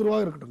 20 ரூபா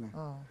இருக்கட்டுங்க.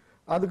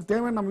 அதுக்கு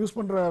தேவையான நம்ம யூஸ்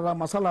பண்ணுற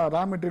மசாலா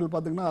ரா மெட்டீரியல்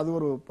பார்த்தீங்கன்னா அது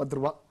ஒரு 10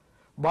 ரூபா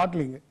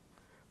பாட்டிலிங்கு.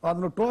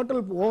 அதோட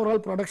total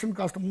overall production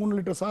cost 3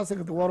 litre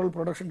சாஸுக்கு overall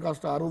production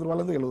cost 60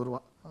 ரூபாலேருந்து 70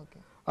 ரூபா.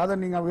 அதை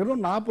நீங்கள்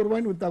வெறும் 40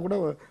 ரூபாய்னு விற்றா கூட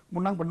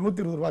முன்னாங்க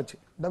 120 ரூபாச்சு.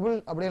 டபுள்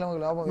அப்படியே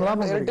நமக்கு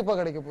லாபம் இரட்டிப்பாக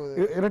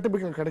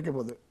கிடைக்க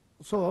போகுது.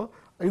 ஸோ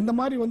இந்த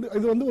மாதிரி வந்து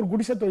இது வந்து ஒரு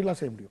குடிசை தொழிலாக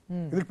செய்ய முடியும்.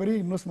 இதுக்கு பெரிய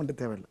இன்வெஸ்ட்மெண்ட்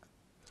தேவையில்லை.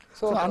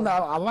 ஸோ அந்த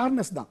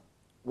அவேர்னஸ் தான்.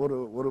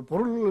 ஒரு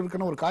பொருள்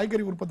இருக்குன்னா ஒரு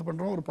காய்கறி உற்பத்தி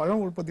பண்ணுறோம், ஒரு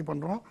பழம் உற்பத்தி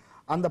பண்ணுறோம்,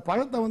 அந்த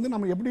பழத்தை வந்து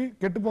நம்ம எப்படி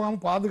கெட்டு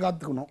போகாமல்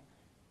பாதுகாத்துக்கணும்,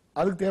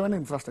 அதுக்கு தேவையான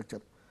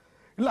இன்ஃப்ராஸ்ட்ரக்சர்.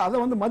 இல்லை அதை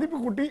வந்து மதிப்பு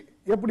கூட்டி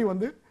எப்படி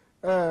வந்து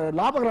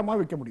லாபகரமாக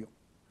விற்க முடியும்.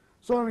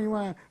 ஸோ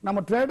இவன் நம்ம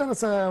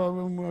ட்ரேடர்ஸ்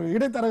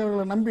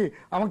இடைத்தரகர்களை நம்பி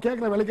அவன்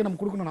கேட்குற விலைக்கு நம்ம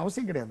கொடுக்கணும்னு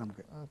அவசியம் கிடையாது.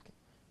 நமக்கு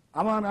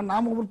அவன்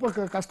நாம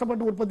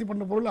கஷ்டப்பட்டு உற்பத்தி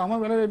பண்ண பொருள்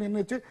அவன் விலையை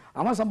நிர்ணயிச்சு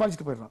அவன்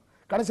சம்பாதிச்சுட்டு போயிடுறான்.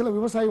 கடைசியில்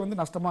விவசாயி வந்து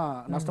நஷ்டம்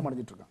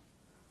அடைஞ்சிட்டு இருக்கான்.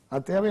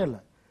 அது தேவையில்லை.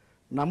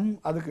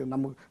 அதுக்கு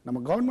நம்ம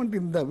கவர்மெண்ட்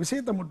இந்த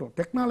விஷயத்தை மட்டும்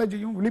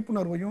டெக்னாலஜியும்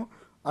விழிப்புணர்வையும்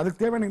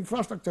அதுக்கு தேவையான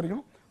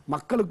இன்ஃப்ராஸ்ட்ரக்சரையும்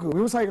மக்களுக்கு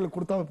விவசாயிகளுக்கு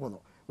கொடுத்தாவே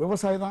போதும்.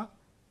 விவசாயி தான்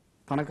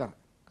பணக்காரன்.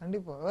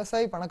 கண்டிப்பா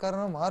விவசாயி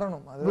பணக்காரனா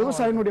மாறணும்.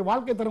 விவசாயினுடைய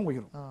வாழ்க்கை தரம்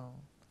உயரும்.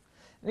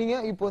 நீங்க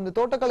இப்போ இந்த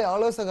தோட்டக்கலை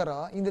ஆலோசகரா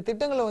இந்த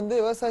திட்டங்களை வந்து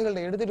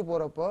விவசாயிகள்ட்ட எடுத்துட்டு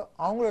போறப்போ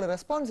அவங்களோட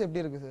ரெஸ்பான்ஸ்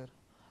எப்படி இருக்கு சார்?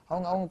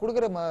 அவங்க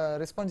கொடுக்குற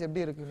ரெஸ்பான்ஸ்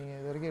எப்படி இருக்கு நீங்க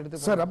இது வரைக்கும் எடுத்து?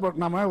 சார் அப்போ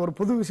நம்ம ஒரு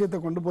புது விஷயத்தை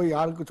கொண்டு போய்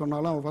யாருக்கு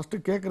சொன்னாலும் ஃபர்ஸ்ட்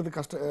கேட்கறது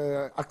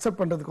அக்செப்ட்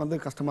பண்றதுக்கு வந்து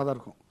கஷ்டமா தான்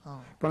இருக்கும்.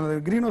 இப்போ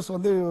கிரீன் ஹவுஸ்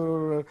வந்து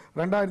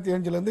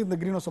 2005 இந்த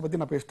கிரீன் ஹவுஸை பத்தி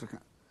நான் பேசிட்டு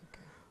இருக்கேன்.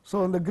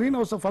 ஸோ இந்த கிரீன்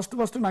ஹவுஸை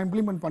ஃபர்ஸ்ட் நான்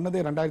இம்ப்ளிமெண்ட்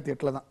பண்ணதே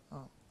 2008 தான்.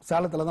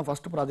 சேலத்தில் தான்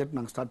ஃபர்ஸ்ட் ப்ராஜெக்ட்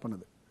நாங்கள் ஸ்டார்ட்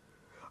பண்ணது.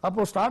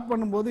 அப்போ ஸ்டார்ட்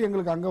பண்ணும்போது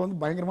எங்களுக்கு அங்கே வந்து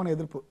பயங்கரமான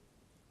எதிர்ப்பு.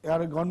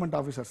 யார் government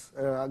officers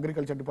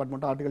agriculture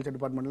department horticulture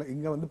டிபார்ட்மெண்ட்ல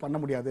இங்கே வந்து பண்ண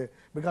முடியாது,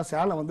 பிகாஸ்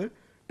சேலம் வந்து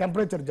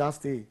டெம்பரேச்சர்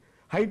ஜாஸ்தி,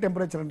 ஹை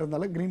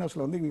டெம்பரேச்சர்ன்றதால கிரீன்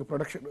ஹவுஸில் வந்து இங்கே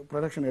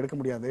ப்ரொடக்ஷன் எடுக்க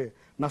முடியாது,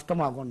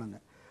 நஷ்டமாகும்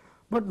நாங்கள்.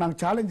 பட் நாங்கள்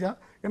சேலஞ்சாக,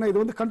 ஏன்னா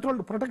இது வந்து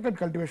கண்ட்ரோல்டு ப்ரொடெக்டட்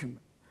கல்டிவேஷன்,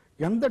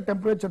 எந்த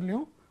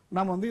டெம்பரேச்சர்லையும்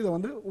நம்ம வந்து இதை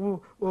வந்து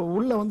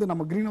உள்ளே வந்து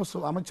நம்ம கிரீன் ஹவுஸ்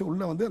அமைச்சு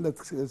உள்ளே வந்து அந்த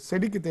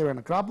செடிக்கு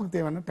தேவையான கிராப்புக்கு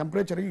தேவையான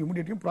டெம்பரேச்சரையும்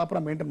ஹியூமிடிட்டியும்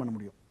ப்ராப்பராக மெயின்டைன் பண்ண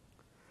முடியும்.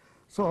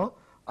 ஸோ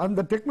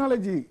அந்த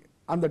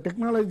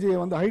டெக்னாலஜியை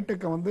வந்து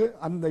ஹைடெக்கை வந்து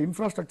அந்த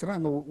இன்ஃப்ராஸ்ட்ரக்சரை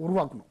அங்கே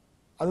உருவாக்கணும்.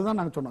 அதுதான்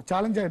நாங்கள் சொன்னோம்,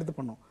 சேலஞ்சாக எடுத்து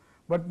பண்ணோம்.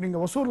 பட்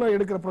நீங்கள் ஒசூரில்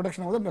எடுக்கிற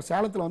ப்ரொடக்ஷனை வந்து இந்த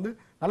சேலத்தில் வந்து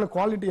நல்ல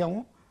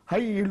குவாலிட்டியாகவும் ஹை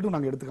ஈல்டும்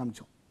நாங்கள் எடுத்து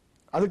காமிச்சோம்.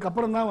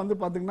 அதுக்கப்புறம் தான் வந்து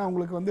பார்த்தீங்கன்னா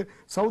உங்களுக்கு வந்து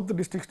south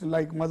district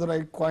like Madurai,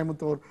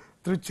 Coimbatore,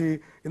 Trichy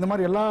இந்த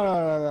மாதிரி எல்லா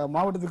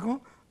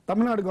மாவட்டத்துக்கும்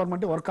தமிழ்நாடு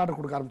கவர்மெண்ட்டே ஒர்க் ஆர்டர்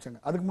கொடுக்க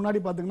ஆரம்பிச்சாங்க. அதுக்கு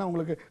முன்னாடி பார்த்தீங்கன்னா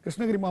உங்களுக்கு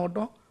கிருஷ்ணகிரி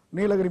மாவட்டம்,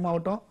 நீலகிரி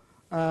மாவட்டம்,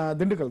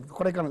 திண்டுக்கல்,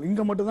 கொடைக்கானல்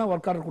இங்கே மட்டும் தான்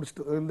ஒர்க் ஆர்டர்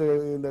கொடுத்துட்டு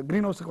இந்த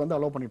கிரீன் ஹவுஸுக்கு வந்து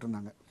அலோவ் பண்ணிட்டு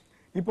இருந்தாங்க.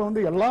 இப்போ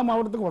வந்து எல்லா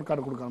மாவட்டத்துக்கும் ஒர்க்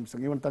ஆர்டர் கொடுக்க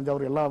ஆரம்பிச்சாங்க, ஈவன்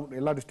தஞ்சாவூர்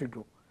எல்லா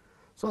டிஸ்ட்ரிக்ட்டும்.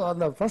 ஸோ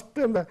அந்த ஃபர்ஸ்ட்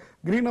அந்த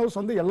கிரீன் ஹவுஸ்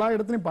வந்து எல்லா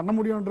இடத்துலையும் பண்ண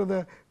முடியும்ன்றத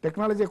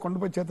டெக்னாலஜியை கொண்டு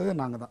போய் சேர்த்ததே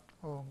நாங்கள் தான்.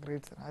 ஓ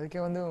கிரேட் சார், அதுக்கே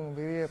வந்து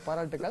பெரிய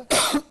பாராட்டுக்கள்.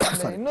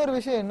 இன்னொரு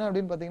விஷயம் என்ன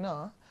அப்படின்னு பார்த்தீங்கன்னா,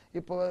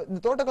 இப்போ இந்த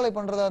தோட்டக்கலை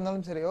பண்றதா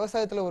இருந்தாலும் சரி,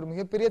 விவசாயத்துல ஒரு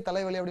மிகப்பெரிய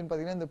தலைவலி அப்படின்னு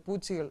பாத்தீங்கன்னா இந்த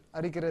பூச்சிகள்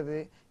அரிக்கிறது,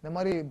 இந்த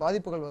மாதிரி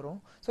பாதிப்புகள் வரும்.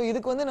 ஸோ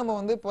இதுக்கு வந்து நம்ம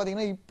வந்து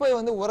பாத்தீங்கன்னா இப்போ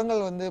வந்து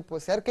உரங்கள் வந்து இப்போ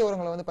செயற்கை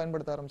உரங்களை வந்து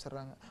பயன்படுத்த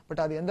ஆரம்பிச்சிடுறாங்க.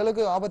 பட் அது எந்த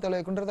அளவுக்கு ஆபத்து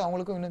விளைவிக்குன்றது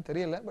அவங்களுக்கும் இன்னும்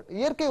தெரியல. பட்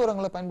இயற்கை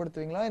உரங்களை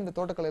பயன்படுத்துவீங்களா இந்த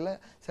தோட்டக்கலையில,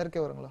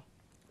 செயற்கை உரங்களா?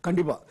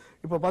 கண்டிப்பா.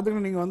 இப்போ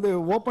பார்த்தீங்கன்னா நீங்கள் வந்து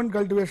ஓப்பன்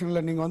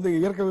கல்டிவேஷனில் நீங்கள் வந்து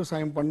இயற்கை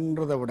விவசாயம்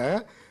பண்ணுறதை விட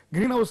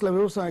கிரீன் ஹவுஸில்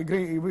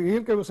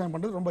இயற்கை விவசாயம்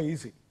பண்ணுறது ரொம்ப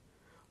ஈஸி.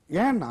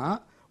 ஏன்னா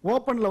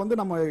ஓப்பனில் வந்து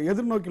நம்ம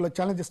எதிர்நோக்கியுள்ள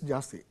சேலஞ்சஸ்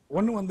ஜாஸ்தி.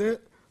 ஒன்று வந்து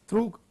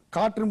த்ரூ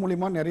காற்று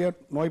மூலிமா நிறைய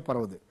நோய்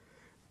பரவுது.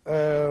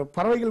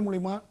 பறவைகள்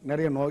மூலிமா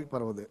நிறைய நோய்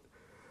பரவுது,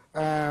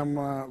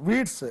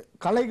 வீட்ஸ்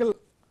களைகள்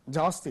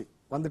ஜாஸ்தி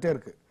வந்துட்டே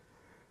இருக்கு.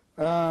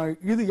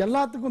 இது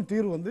எல்லாத்துக்கும்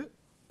தீர்வு வந்து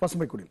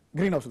பசுமை குடில்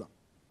கிரீன் ஹவுஸ் தான்.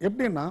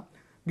 எப்படின்னா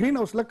கிரீன்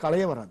ஹவுஸ்ல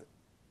களையே வராது,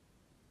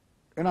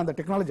 ஏன்னா அந்த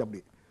டெக்னாலஜி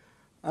அப்படி.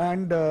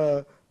 அண்ட்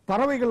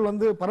பறவைகள்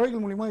வந்து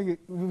பறவைகள் மூலிமா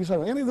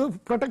ஏன்னா இது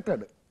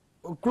ப்ரொடெக்டட்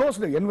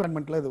க்ளோஸ்டு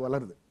என்விரான்மெண்ட்ல இது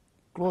வளருது,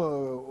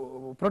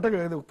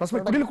 இது பசுமை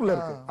குடிலுக்குள்ள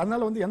இருக்கு.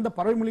 அதனால வந்து எந்த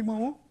பறவை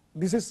மூலியமாவும்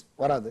டிசீஸ்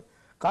வராது,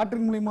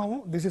 காற்றின்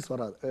மூலியமாவும் டிசீஸ்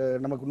வராது,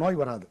 நமக்கு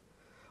நோய் வராது.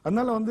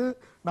 அதனால வந்து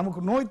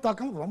நமக்கு நோய்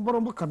தாக்கம் ரொம்ப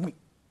ரொம்ப கம்மி.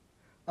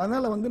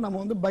 அதனால வந்து நம்ம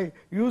வந்து பை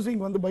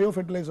யூசிங் வந்து பயோ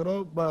ஃபெர்டிலைசரோ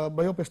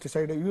பயோ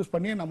பெஸ்டிசைடு யூஸ்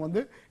பண்ணி நம்ம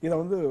வந்து இதை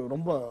வந்து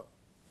ரொம்ப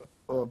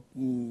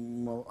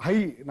ஹை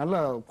நல்ல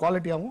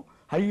குவாலிட்டியாகவும்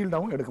ஹை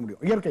ஈல்டாகவும் எடுக்க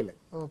முடியும் இயற்கையில்.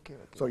 ஓகே.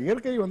 ஸோ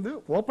இயற்கை வந்து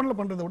ஓப்பனில்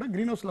பண்ணுறதை விட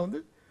கிரீன் ஹவுஸில்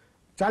வந்து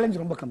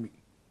சேலஞ்ச் ரொம்ப கம்மி.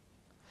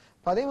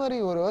 அதே மாதிரி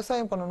ஒரு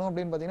விவசாயம் பண்ணணும்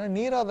அப்படின்னு பாத்தீங்கன்னா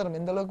நீராதாரம்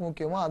எந்த அளவுக்கு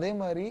முக்கியமோ அதே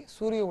மாதிரி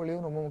சூரிய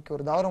ஒளியும் ரொம்ப முக்கியம்,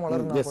 ஒரு தாவரம்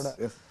வளரணும்னா கூட.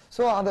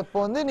 சோ அத இப்போ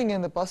வந்து நீங்க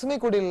இந்த பசுமை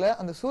குடில்ல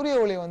அந்த சூரிய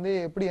ஒளி வந்து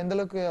எப்படி எந்த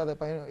அளவுக்கு அதை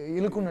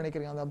இழுக்கும்னு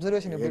நினைக்கிறீங்க, அந்த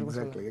அப்சர்வேஷன் எப்படி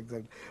இருக்கும்?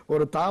 எக்ஸாக்ட்லி.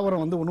 ஒரு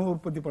தாவரம் வந்து உணவு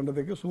உற்பத்தி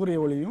பண்றதுக்கு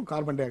சூரிய ஒளியும்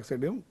கார்பன் டை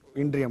ஆக்சைடும்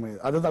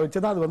இன்றியமையாது. அதை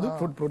வச்சுதான் அது வந்து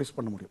ஃபுட் ப்ரொடியூஸ்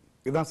பண்ண முடியும்.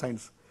 இதுதான்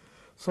சயின்ஸ்.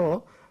 ஸோ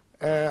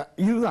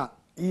இதுதான்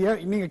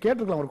நீங்க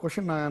கேட்டிருக்கலாம் ஒரு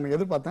கொஸ்டின் நான்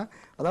எதிர்பார்த்தேன்.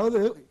 அதாவது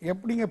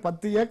எப்படிங்க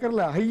 10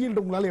 ஏக்கர்ல ஹை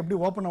ஈல்டு உங்களால எப்படி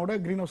ஓப்பன் விட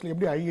கிரீன் ஹவுஸ்ல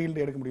எப்படி ஹை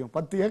ஈல்டு எடுக்க முடியும்,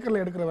 10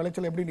 ஏக்கர்ல எடுக்கிற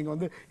விளைச்சல் எப்படி நீங்க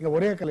வந்து இங்க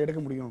ஒரே ஏக்கர்ல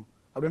எடுக்க முடியும்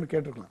அப்படின்னு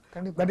கேட்டிருக்கலாம்.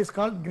 That is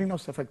called green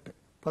house effect,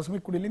 பசுமை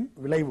குடிலின்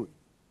விளைவு.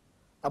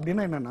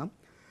 அப்படின்னா என்னன்னா,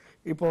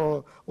 இப்போ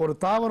ஒரு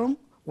தாவரம்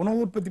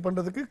உணவு உற்பத்தி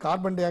பண்றதுக்கு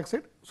கார்பன் டை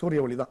ஆக்சைடு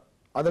சூரிய ஒளி தான்,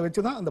 அதை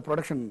வச்சுதான் அந்த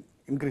ப்ரொடக்ஷன்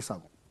இன்க்ரீஸ்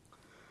ஆகும்.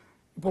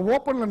 இப்போ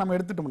ஓப்பன்ல நம்ம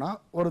எடுத்துட்டோம்னா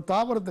ஒரு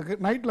தாவரத்துக்கு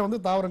நைட்ல வந்து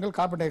தாவரங்கள்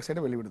கார்பன் டை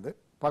ஆக்சைடை வெளிவிடுது,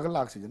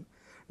 பகல்ல ஆக்சிஜன்.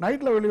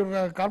 நைட்ல வெளியிடுற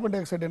கார்பன் டை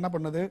ஆக்சைடு என்ன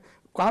பண்ணுது,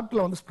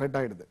 காற்றுல வந்து ஸ்ப்ரெட்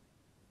ஆயிடுது.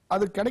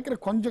 அது கிடைக்கிற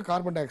கொஞ்சம்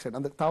கார்பன் டை ஆக்சைடு,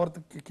 அந்த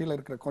தாவரத்துக்கு கீழே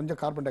இருக்கிற கொஞ்சம்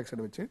கார்பன் டை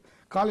ஆக்சைடு வச்சு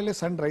காலையில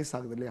சன் ரைஸ்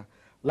ஆகுது இல்லையா,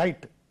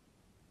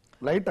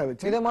 லைட்டா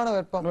வச்சு மிதமான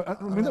வெப்பம்,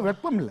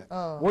 வெப்பம் இல்ல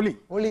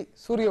ஒளி,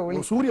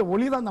 சூரிய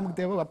ஒளி தான் நமக்கு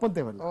தேவை, வெப்பம்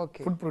தேவை இல்லை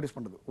ஃபுட் ப்ரொடியூஸ்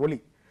பண்றது ஒளி,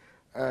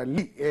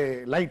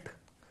 லைட்.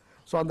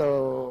 ஸோ அந்த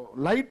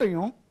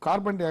லைட்டையும்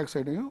கார்பன் டை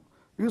ஆக்சைடையும்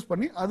யூஸ்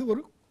பண்ணி அது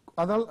ஒரு,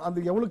 அதால் அது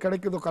எவ்வளவு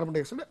கிடைக்குதோ கார்பன்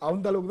டை ஆக்சைடு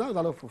அந்த அளவுக்கு தான்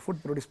அதால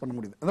ஃபுட் ப்ரொடியூஸ் பண்ண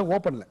முடியுது. அதான்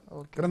ஓப்பன்ல,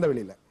 திறந்த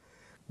வெளியில.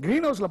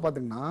 கிரீன் ஹவுஸ்ல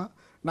பாத்தீங்கன்னா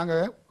நாங்க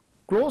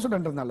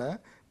க்ளோஸ்டுன்றதுனால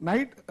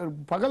நைட்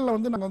பகல்ல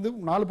வந்து நாங்க வந்து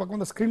 4 பக்கம்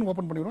வந்து ஸ்கிரீன்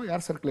ஓப்பன் பண்ணிடுவோம்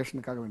ஏர்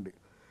சர்க்குலேஷனுக்காக வேண்டி.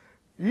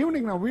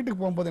 ஈவினிங் நான்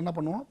வீட்டுக்கு போகும்போது என்ன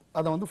பண்ணுவோம்,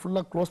 அதை வந்து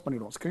ஃபுல்லா க்ளோஸ்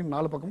பண்ணிடுவோம், ஸ்கிரீன்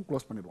 4 பக்கம்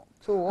க்ளோஸ் பண்ணிடுவோம்.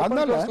 சோ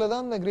ஓப்பன் க்ளோஸ்ல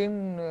தான் அந்த கிரீன்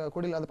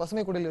குடில், அந்த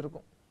பசுமை குடில்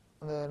இருக்கும்.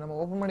 அந்த நம்ம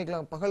ஓபன்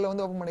பண்ணிக்கலாம், பகல்ல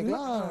வந்து ஓபன்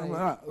பண்ணிக்கலாம்,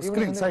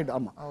 ஸ்கிரீன் சைடு.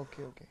 ஆமா. Okay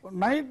okay.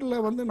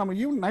 நைட்ல வந்து நம்ம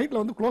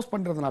நைட்ல வந்து க்ளோஸ்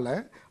பண்றதுனால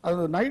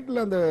அது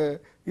நைட்ல அந்த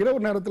இரவு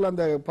நேரத்துல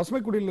அந்த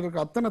பசுமை குடியில்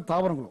இருக்கிற அத்தனை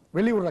தாவரங்களும்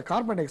வெளியுற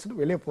கார்பன் டை ஆக்சைடு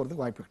வெளியே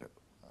போறதுக்கு வாய்ப்பு கிடையாது.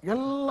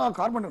 எல்லா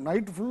கார்பன்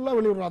நைட் ஃபுல்லா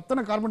வெளியுற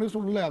அத்தனை கார்பன் டை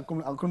ஆக்சைடு உள்ள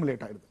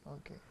அக்குமுலேட் ஆயிடுது.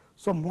 Okay.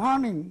 So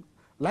morning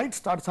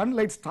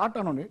sunlight start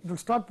ஆனோடனே it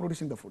will start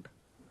producing the food.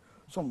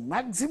 So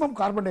maximum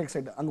carbon di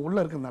oxide அங்க உள்ள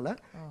இருக்கிறதுனால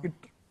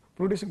it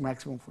producing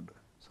maximum food.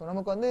 So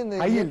நமக்கு வந்து இந்த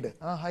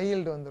ஹை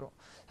ஈல்ட் வந்துரும்.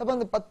 அப்ப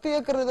அந்த 10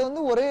 ஏக்கர்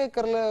வந்து ஒரே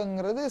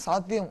ஏக்கர்லங்கிறது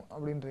சாத்தியம்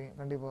அப்படின்றீங்க?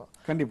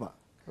 கண்டிப்பா.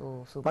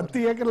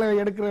 10 ஏக்கர்ல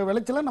எடுக்கிற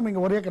விளைச்சல நம்ம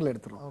இங்க 1 ஏக்கர்ல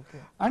எடுத்துறோம்.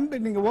 அண்ட்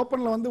நீங்க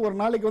ஓப்பன்ல வந்து ஒரு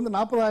நாளைக்கு வந்து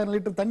 40,000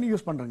 லிட்டர் தண்ணி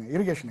யூஸ் பண்றீங்க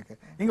இரிகேஷனுக்கு,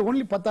 இங்க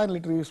ஒன்லி 10,000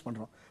 லிட்டர் யூஸ்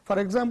பண்றோம்.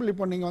 ஃபார் எக்ஸாம்பிள்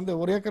இப்போ நீங்க வந்து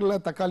 1 ஏக்கர்ல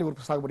தக்காளி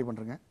சாகுபடி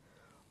பண்றீங்க,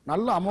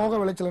 நல்ல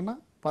அமோக விளைச்சல்னா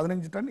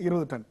 15 டன்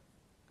 20 டன்.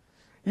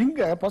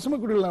 இங்க பசுமை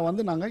குடியில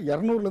வந்து நாங்க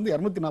 200ல இருந்து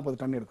 240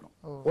 டன் எடுக்கிறோம்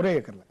ஒரே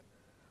ஏக்கர்ல,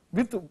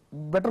 வித்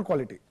பெட்டர்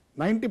குவாலிட்டி.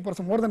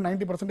 90% மோர் தென்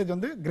 90%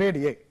 வந்து கிரேட்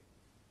ஏ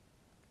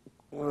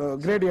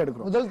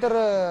எடுக்கிறோம்,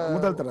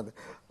 முதல் தரது.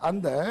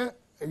 அந்த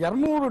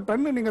 200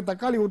 டன் நீங்க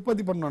தக்காளி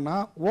உற்பத்தி பண்ணணும்னா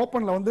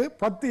ஓப்பன்ல வந்து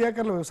 10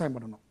 ஏக்கர்ல விவசாயம்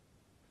பண்ணணும்.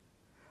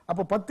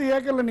 அப்ப 10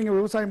 ஏக்கர்ல நீங்க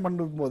விவசாயம்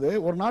பண்ணும்போது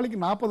ஒரு நாளைக்கு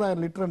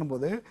 40,000 லிட்டர்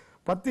போது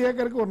 10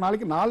 ஏக்கருக்கு ஒரு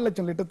நாளைக்கு 4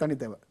 லட்சம் லிட்டர் தண்ணி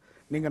தேவை.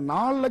 நீங்க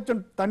 4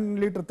 லட்சம்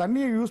லிட்டர்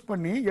தண்ணியை யூஸ்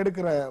பண்ணி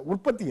எடுக்கிற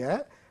உற்பத்தியை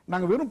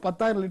நாங்க வெறும்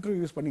 10,000 லிட்டர்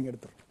யூஸ் பண்ணி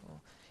எடுத்துறோம்.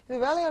 இது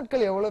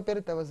வேலையாட்கள் எவ்வளவு பேர்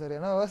தேவை சார்?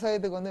 ஏன்னா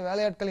விவசாயத்துக்கு வந்து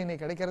வேலையாட்கள்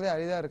இன்னைக்கு கிடைக்கிறதே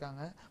அரிதா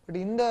இருக்காங்க. பட்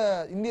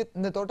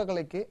இந்த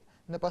தோட்டக்கலைக்கு,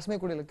 இந்த பசுமை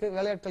குடிலுக்கு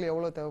வேலையாட்கள்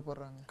எவ்வளவு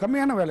தேவைப்படுறாங்க?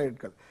 கம்மியான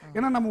வேலையாட்கள்.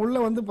 ஏன்னா நம்ம உள்ள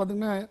வந்து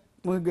பாத்தீங்கன்னா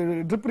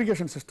ட்ரிப்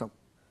இரிகேஷன்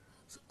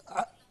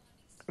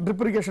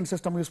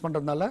சிஸ்டம் யூஸ்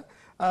பண்றதுனால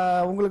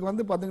உங்களுக்கு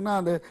வந்து பாத்தீங்கன்னா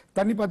அந்த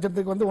தண்ணி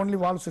பாய்ச்சறதுக்கு வந்து ஒன்லி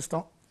வால்வ்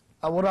சிஸ்டம்,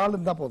 ஒரு ஆள்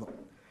இருந்தா போதும்.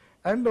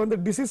 அண்ட் வந்து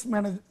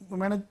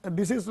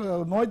டிசீஸ்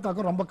நோய்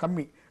தாக்கம் ரொம்ப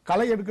கம்மி,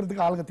 களை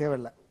எடுக்கிறதுக்கு ஆளுங்க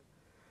தேவையில்லை.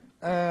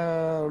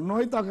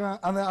 நோய் தாக்கம்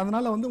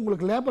அதனால வந்து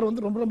உங்களுக்கு லேபர்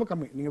வந்து ரொம்ப ரொம்ப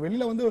கம்மி. நீங்க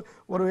வெளியில வந்து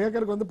ஒரு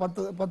ஏக்கருக்கு வந்து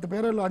 10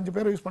 பேர் இல்லை 5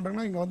 பேர் யூஸ்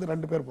பண்றாங்கன்னா இங்க வந்து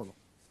 2 பேர் போதும்.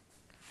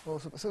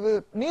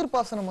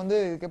 நீர்ப்பாசனம் வந்து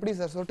எப்படி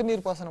சார்? சொட்டு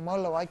நீர் பாசனமா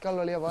இல்ல வாய்க்கால்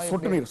வழியா?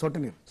 சொட்டு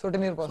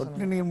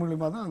நீர்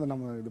மூலமா தான் அதை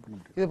நம்ம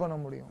இது பண்ண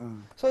முடியும்.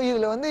 சோ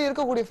இதுல வந்து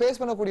இருக்கக்கூடிய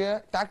ஃபேஸ் பண்ணக்கூடிய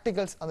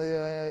டாக்டிகல்ஸ், அது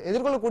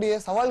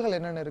எதிர்கொள்ளக்கூடிய சவால்கள்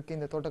என்னென்ன இருக்கு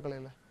இந்த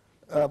தோட்டக்கலையில?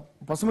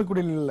 பசுமை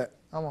குடியில்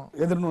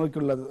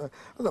எதிர்நோக்கியுள்ளது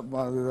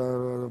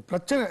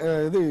பிரச்சனை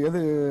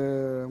எது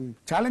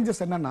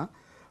சேலஞ்சஸ் என்னன்னா,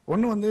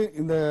 ஒன்று வந்து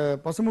இந்த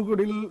பசுமை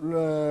குடில்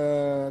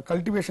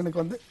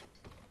கல்டிவேஷனுக்கு வந்து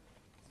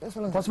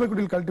பசுமை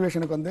குடில்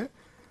கல்டிவேஷனுக்கு வந்து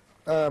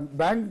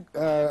பேங்க்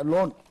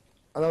லோன்,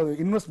 அதாவது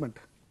இன்வெஸ்ட்மெண்ட்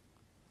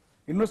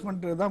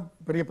தான்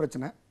பெரிய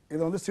பிரச்சனை.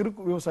 இது வந்து சிறு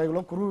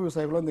விவசாயிகளோ குறு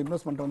விவசாயிகளோ இந்த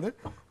இன்வெஸ்ட்மெண்ட் வந்து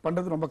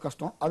பண்ணுறது ரொம்ப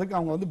கஷ்டம். அதுக்கு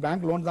அவங்க வந்து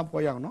பேங்க் லோன் தான்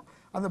போய் ஆகணும்.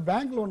 அந்த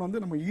பேங்க் லோன்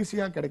வந்து நம்ம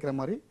ஈஸியாக கிடைக்கிற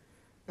மாதிரி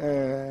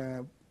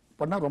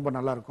பண்ணால் ரொம்ப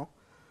நல்லா இருக்கும்.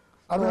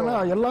 அதனால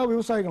எல்லா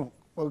விவசாயிகளும்,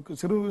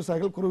 சிறு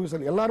விவசாயிகள் குறு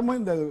விவசாயிகள் எல்லாருமே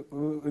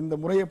இந்த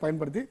முறையை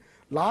பயன்படுத்தி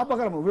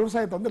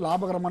விவசாயத்தை வந்து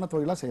லாபகரமான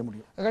தொழிலாக செய்ய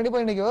முடியும்.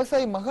 கண்டிப்பா இன்னைக்கு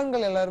விவசாயி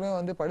மகன்கள் எல்லாருமே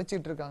வந்து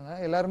படிச்சுட்டு இருக்காங்க,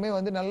 எல்லாருமே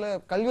வந்து நல்ல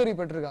கல்வியறி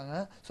பெற்றிருக்காங்க.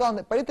 ஸோ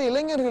அந்த படித்த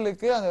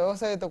இளைஞர்களுக்கு அந்த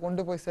விவசாயத்தை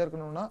கொண்டு போய்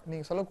சேர்க்கணும்னா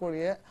நீங்க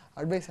சொல்லக்கூடிய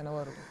அட்வைஸ் என்னவா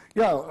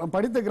இருக்கும்?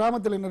 படித்த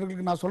கிராமத்தில்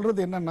இளைஞர்களுக்கு நான்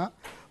சொல்றது என்னன்னா,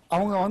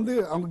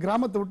 அவங்க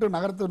கிராமத்தை விட்டு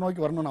நகரத்தை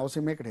நோக்கி வரணும்னு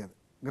அவசியமே கிடையாது.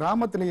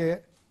 கிராமத்திலேயே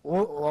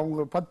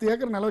அவங்க 10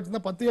 ஏக்கர் நிலம்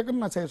வச்சிருந்தா 10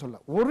 ஏக்கர் நான் செய்ய சொல்ல,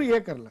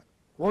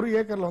 ஒரு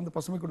ஏக்கர்ல வந்து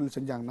பசுமை குடில்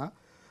செஞ்சாங்கன்னா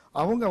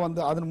அவங்க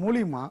வந்து அதன்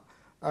மூலியமா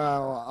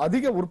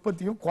அதிக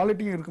உற்பத்தியும்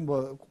குவாலிட்டியும்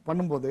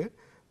பண்ணும்போது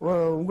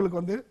உங்களுக்கு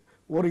வந்து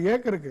ஒரு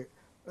ஏக்கருக்கு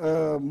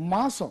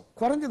மாசம்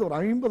குறைஞ்சது ஒரு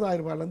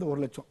 50,000 ரூபாயிலேருந்து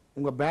 1 லட்சம்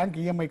உங்க பேங்க்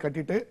இஎம்ஐ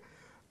கட்டிட்டு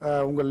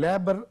உங்க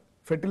லேபர்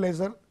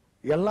ஃபெர்டிலைசர்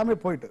எல்லாமே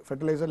போயிட்டு,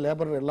 ஃபெர்டிலைசர்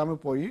லேபர் எல்லாமே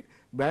போய்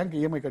பேங்க்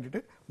இஎம்ஐ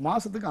கட்டிட்டு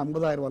மாசத்துக்கு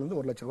 50,000 ரூபாயிலேருந்து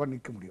 1 லட்சம் ரூபாய்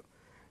நிற்க முடியும்,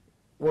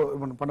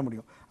 பண்ண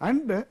முடியும்.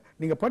 அண்ட்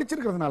நீங்க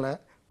படிச்சிருக்கிறதுனால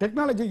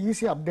டெக்னாலஜி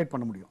ஈஸியாக அப்கிரேட்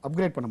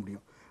பண்ண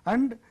முடியும்.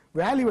 அண்ட்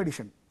வேல்யூ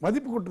அடிஷன்,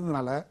 மதிப்பு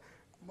கூட்டுறதுனால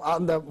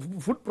அந்த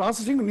ஃபுட்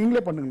ப்ராசஸிங்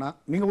நீங்களே பண்ணுங்கன்னா,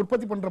 நீங்க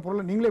உற்பத்தி பண்ற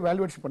பொருளை நீங்களே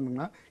வேல்யூ அடிஷன்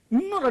பண்ணுங்கன்னா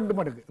இன்னும் 2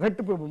 மடங்கு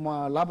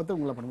லாபத்தை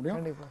உங்களால பண்ண முடியும்.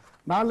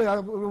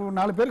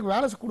 4 பேருக்கு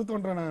வேலை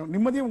கொடுத்தோன்ற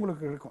நிம்மதியும்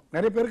உங்களுக்கு இருக்கும்.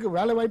 நிறைய பேருக்கு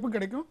வேலை வாய்ப்பும்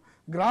கிடைக்கும்,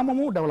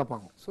 கிராமமும் டெவலப்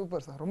ஆகும்.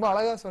 சூப்பர் சார், ரொம்ப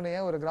அழகா சொன்னீங்க.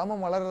 ஒரு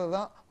கிராமம் வளர்றது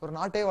தான் ஒரு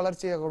நாட்டே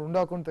வளர்ச்சியை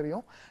உண்டாக்கும்னு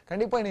தெரியும்.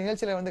 கண்டிப்பா இந்த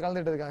நிகழ்ச்சியில வந்து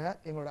கலந்துட்டதுக்காக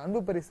எங்களோட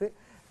அன்பு பரிசு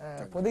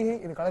பொதிகை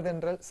இது காலை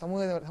தென்றல்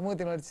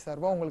சமூகத்தின் வளர்ச்சி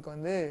சார்பா உங்களுக்கு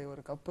வந்து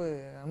ஒரு கப்பு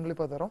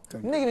அன்பளிப்பா தரோம்.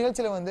 இன்னைக்கு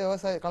நிகழ்ச்சியில வந்து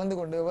கலந்து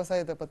கொண்டு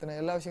விவசாயத்தை பத்தின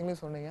எல்லா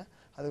விஷயங்களையும் சொன்னீங்க,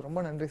 அதுக்கு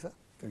ரொம்ப நன்றி சார்.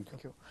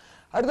 தேங்க்யூ.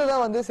 அடுத்ததா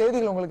வந்து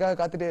செய்திகள் உங்களுக்காக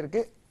காத்துட்டே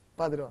இருக்கு,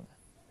 பாத்துட்டு வாங்க.